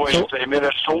like the way you say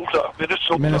Minnesota.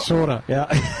 Minnesota, yeah.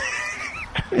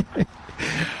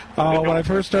 When I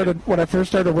first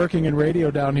started working in radio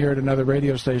down here at another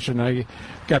radio station, I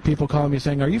got people calling me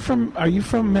saying, "Are you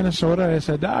from Minnesota?" I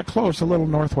said, close, a little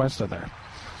northwest of there.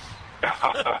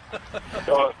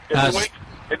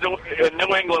 In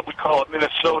New England, we call it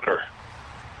Minnesota.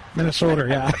 Minnesota,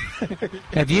 yeah.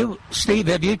 Steve,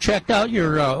 have you checked out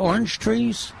your orange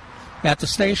trees at the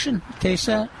station,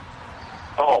 KSAT?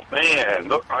 Oh, man.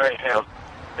 Look, I have,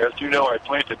 as you know, I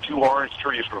planted 2 orange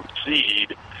trees from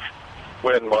seed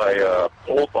when my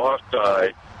old boss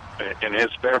died. In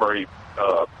his memory,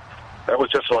 that was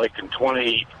just like in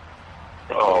 20,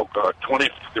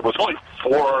 it was only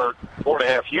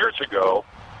 4.5 years ago.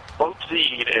 From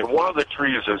seed, and one of the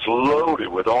trees is loaded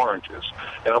with oranges,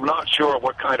 and I'm not sure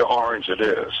what kind of orange it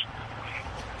is.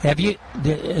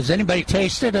 Has anybody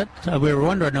tasted it? We were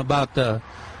wondering about how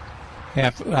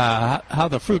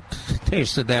the fruit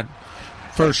tasted that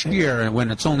first year,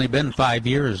 when it's only been 5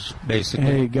 years, basically.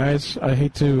 Hey, guys, I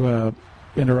hate to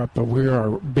interrupt, but we are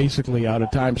basically out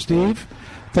of time. Steve,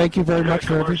 thank you very much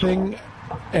for everything,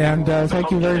 and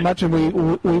thank you very much,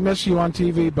 and we miss you on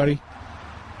TV, buddy.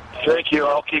 Thank you.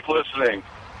 I'll keep listening.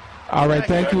 All right.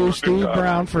 Thank you, Steve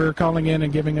Brown, for calling in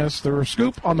and giving us the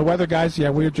scoop on the weather, guys. Yeah,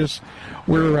 we're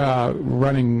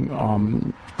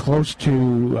running close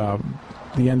to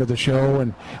the end of the show,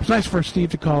 and it's nice for Steve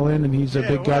to call in, and he's a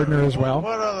big gardener as well.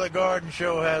 What other garden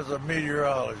show has a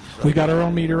meteorologist? We got our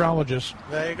own meteorologist.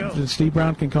 There you go. And Steve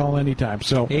Brown can call anytime.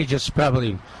 So he's just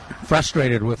probably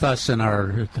frustrated with us and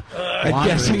our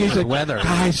weather.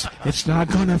 Guys, it's not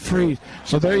going to freeze.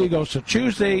 So there you go. So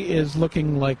Tuesday is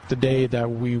looking like the day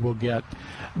that we will get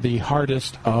the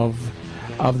hardest of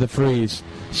the freeze.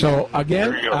 So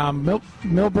again,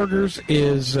 Millburgers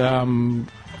is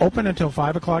open until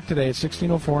 5 o'clock today at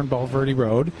 1604 on Bulverde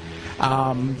Road.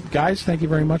 Guys, thank you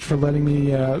very much for letting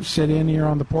me sit in here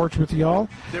on the porch with y'all.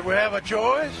 Did we have a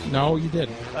choice? No, you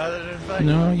didn't.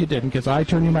 No, you didn't, because I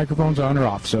turn your microphones on or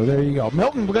off. So there you go.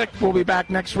 Milton Glick will be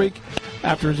back next week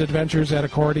after his adventures at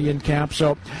accordion camp.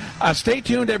 So stay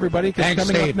tuned, everybody, because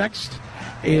coming up next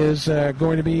is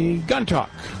going to be Gun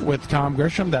Talk with Tom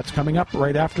Grisham. That's coming up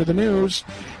right after the news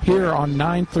here on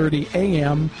 9:30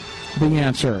 a.m. The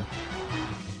Answer.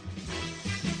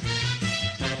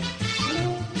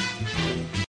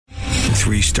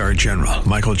 Three-star General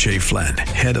Michael J. Flynn,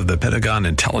 head of the Pentagon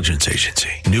Intelligence Agency,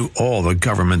 knew all the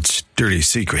government's dirty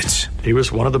secrets. He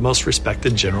was one of the most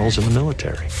respected generals in the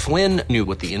military. Flynn knew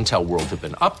what the intel world had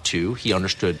been up to. He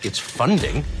understood its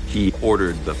funding. He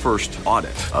ordered the first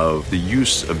audit of the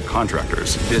use of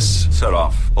contractors. This set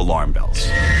off alarm bells.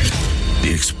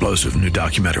 The explosive new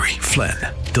documentary, Flynn,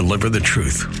 Deliver the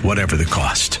Truth, Whatever the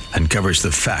Cost, uncovers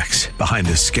the facts behind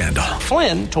this scandal.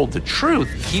 Flynn told the truth.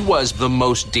 He was the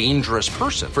most dangerous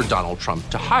person for Donald Trump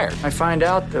to hire. I find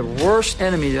out the worst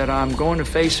enemy that I'm going to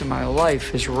face in my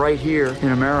life is right here in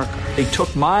America. They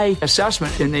took my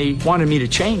assessment and they wanted me to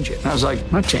change it. And I was like,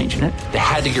 I'm not changing it. They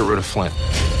had to get rid of Flynn.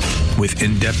 With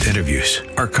in-depth interviews,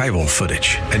 archival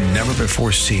footage, and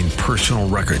never-before-seen personal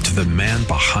records of the man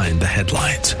behind the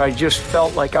headlines. I just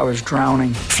felt like I was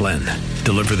drowning. Flynn,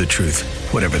 Deliver the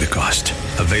Truth, Whatever the Cost.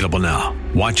 Available now.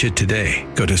 Watch it today.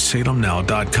 Go to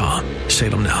salemnow.com.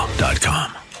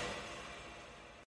 salemnow.com.